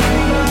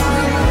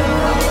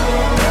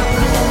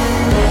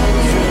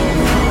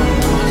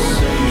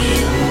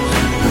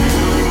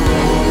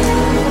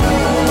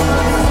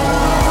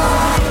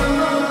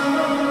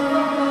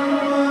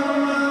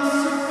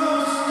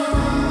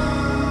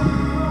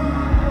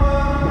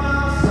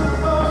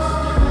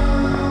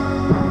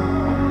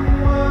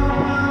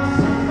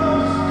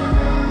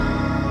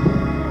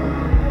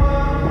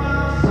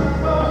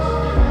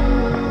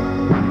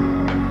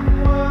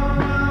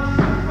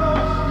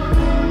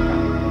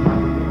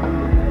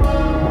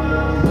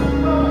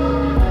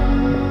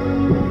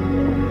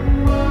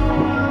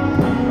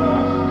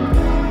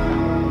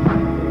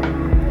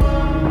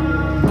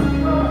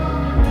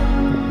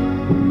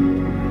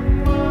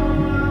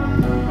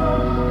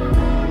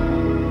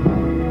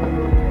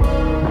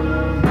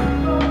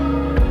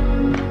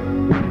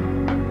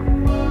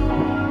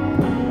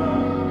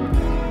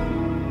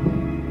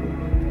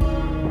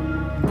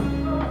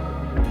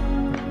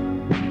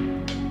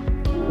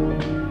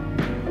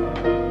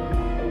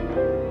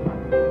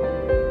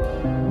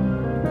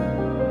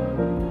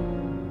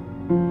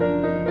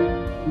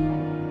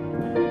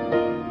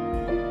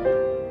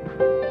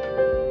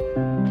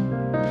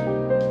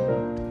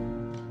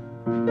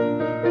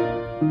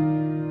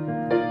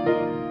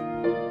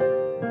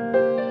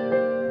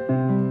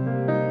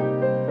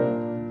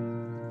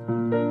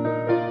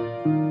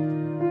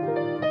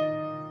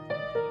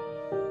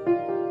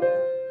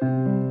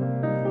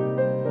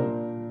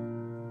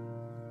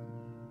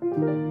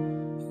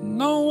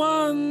 No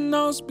one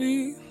knows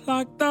me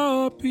like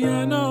the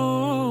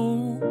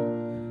piano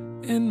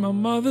in my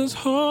mother's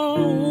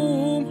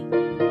home.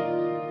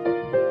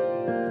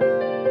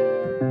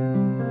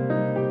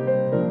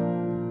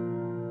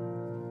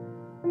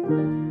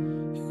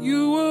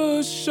 You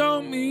would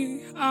show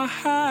me I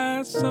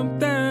had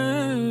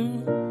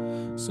something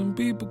some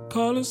people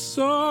call a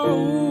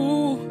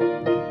soul.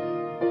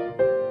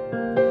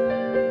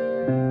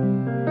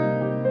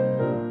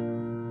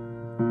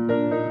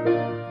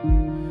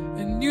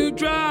 You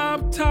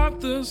dropped out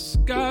the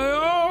sky,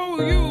 oh,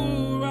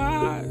 you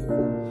arrived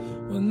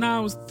when I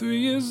was 3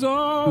 years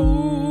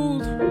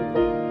old.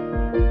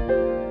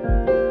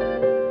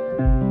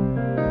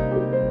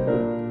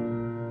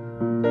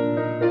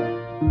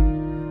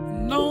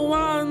 No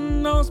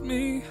one knows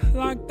me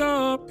like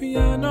the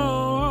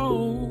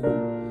piano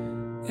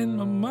in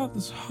my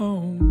mother's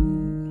home.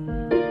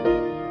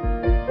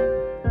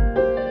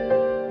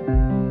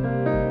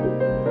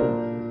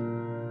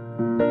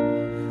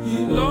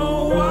 You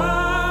know why?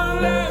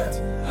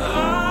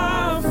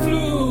 I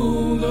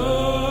flew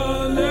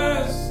the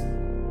nest,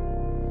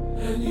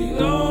 and you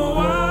know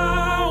I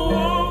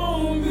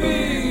won't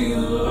be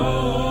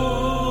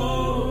alone.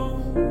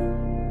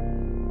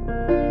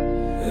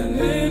 And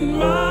in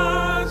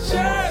my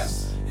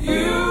chest,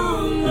 you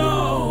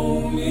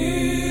know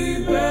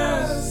me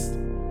best,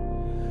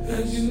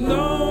 and you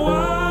know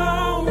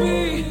I'll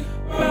be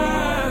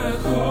back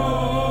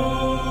home.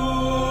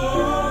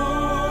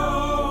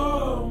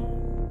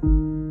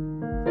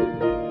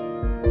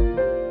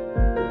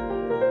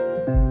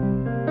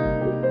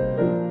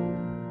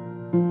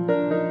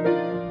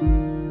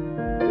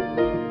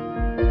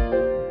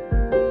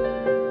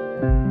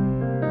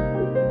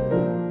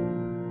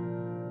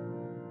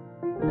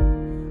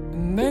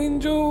 An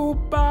angel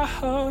by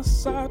her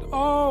side,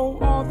 oh,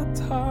 all the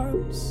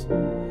times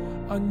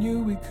I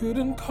knew we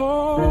couldn't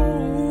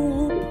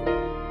cope.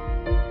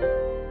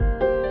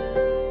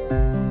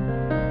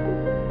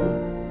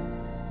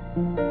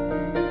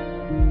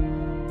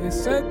 They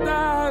said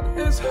that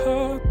it's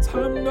her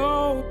time,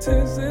 no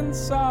tears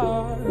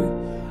inside.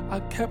 I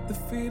kept the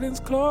feelings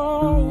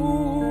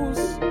close.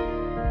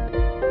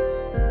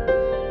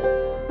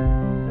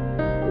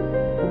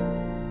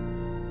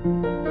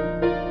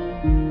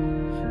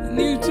 And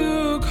you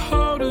took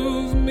hold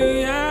of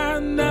me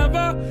and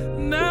never,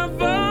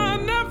 never,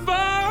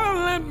 never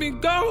let me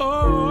go.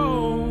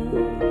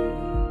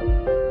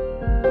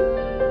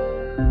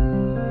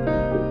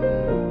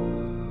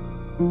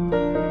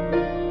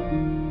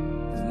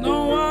 No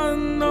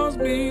one knows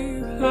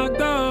me like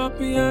the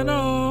piano.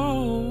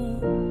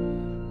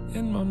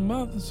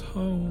 mother's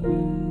home.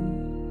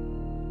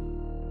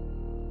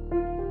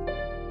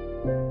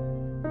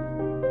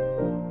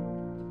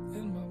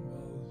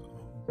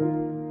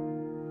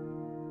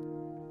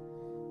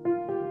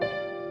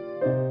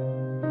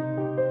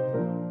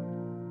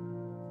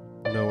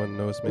 One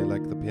Knows Me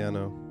Like the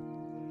Piano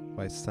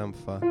by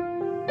Sampha,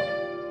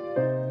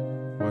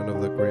 one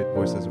of the great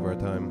voices of our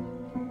time.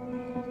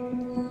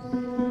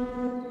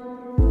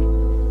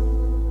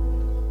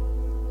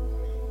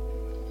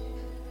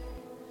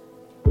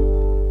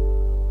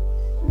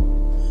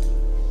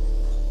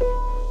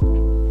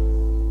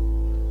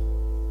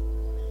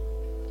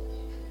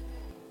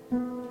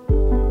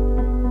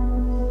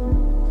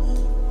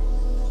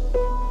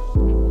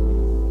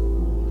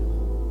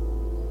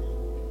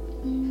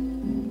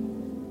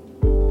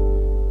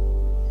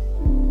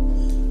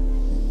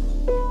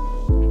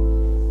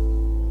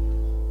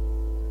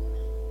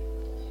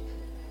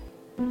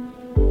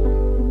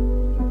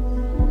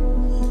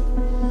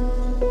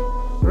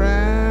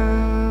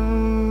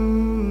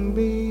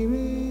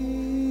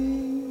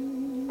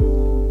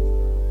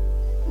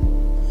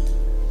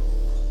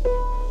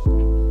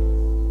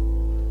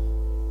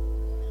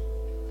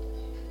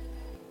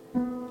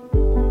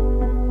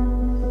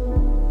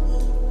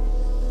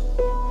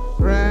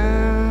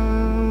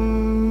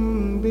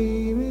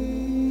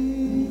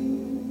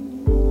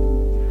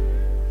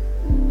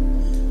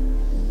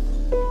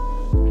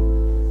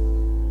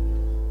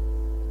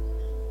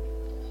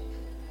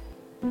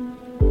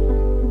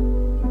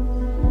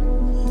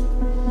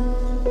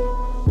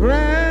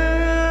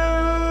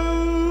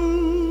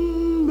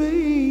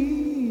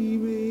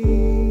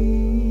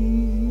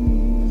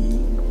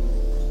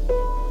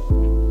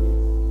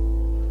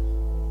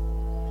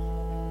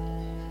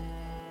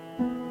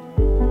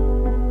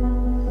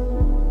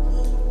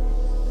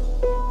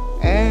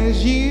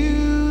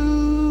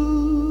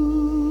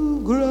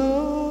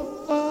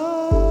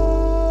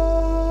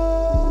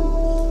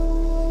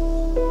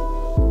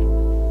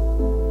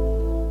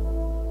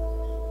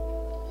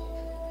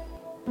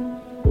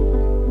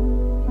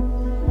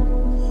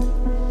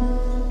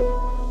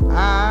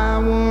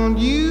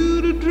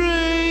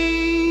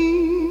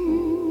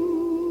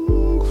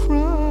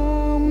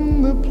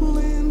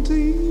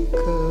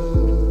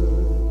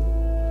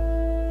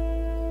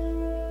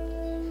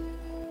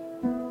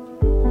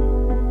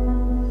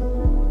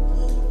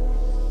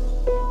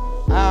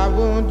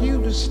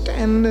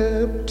 Stand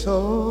up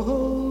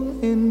tall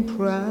and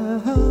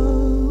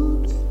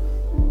proud,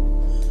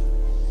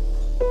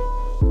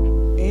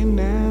 and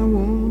I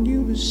want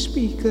you to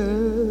speak up.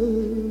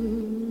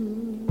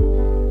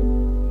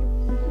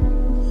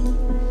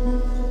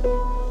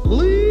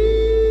 Clear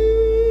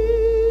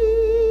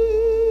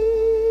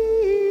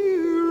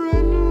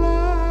and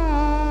loud,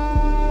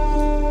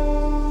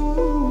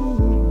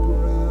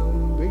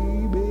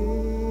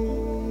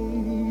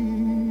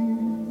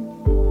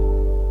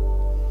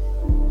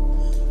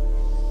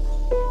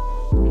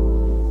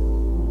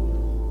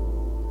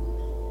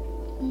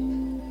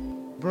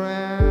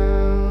 brown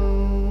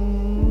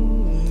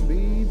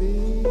baby.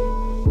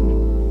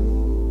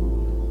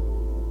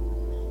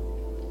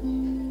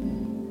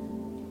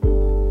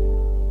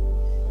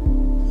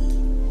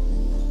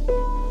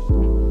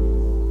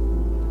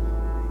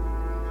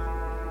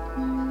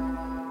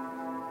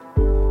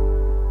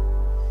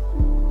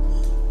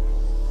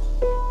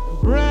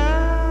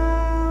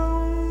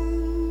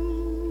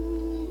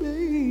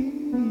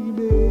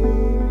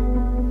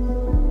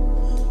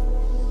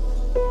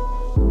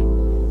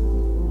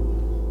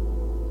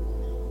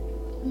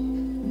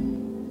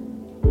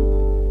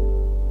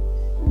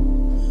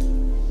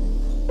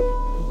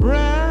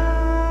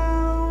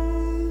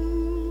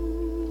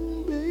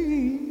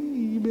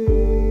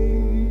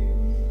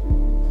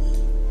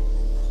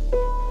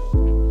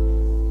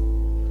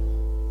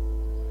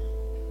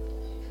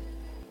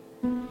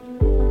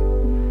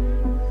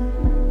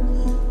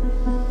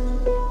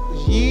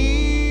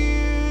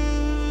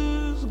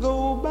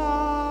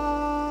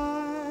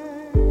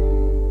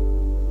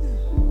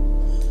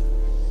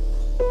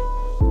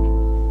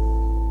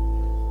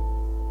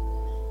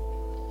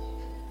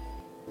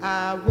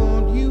 I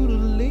want you to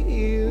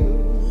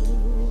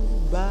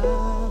live by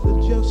the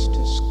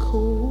justice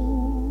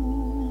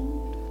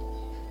code.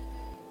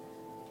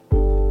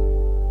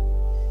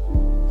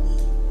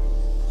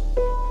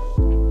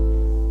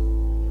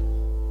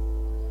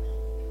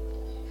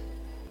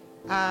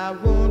 I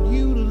want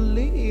you to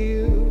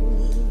live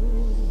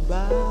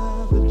by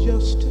the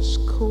justice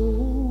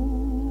code.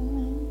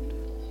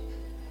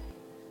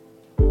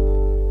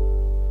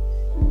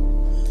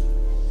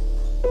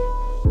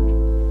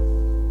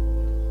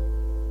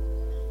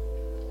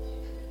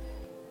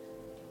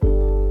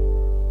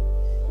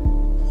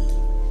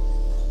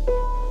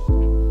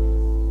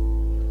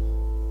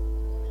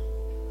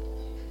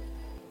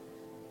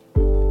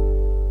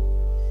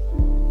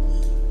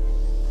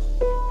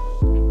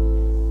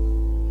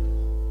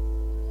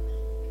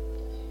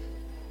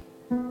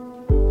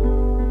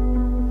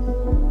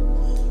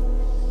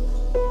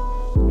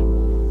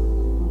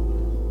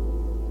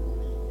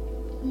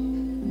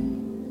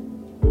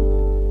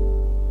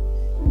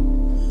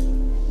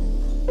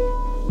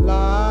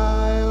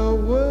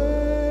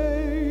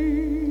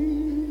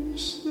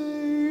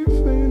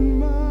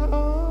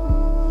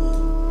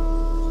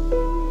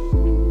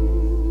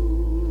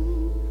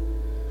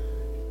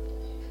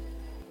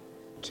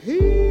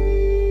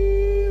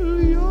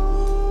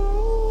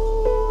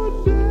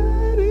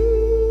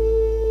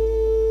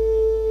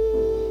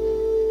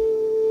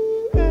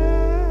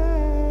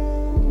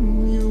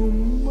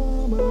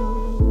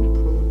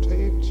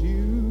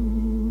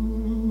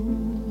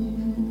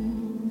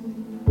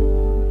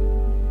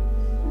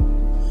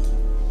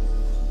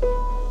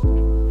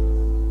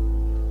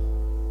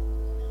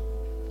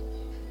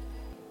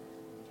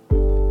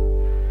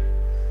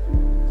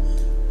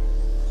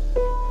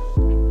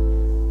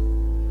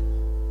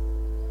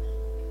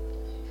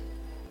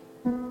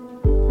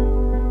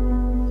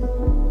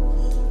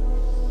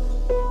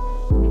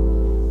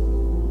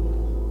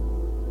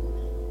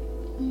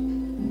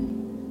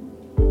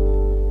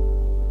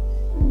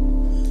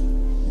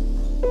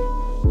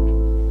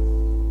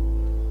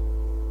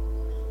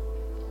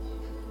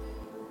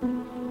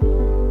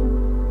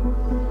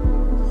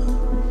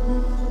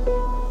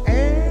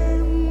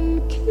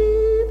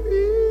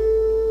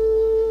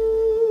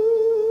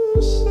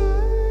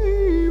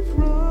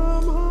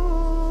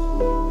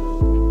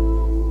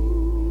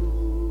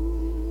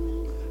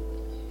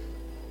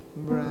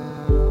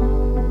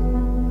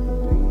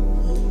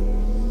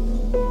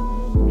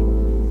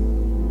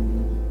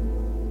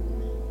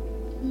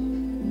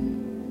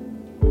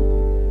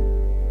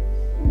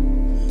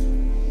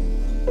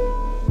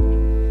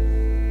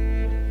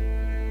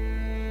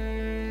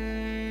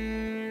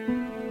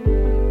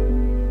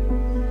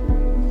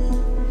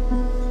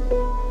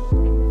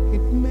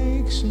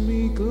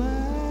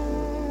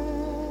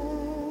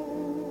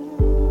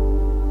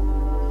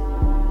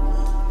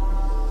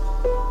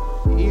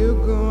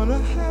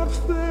 have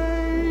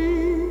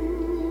things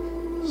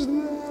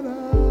that I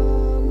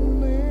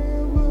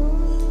never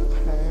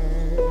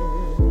had.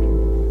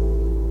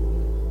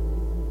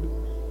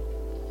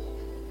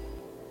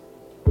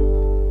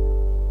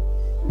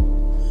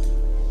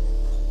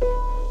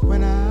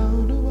 When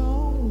out of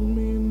all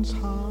men's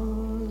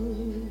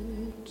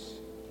hearts,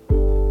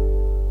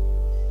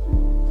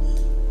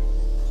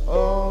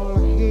 all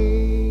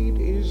hate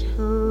is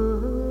heard.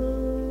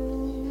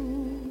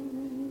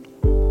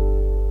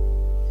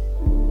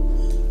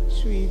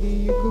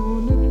 Sweetie, you're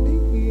gonna live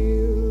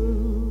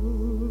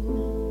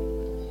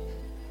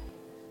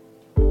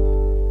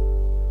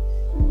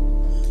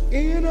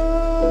in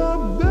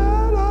a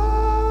better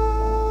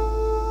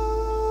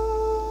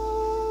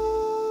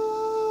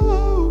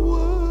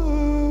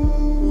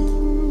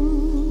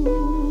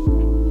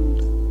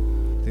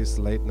world. This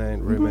late night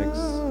remix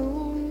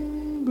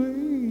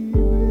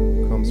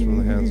comes from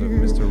the hands of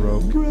Mr.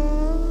 Rogue.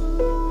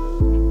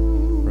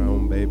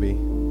 Brown Baby.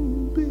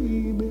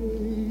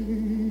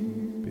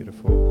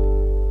 Beautiful.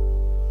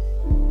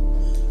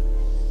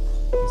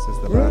 This is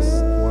the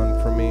last one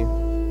for me.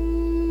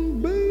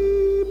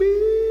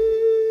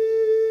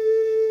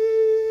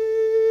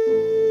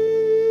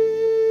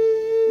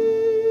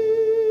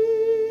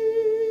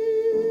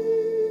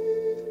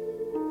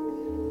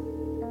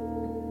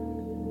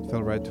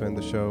 Felt right to end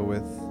the show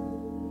with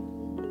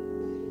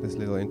this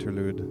little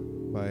interlude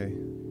by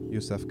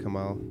Yusuf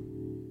Kamal.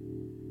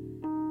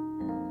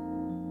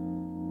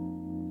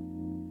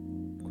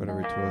 Quite a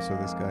virtuoso,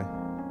 this guy.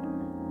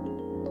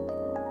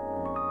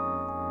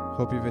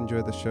 Hope you've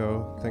enjoyed the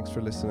show. Thanks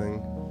for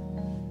listening.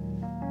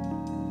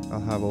 I'll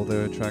have all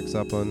the tracks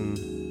up on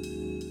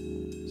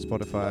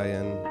Spotify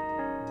and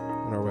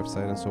on our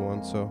website and so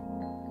on, so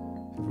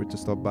feel free to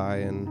stop by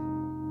and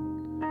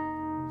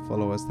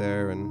follow us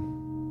there and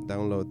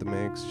download the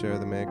mix, share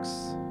the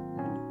mix,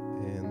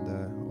 and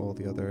all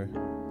the other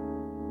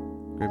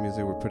great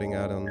music we're putting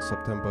out on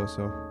Subtempo.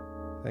 So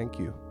thank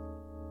you.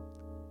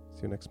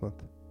 See you next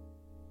month.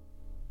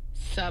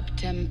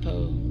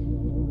 Subtempo.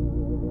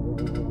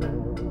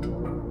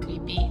 We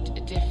beat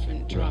a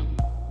different drum.